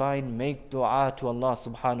time you find, make dua to Allah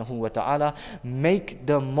subhanahu wa ta'ala. Make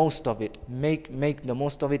the most of it. Make the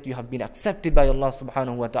most of it. You have been accepted by Allah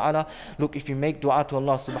subhanahu wa ta'ala. Look, if you make dua to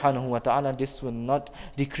Allah subhanahu wa ta'ala, this will not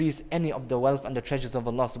decrease any of the wealth and the treasures of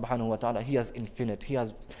Allah subhanahu wa ta'ala. He has infinite. He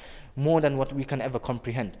has more than what we can ever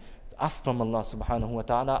comprehend. Ask from Allah subhanahu wa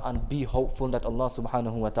ta'ala and be hopeful that Allah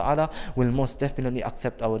subhanahu wa ta'ala will most definitely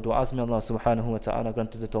accept our du'as. May Allah subhanahu wa ta'ala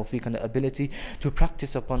grant us the tawfiq and the ability to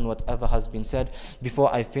practice upon whatever has been said.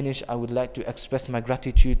 Before I finish, I would like to express my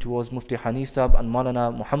gratitude towards Mufti Hanif Sahab and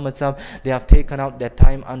Maulana Muhammad Sahab. They have taken out their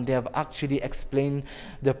time and they have actually explained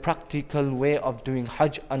the practical way of doing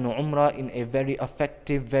Hajj and Umrah in a very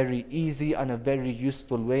effective, very easy and a very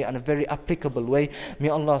useful way and a very applicable way. May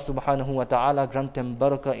Allah subhanahu wa ta'ala grant them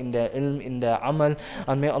barakah in their ilm, in their amal,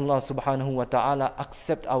 and may Allah subhanahu wa ta'ala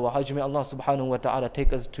accept our Hajj. May Allah subhanahu wa ta'ala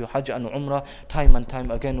take us to Hajj and Umrah time and time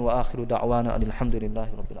again. Wa akhiru da'wana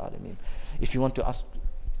alhamdulillahi rabbil alameen. If you want to ask